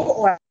know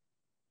or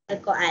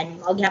koan,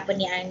 maog-hapon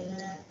ni ang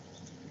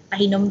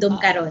pahinomdom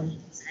karon.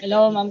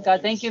 Hello, Ma'am Ka.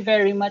 Thank you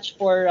very much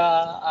for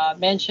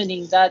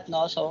mentioning that.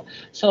 No, so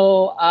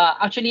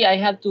actually, I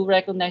have to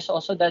recognize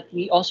also that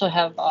we also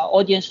have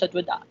audience that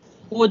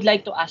would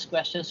like to ask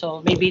questions.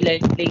 So maybe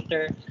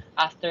later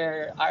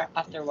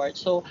afterwards.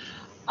 So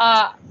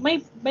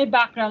my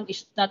background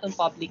is not on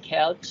public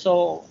health.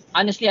 So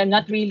honestly, I'm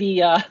not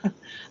really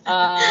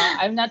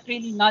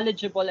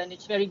knowledgeable, and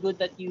it's very good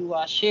that you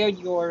shared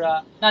your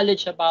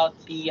knowledge about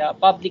the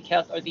public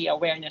health or the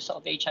awareness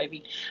of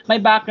HIV. My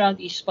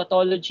background is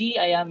pathology.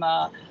 I am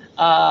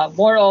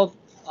more of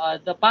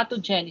the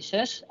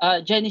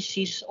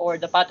pathogenesis or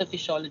the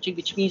pathophysiology,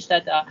 which means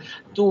that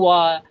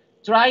to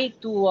try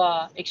to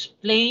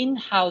explain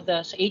how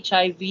does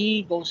HIV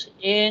goes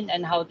in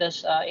and how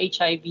does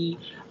HIV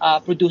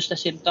produce the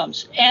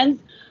symptoms. And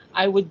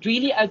I would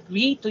really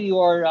agree to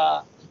your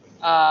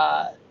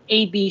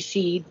A, B,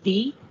 C,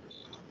 D,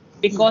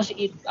 because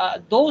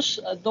those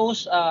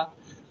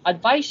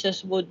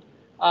advices would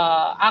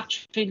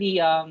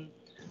actually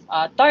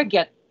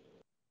target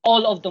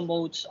all of the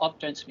modes of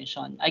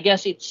transmission. I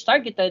guess it's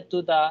targeted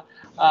to the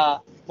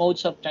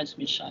modes of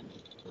transmission.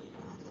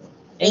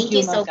 Thank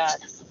you so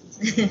much.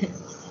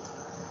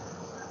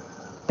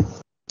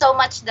 So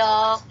much,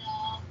 Doc.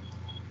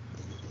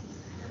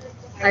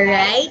 All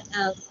right.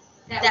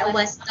 That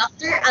was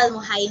Dr.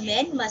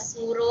 Almuhaimin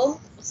Masuro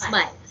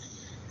Usman.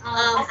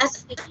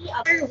 As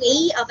our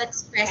way of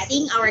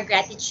expressing our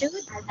gratitude,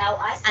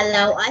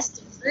 allow us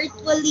to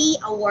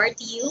virtually award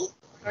to you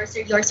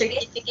your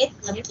certificate,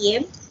 Ma'am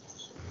Kim.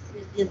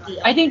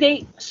 I think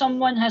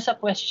someone has a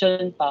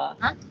question pa.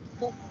 Huh?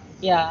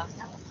 Yeah.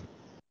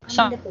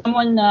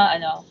 Someone na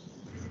ano.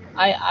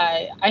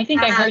 I think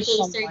I heard Okay,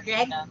 someone. Sir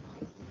Greg. Na,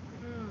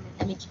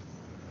 Let me check.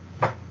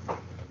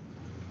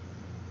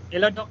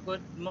 Hello, Doc.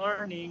 Good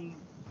morning.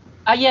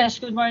 yes,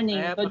 good morning.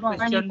 I have Good a morning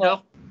question, po.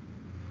 Doc.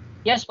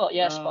 Yes po,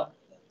 yes po.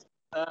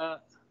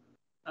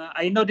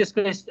 I know this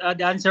question,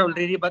 the answer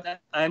already, but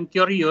I'm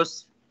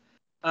curious.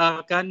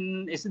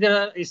 Is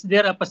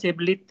there a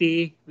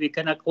possibility we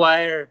can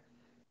acquire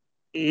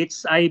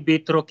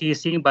HIV through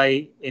kissing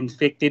by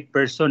infected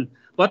person?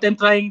 What I'm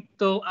trying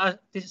to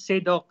say,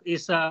 Doc,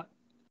 is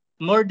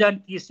more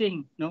than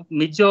kissing, no?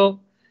 Medyo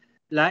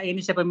lain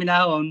siya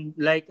paminahon,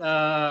 like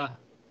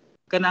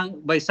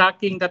kanang by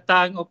sucking the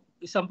tongue of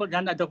example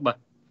na Doc ba?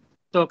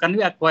 So can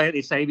we acquire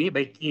HIV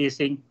by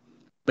kissing,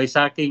 by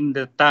sucking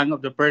the tongue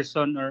of the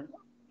person, or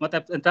what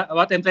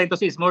I'm trying to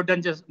say is more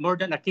than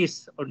a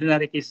kiss,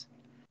 ordinary kiss.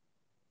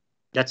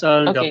 That's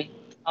all, Doc.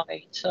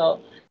 Okay.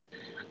 So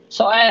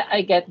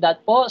I get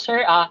that po,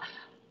 sir.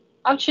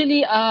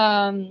 Actually,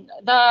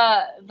 the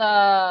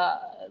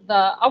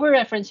our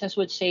references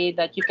would say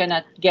that you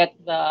cannot get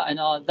the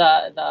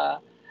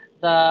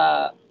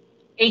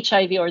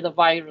HIV or the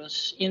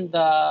virus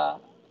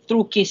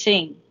through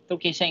kissing,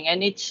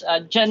 and it's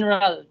a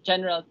general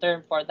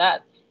term for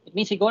that. It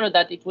means siguro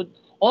that it would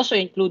also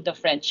include the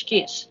French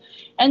kiss,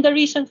 and the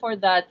reason for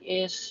that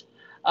is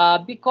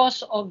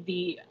because of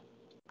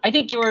I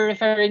think you were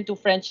referring to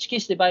French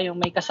kiss, di ba? Yung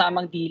may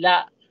kasamang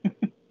dila.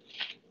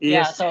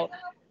 Yeah. Yes.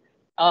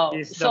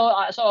 Yes,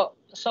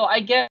 So I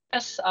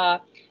guess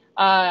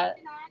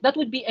that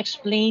would be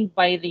explained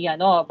by the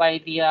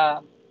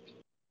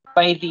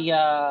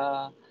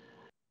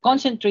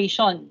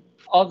concentration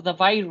of the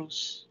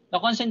virus,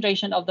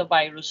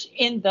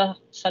 in the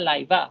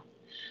saliva.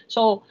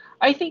 So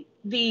I think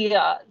the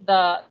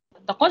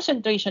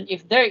concentration,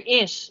 if there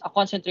is a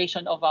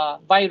concentration of a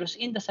virus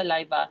in the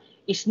saliva,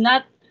 is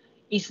not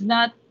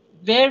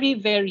very,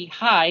 very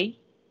high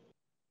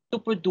to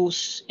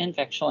produce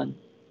infection.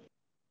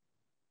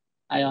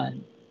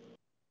 Ayon.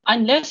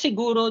 Unless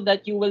siguro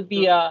that you will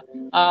be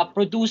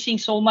producing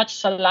so much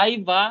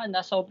saliva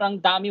na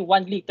sobrang dami,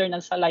 1 liter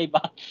ng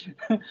saliva,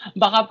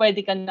 baka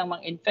pwede ka nang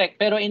mang-infect.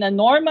 Pero in a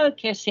normal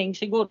kissing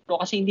siguro,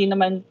 kasi hindi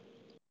naman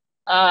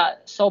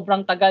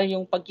sobrang tagal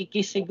yung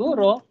pagkikiss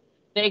siguro,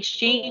 the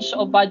exchange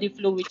of body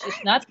fluids is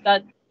not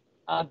that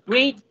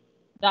great.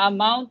 The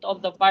amount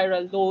of the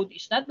viral load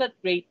is not that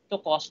great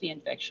to cause the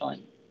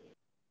infection.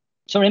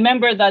 So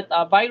remember that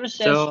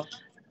viruses...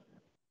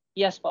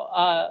 Yes po.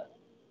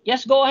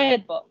 Yes, go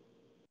ahead po.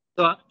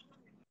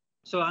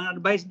 So ang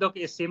advice, Doc,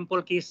 is simple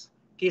kiss.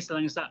 Kiss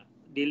lang sa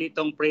dili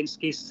tong French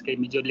kiss kay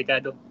medyo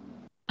delikado.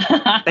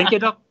 Thank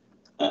you, Doc.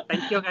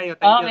 Thank you kayo.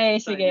 Thank okay,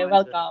 you. sige.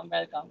 Welcome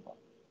po.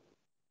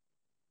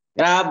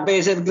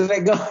 Grabe, Sir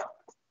Grego.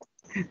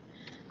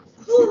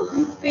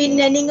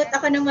 Pinaningot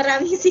ako ng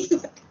maraming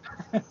singot.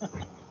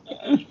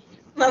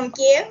 Ma'am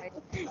Kim,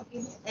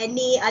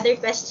 any other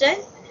question?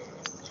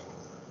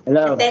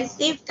 Hello.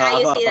 Attentive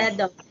kayo sila,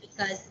 Doc,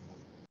 because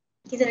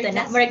kisa to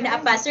na, marag na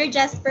apa. Sir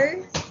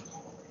Jasper?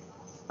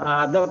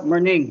 Doc,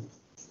 morning.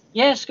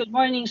 Yes, good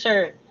morning,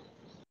 sir.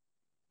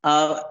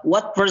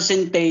 What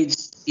percentage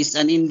is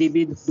an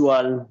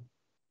individual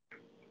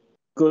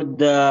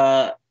could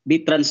be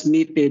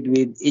transmitted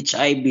with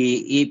HIV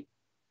if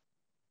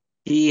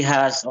he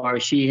has or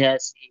she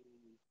has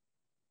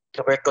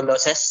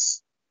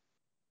tuberculosis?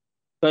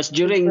 Because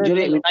during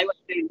when I was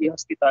in the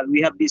hospital,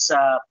 we have this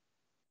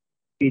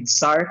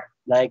PIDSAR,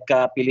 like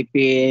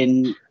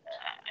Philippine.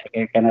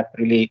 I cannot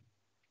really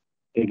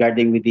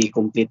regarding with the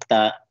complete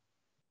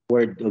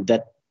word of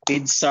that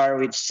PIDSAR,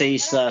 which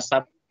says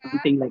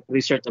something like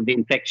research of the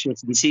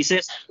infectious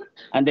diseases,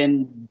 and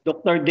then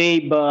Dr.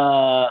 Dave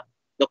of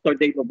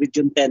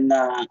Region 10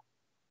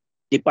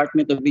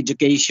 Department of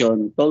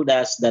Education told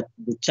us that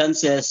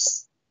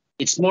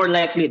it's more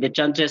likely the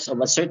chances of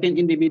a certain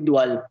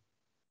individual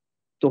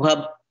to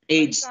have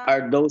AIDS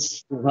are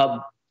those who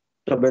have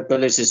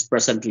tuberculosis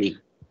presently.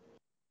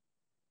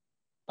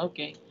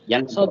 Okay.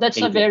 So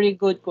that's a very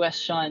good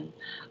question.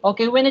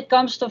 Okay, when it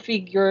comes to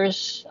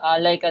figures,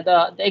 like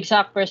the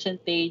exact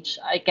percentage,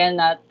 I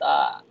cannot,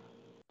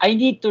 I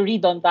need to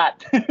read on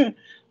that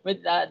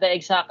with the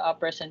exact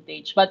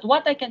percentage. But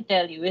what I can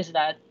tell you is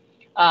that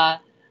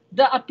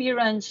the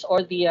appearance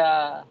or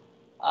the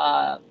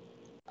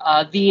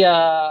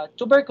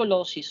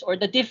tuberculosis or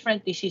the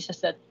different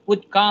diseases that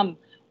would come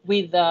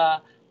with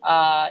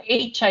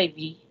HIV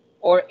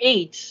or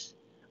AIDS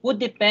would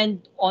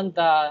depend on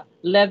the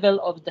level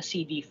of the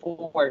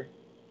CD4.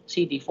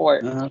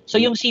 So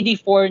yung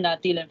CD4 na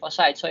T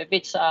lymphocyte. So if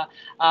it's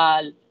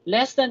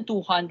less than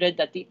 200,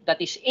 that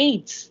is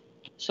AIDS.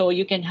 So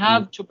you can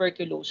have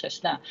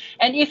tuberculosis na.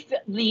 And if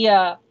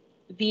the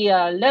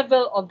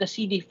level of the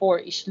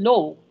CD4 is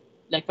low,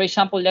 like for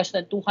example, less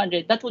than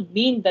 200, that would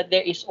mean that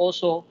there is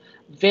also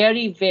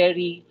very,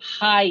 very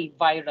high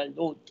viral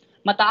load.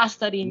 Mataas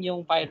na rin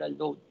yung viral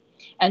load.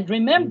 And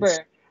remember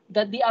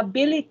that the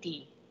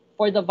ability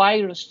for the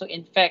virus to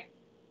infect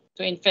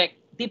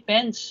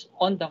depends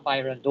on the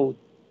viral load.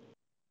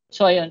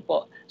 So ayun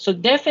po. So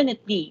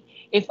definitely,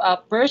 if a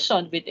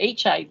person with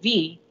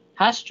HIV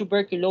has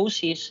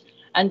tuberculosis,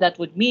 and that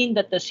would mean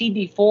that the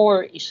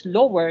CD4 is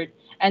lowered,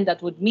 and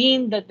that would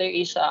mean that there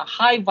is a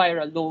high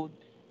viral load,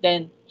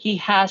 then he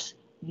has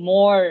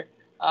more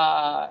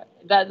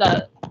the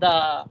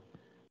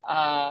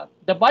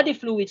body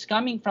fluids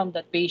coming from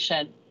that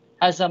patient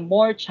has a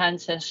more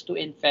chances to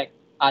infect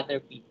other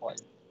people.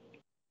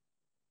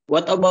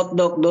 What about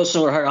those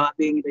who are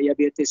having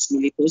diabetes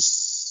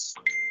mellitus?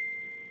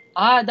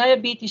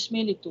 Diabetes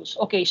mellitus.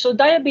 Okay, so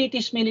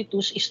diabetes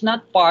mellitus is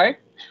not part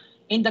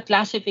in the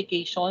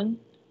classification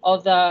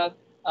of the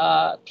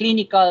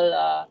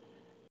clinical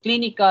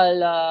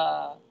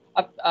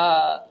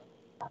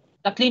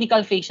the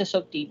clinical phases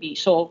of TB.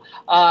 So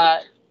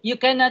you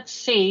cannot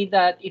say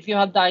that if you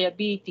have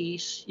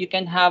diabetes, you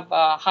can have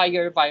a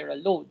higher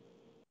viral load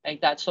like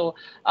that. So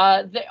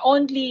the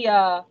only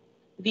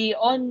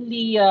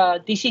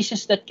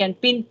diseases that can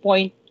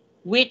pinpoint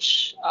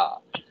which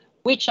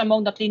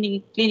among the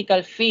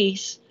clinical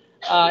phase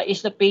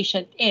is the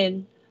patient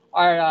in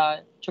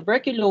are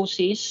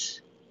tuberculosis,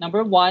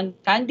 number one,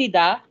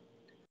 candida,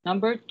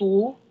 number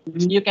two,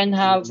 you can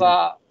have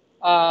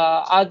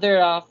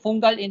other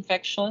fungal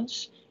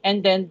infections,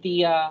 and then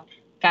the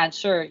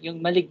cancer,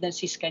 yung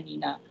malignancies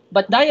kanina.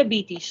 But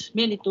diabetes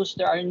mellitus,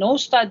 there are no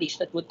studies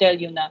that would tell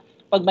you na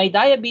pag may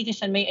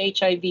diabetes and may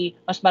HIV,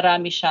 mas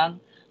marami siyang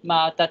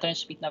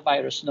matatransmit na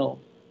virus. No.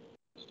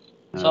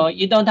 So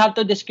you don't have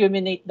to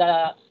discriminate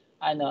the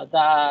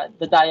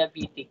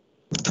diabetic.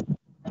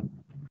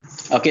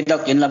 Okay,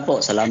 Doc, yun lang po.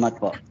 Salamat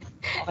po.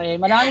 Okay,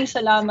 maraming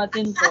salamat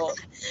din po.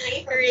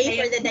 Hooray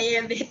for the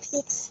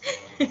diabetics.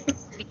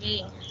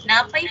 Sige.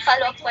 Napay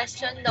follow-up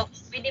question, Doc.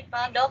 Pwede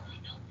pa, Doc?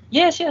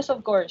 Yes,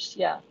 of course.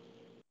 Yeah.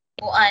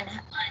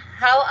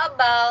 How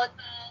about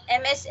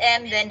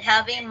MSM then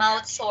having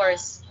mouth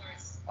sores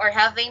or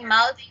having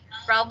mouth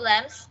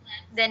problems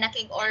then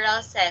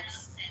nakig-oral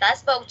sex?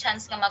 Taas ba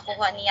chance nga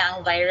makuha niya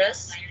ang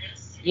virus?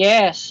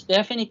 Yes,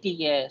 definitely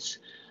yes.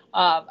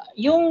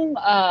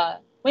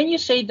 When you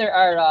say there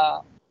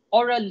are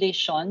oral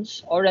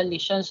lesions,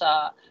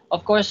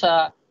 of course,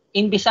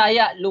 in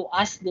Bisaya,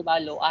 luas, di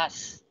ba?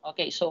 Luas.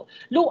 Okay, so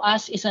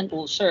luas is an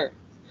ulcer.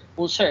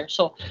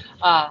 So,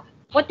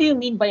 what do you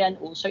mean by an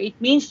ulcer? It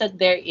means that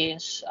there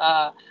is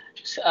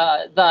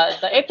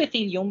the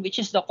epithelium, which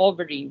is the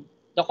covering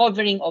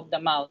of the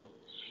mouth,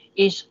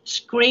 is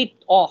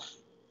scraped off.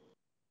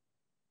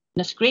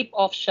 Na-scrape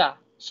off siya.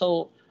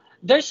 So,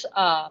 there's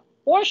a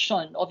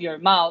portion of your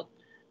mouth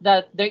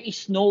that there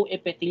is no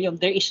epithelium,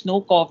 there is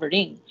no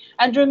covering.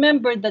 And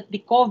remember that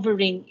the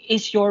covering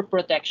is your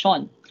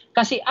protection.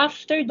 Kasi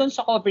after dun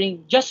sa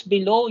covering, just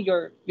below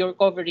your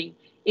covering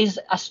is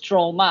a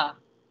stroma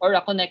or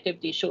a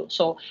connective tissue.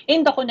 So,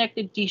 in the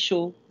connective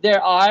tissue,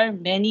 there are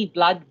many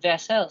blood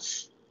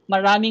vessels.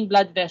 Maraming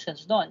blood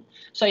vessels doon.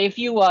 So, if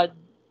you have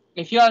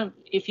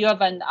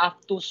an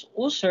aphthous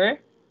ulcer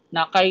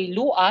na kay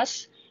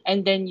luas,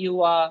 and then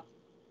you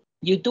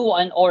do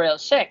an oral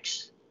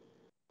sex,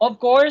 of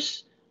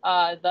course,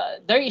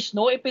 there is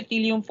no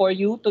epithelium for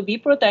you to be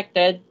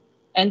protected,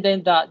 and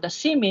then the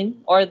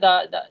semen or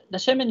the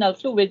seminal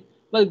fluid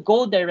will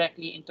go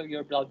directly into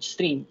your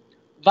bloodstream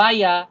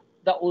via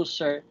the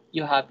ulcer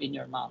you have in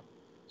your mouth.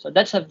 So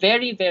that's a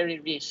very, very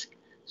risk.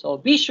 So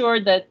be sure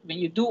that when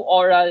you do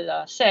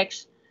oral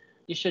sex,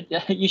 you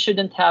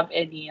shouldn't have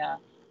any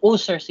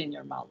ulcers in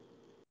your mouth.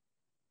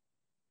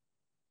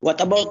 What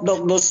about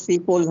those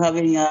people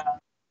having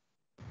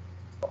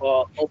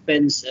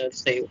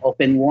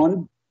open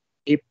wound?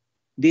 If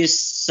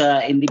this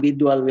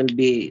individual will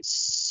be,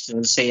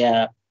 say,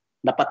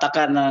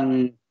 napatakan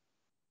ng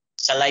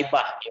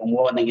saliva yung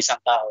wound ng isang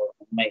tao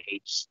may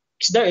AIDS,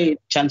 is there a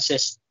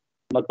chances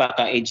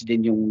magpaka-AIDS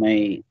din yung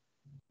may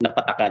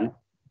napatakan?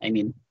 I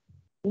mean,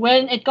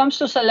 when it comes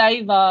to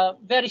saliva,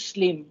 very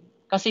slim.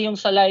 Kasi yung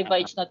saliva,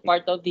 it's not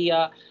part of the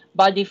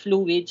body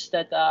fluids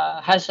that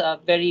has a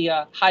very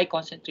high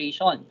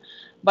concentration.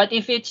 But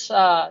if it's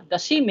the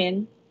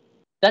semen,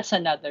 that's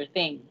another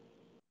thing.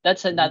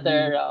 That's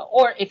another,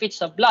 or if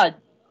it's a blood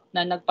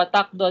na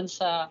nagpatak doon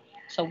sa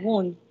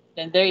wound,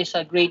 then there is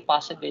a great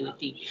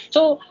possibility.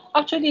 So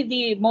actually,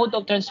 the mode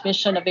of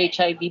transmission of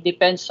HIV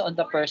depends on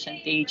the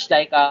percentage.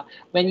 Like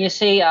when you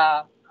say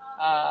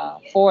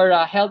for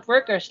health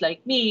workers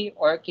like me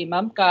or kay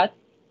Ma'am Kat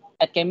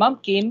at kay Ma'am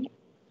Kim,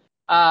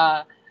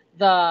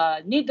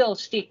 the needle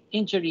stick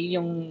injury,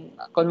 yung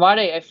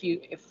kunwari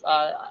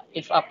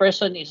if a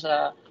person is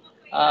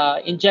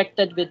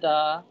injected with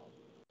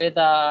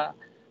a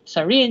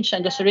syringe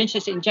and the syringe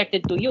is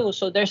injected to you,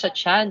 so there's a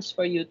chance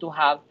for you to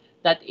have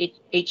that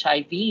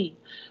HIV.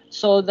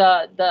 So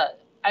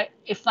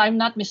if I'm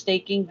not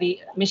mistaken,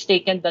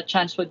 the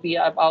chance would be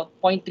about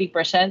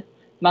 0.3%.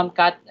 Ma'am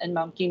Kat and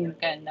Ma'am Kim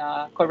can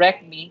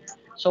correct me.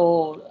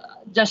 So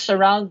just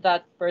around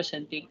that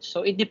percentage.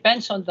 So it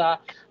depends on the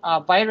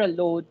viral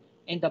load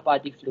in the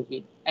body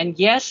fluid. And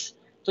yes,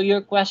 to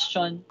your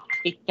question,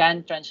 it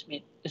can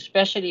transmit,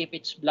 especially if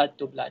it's blood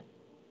to blood.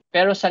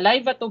 Pero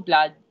saliva to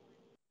blood,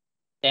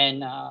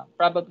 then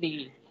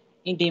probably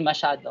hindi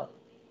masyado.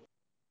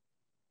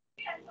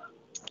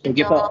 Thank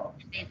you po.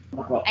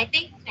 I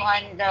think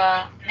on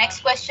the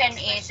next question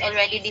is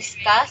already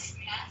discussed.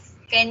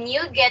 Can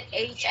you get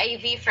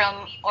HIV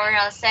from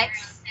oral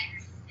sex?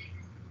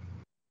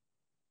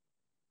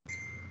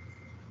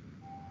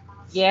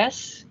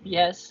 Yes,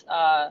 yes.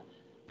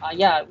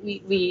 Yeah,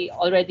 we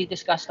already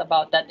discussed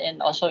about that,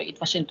 and also it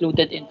was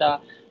included in the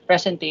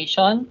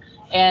presentation.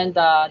 And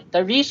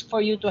the risk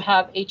for you to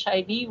have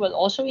HIV will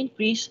also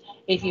increase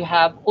if you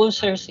have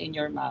ulcers in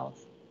your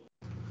mouth.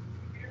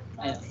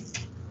 Ayun.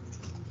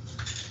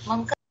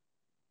 Ma'am,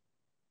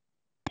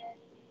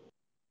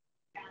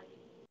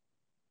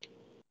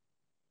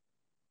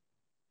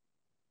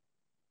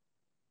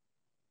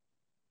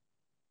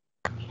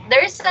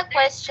 there's a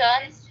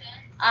question.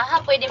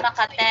 Aha, pwede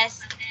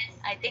makatest.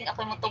 I think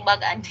ako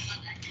mutubag ani.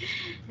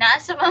 Naa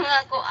sa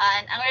mga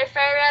kuan, ang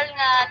referral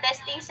nga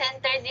testing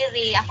center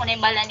diri ako na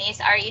balan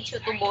is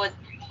RH Tubod.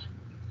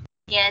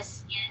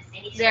 Yes.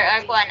 There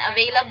are kuan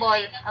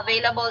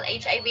available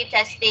HIV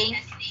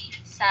testing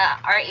sa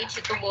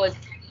RH Tubod.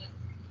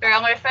 Pero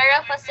ang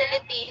referral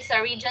facility sa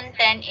Region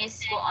 10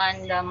 is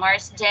kuan the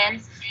Marsgen,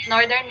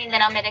 Northern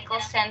Mindanao Medical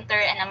Center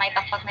and Amay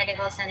Pakpak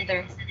Medical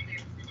Center.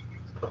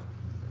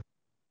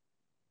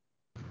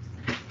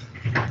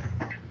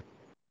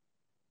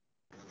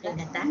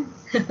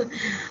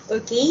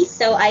 Okay,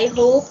 so I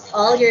hope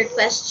all your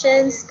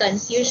questions,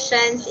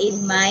 confusions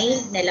in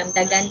mind,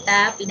 nalamdagan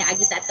ta,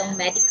 pinaagi sa atong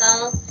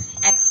medical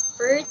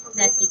expert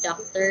na si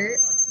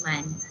Dr.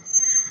 Osman.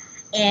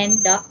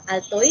 And Doc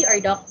Altoy or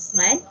Doc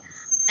Osman,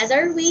 as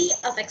our way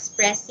of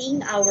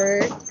expressing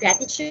our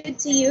gratitude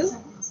to you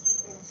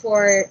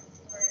for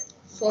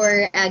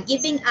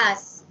giving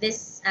us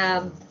this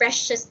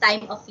precious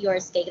time of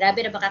yours. Kay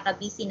grabe na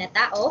makaka-busy na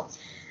tao.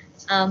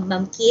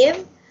 Ma'am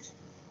Kim,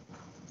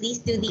 please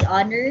do the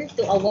honor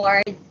to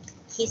award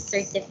his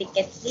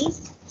certificate,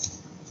 please.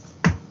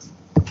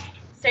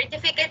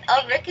 Certificate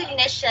of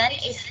recognition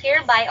is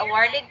hereby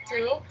awarded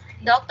to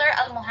Dr.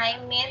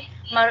 Almuhaimin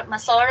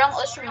Masorong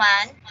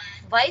Usman,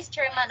 Vice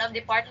Chairman of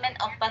Department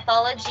of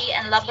Pathology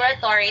and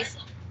Laboratories,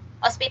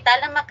 Hospital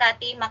ng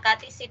Makati,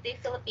 Makati City,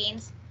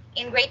 Philippines,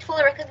 in grateful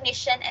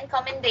recognition and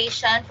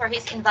commendation for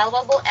his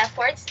invaluable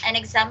efforts and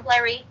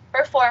exemplary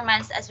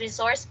performance as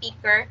resource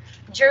speaker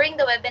during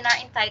the webinar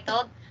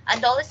entitled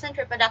Adolescent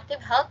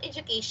Reproductive Health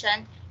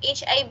Education,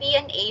 HIV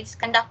and AIDS,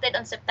 conducted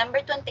on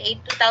September 28,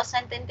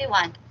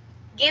 2021.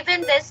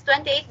 Given this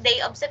 28th day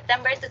of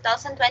September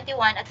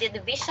 2021 at the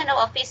Divisional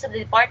Office of the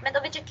Department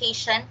of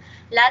Education,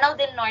 Lanao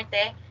del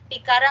Norte,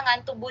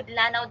 Picarangan, Tubud,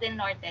 Lanao del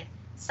Norte.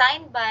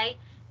 Signed by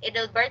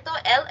Edelberto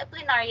L.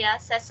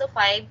 Eplinaria, CESO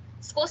 5,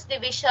 Schools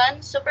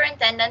Division,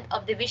 Superintendent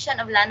of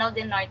Division of Lanao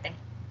del Norte.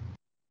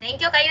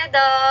 Thank you kayo,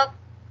 Doc.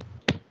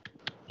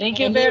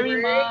 Thank you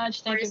very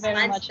much. Thank you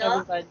very much,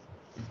 everybody.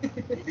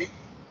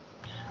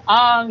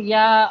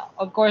 Yeah,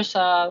 of course,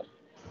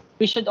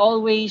 we should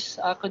always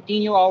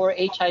continue our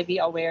HIV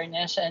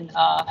awareness. And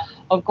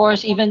of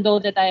course, even though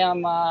that I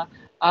am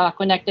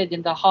connected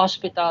in the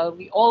hospital,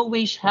 we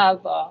always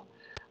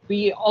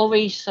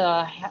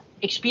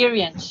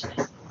experience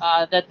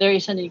that there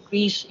is an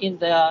increase in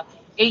the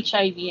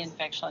HIV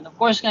infection. Of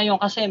course, ngayon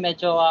kasi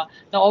medyo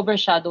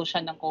na-overshadow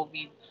siya ng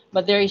COVID.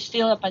 But there is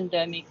still a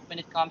pandemic when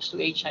it comes to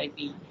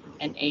HIV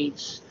and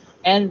AIDS.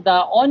 And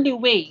the only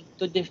way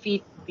to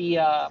defeat the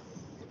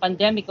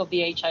pandemic of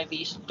the HIV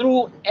is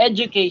through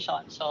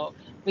education. So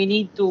we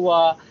need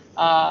to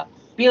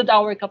build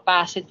our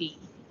capacity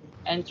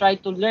and try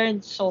to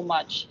learn so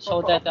much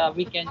so that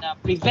we can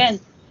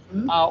prevent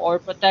or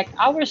protect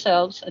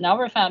ourselves and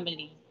our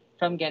family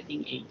from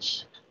getting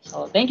AIDS.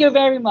 So thank you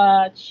very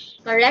much.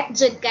 Correct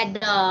jud ka,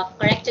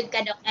 Doc. Correct jud ka,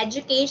 Doc.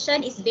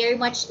 Education is very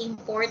much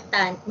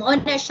important. Mo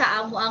na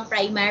siya amo ang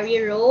primary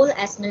role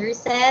as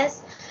nurses,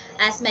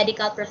 as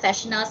medical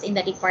professionals in the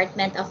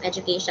Department of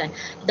Education.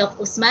 Doc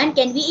Usman,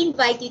 can we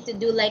invite you to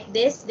do like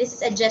this? This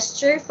is a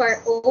gesture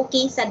for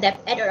OK sa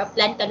DepEd or a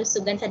plan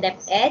kalusugan sa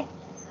DepEd.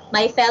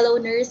 My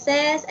fellow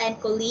nurses and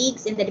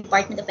colleagues in the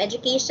Department of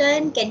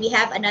Education, can we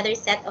have another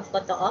set of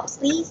photo ops,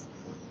 please?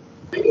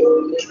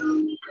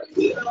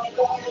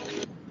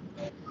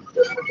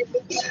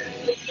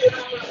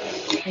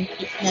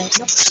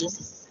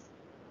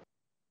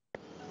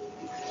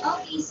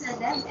 Okay, sa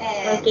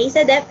DepEd. Okay,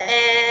 sa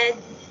DepEd.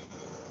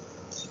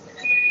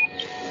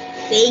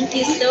 Thank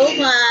you so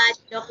much,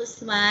 Doc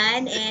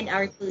Usman and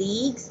our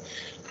colleagues.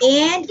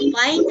 And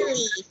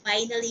finally,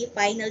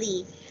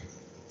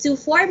 to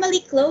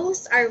formally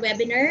close our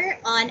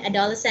webinar on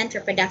adolescent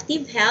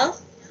reproductive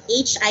health,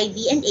 HIV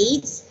and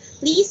AIDS,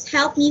 please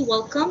help me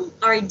welcome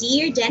our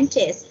dear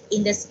dentist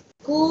in the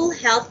school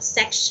health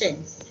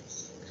section.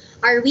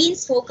 Our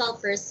WINS focal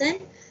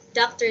person,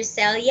 Dr.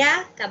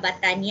 Celia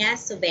Cabatanya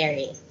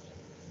Subere.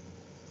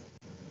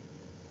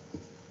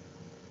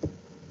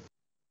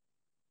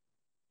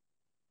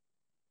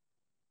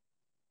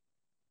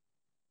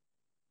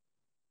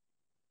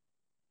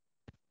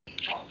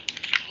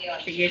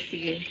 Sige,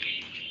 sige.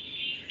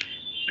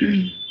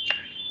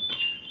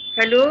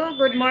 Hello,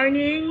 good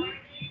morning.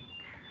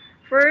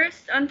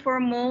 First and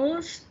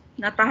foremost,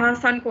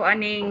 natahasan ko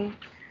aning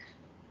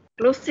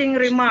closing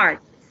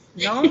remarks,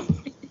 no?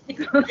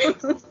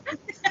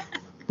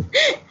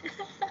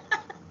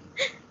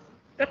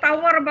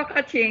 Katawar ba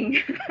ka,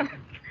 Ching?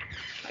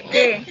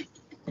 Okay.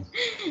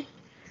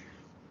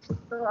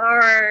 To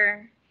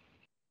our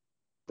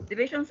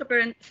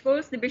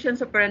schools division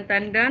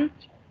superintendent,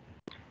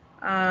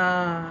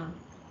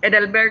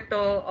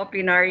 Adalberto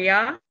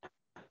Opinaria,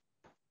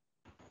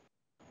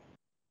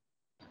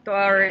 to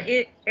our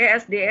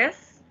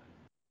ASDS,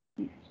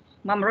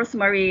 Ma'am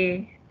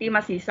Rosemary T.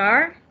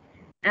 Masisar,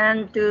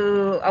 and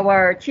to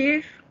our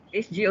Chief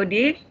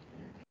SGOD,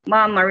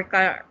 Ma'am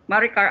Maricar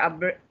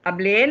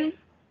Ablin.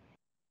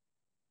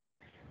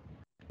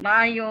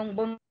 Maayong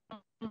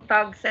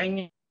buntag sa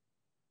inyo.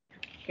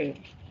 Okay.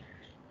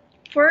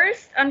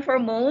 First and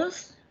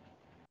foremost,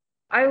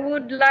 I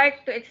would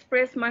like to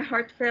express my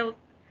heartfelt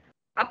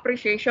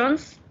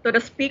appreciations to the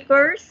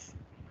speakers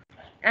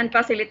and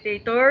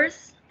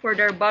facilitators for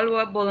their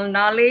valuable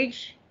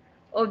knowledge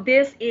of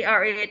this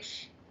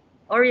ARH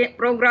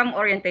program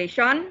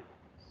orientation,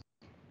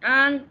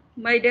 and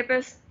my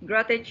deepest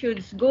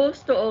gratitude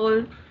goes to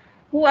all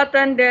who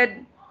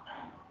attended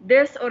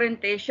this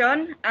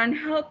orientation and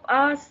help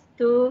us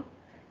to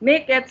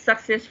make it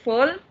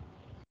successful.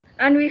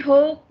 And we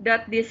hope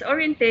that this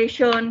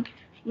orientation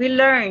will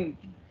learn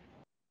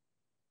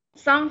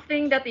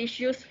something that is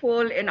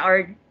useful in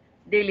our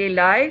daily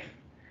life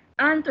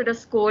and to the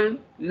school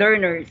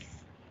learners.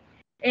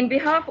 In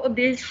behalf of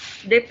this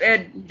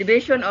DepEd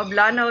Division of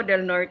Lanao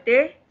del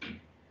Norte,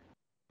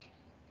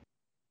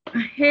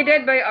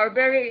 headed by our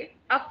very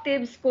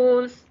active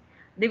schools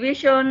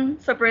Division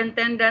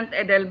Superintendent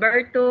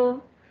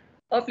Edelberto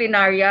of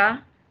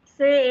Linaria,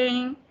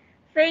 saying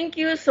thank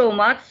you so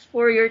much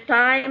for your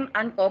time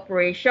and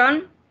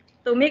cooperation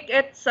to make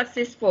it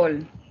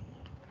successful.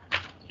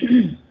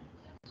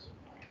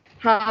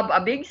 Have a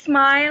big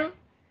smile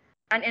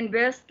and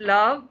invest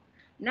love,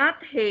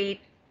 not hate,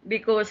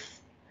 because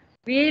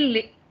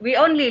we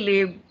only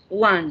live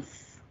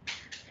once.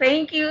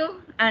 Thank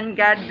you and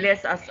God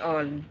bless us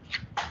all.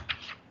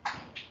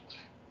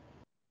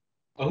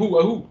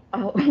 Ahu.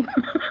 Oh,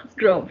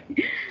 grabe.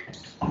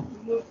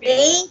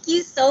 Thank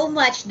you so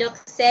much, Doc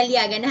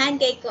Celia. Ganahan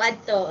kay ko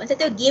adto. Unsa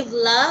to, give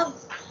love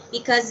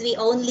because we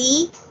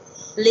only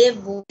live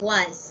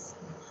once.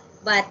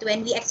 But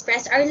when we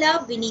express our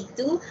love, we need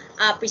to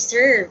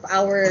preserve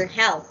our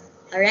health.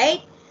 All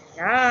right?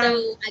 Yeah.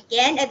 So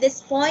again, at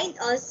this point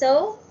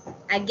also,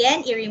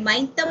 again,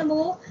 i-remind ta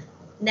mo,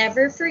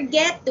 never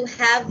forget to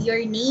have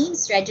your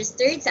names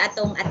registered sa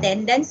atong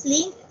attendance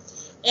link.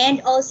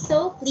 And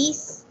also,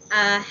 please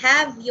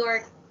have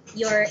your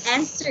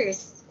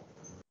answers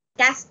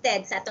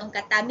casted sa atong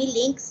Katami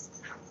links,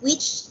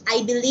 which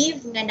I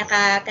believe nga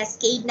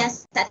naka-cascade na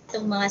sa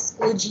atong mga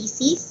school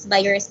GCs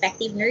by your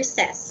respective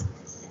nurses.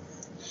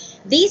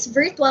 This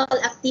virtual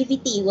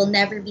activity will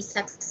never be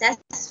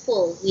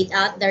successful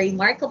without the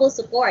remarkable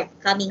support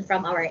coming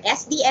from our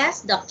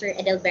SDS, Dr.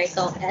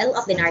 Edelberto L.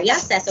 of Linaria,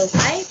 CESO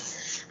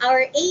 5,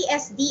 our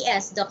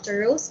ASDS,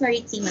 Dr. Rosemary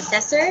T.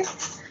 Masesser,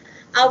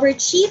 our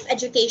Chief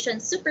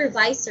Education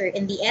Supervisor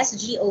in the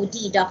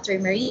SGOD,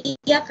 Dr. Maria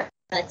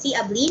T.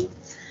 Ablin,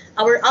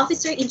 our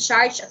Officer in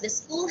charge of the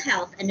School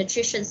Health and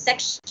Nutrition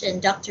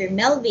Section, Dr.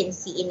 Melvin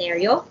C.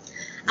 Inerio,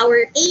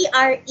 our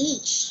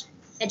ARH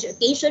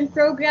Education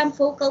Program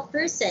Focal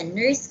Person,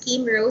 Nurse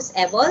Kim Rose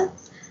Evol,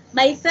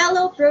 my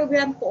fellow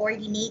program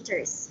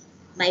coordinators,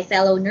 my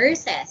fellow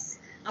nurses,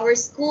 our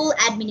school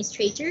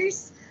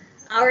administrators,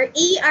 our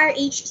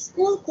ARH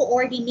school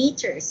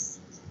coordinators,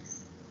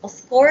 of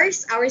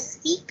course, our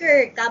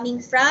speaker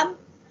coming from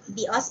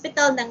the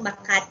Hospital ng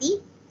Makati,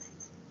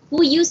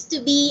 who used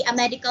to be a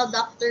medical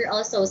doctor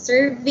also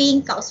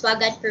serving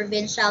Kauswagan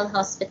Provincial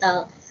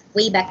Hospital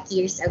way back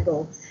years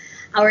ago,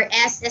 our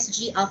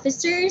SSG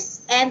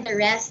officers, and the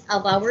rest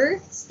of our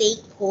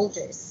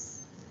stakeholders.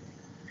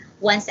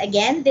 Once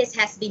again, this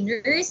has been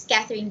Nurse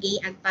Catherine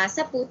Gay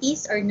Agpasa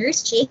Putis, or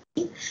Nurse Ching.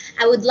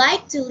 I would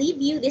like to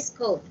leave you this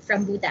quote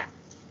from Buddha.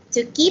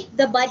 To keep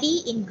the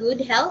body in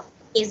good health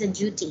is a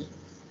duty.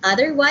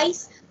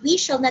 Otherwise,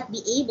 we shall not be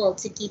able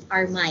to keep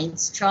our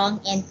minds strong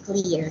and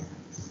clear.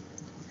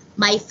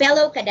 My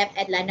fellow Kadep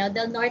Lanao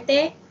del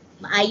Norte,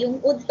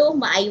 maayong udto,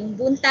 maayong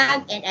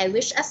buntag, and I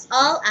wish us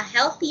all a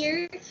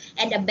healthier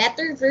and a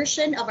better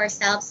version of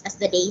ourselves as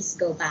the days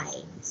go by.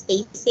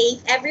 Stay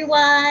safe,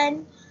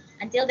 everyone.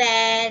 Until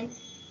then,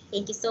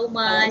 thank you so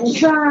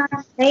much.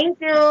 Thank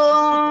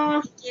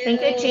you.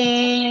 Thank you,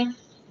 Ching.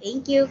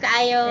 Thank you,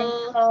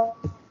 Kayo.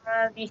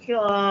 Miss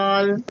you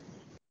all.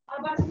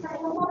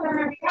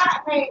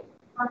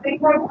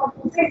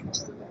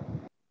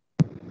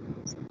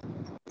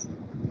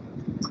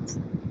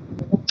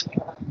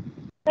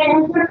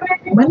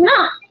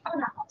 Mana?